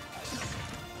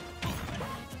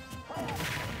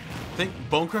 I think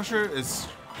Bone Crusher is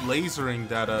lasering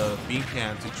that bean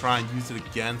can to try and use it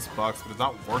against Bucks, but it's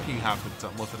not working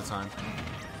most of the time.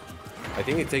 I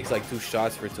think it takes like 2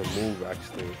 shots for it to move,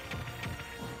 actually.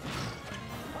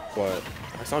 But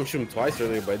I saw him shoot him twice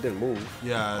earlier, but it didn't move.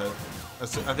 Yeah, I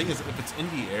think if it's in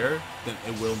the air, then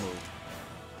it will move.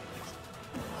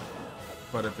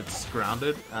 But if it's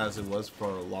grounded, as it was for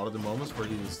a lot of the moments where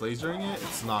he was lasering it,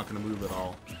 it's not going to move at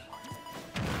all.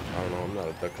 I don't know, I'm not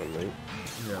a Duck Hunt mate.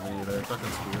 Yeah, me neither. Duck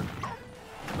Hunt's weird.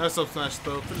 Nice up smash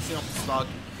though, finishing off the stock.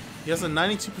 He has a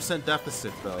 92%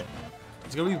 deficit though.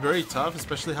 It's going to be very tough,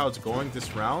 especially how it's going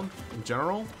this round in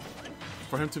general,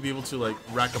 for him to be able to like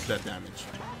rack up that damage.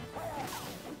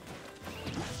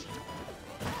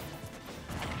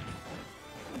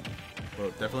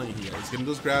 But definitely he's getting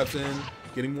those grabs in,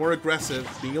 getting more aggressive,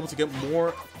 being able to get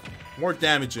more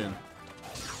damage in.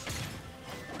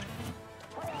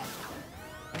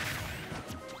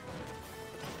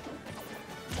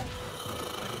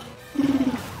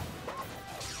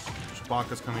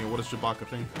 Chewbacca's coming in. What does Chewbacca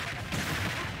think?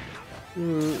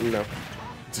 No.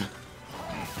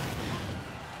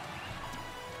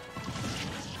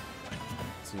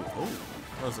 See, oh,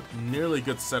 that was a nearly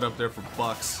good setup there for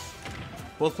Bucks.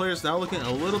 Both players now looking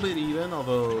a little bit even,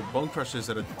 although Bone Crusher is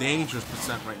at a dangerous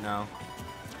percent right now.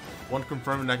 One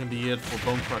confirming that can be it for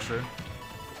Bone Crusher.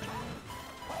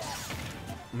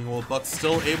 Meanwhile, Bucks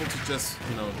still able to just,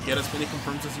 you know, get as many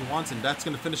confirms as he wants, and that's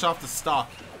going to finish off the stock.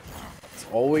 It's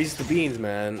always the beans,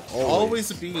 man. Always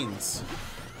the beans.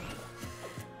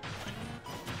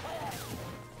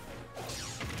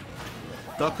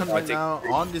 Duck Hunt right now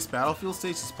on this battlefield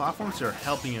stage, his platforms are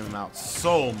helping him out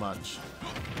so much.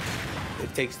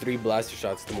 It takes 3 blaster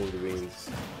shots to move the beans.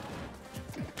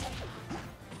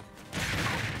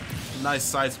 Nice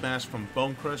side smash from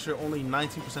Bone Crusher, only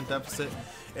 19% deficit.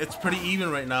 It's pretty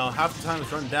even right now. Half the time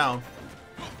it's running down.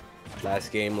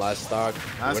 Last game, last stock.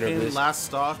 Last game, last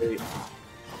stock.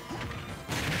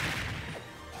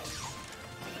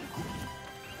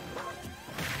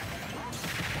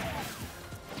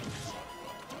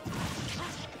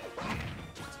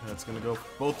 That's gonna go for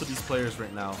both of these players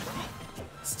right now.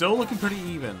 Still looking pretty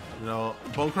even. You know,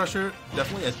 Bone Crusher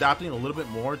definitely adapting a little bit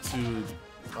more to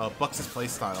Bucks'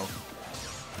 playstyle.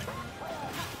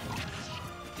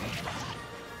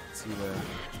 Let's see there.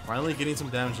 Finally getting some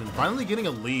damage and finally getting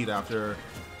a lead after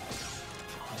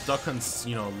Duck Hunt's,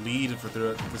 you know, lead for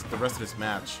the rest of this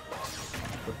match.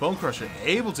 But Bone Crusher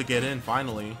able to get in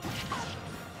finally.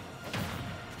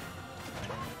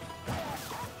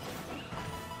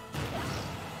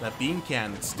 That beam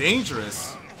can, it's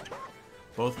dangerous.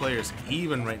 Both players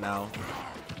even right now.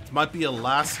 It might be a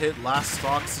last hit, last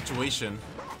stock situation.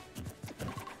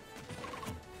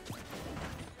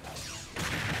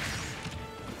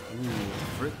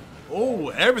 Ooh, oh,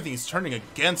 everything's turning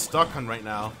against Duck Hunt right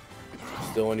now.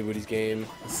 Still anybody's game.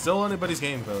 It's still anybody's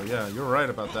game though. Yeah, you're right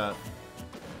about that.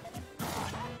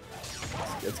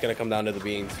 It's gonna come down to the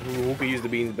beans. Who can use the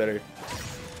beans better?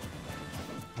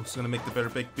 Who's gonna make the better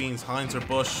baked beans, Heinz or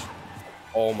Bush?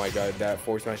 Oh my god, that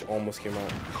forward smash almost came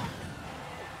out.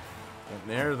 Went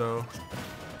there though.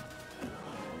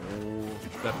 Oh,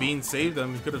 that bean saved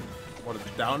him. He could have, what,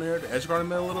 down aired, edge guarded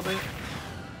him a little bit.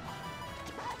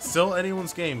 Still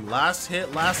anyone's game. Last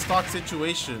hit, last stock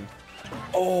situation.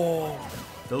 Oh,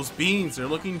 those beans, they're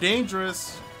looking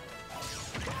dangerous.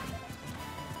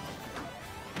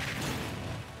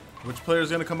 Which player is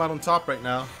going to come out on top right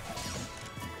now?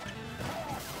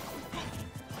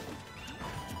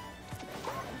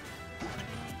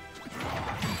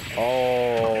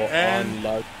 Oh, And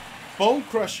unlucky. Bone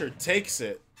Crusher takes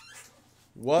it.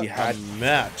 What a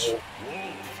match.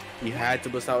 He had to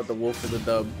bust out with the wolf for the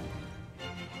dub.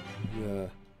 Yeah.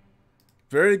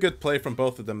 Very good play from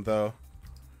both of them, though.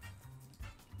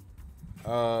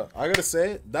 I gotta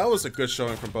say, that was a good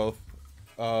showing from both.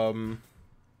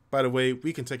 By the way,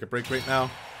 we can take a break right now.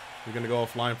 We're gonna go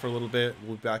offline for a little bit.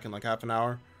 We'll be back in like half an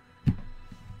hour.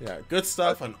 Yeah, good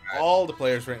stuff on all the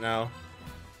players right now.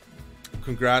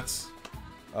 Congrats.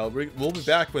 We'll be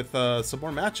back with some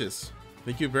more matches.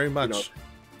 Thank you very much.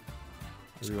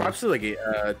 Props to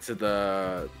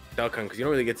the duck hunt, because you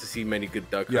don't really get to see many good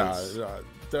duck hunts. Yeah,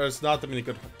 there's not that many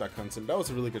good duck hunts, and that was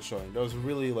a really good showing. That was a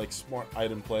really like smart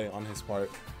item play on his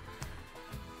part.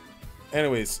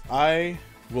 Anyways, we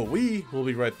will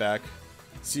be right back.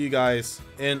 See you guys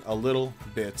in a little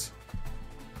bit.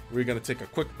 We're gonna take a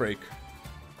quick break.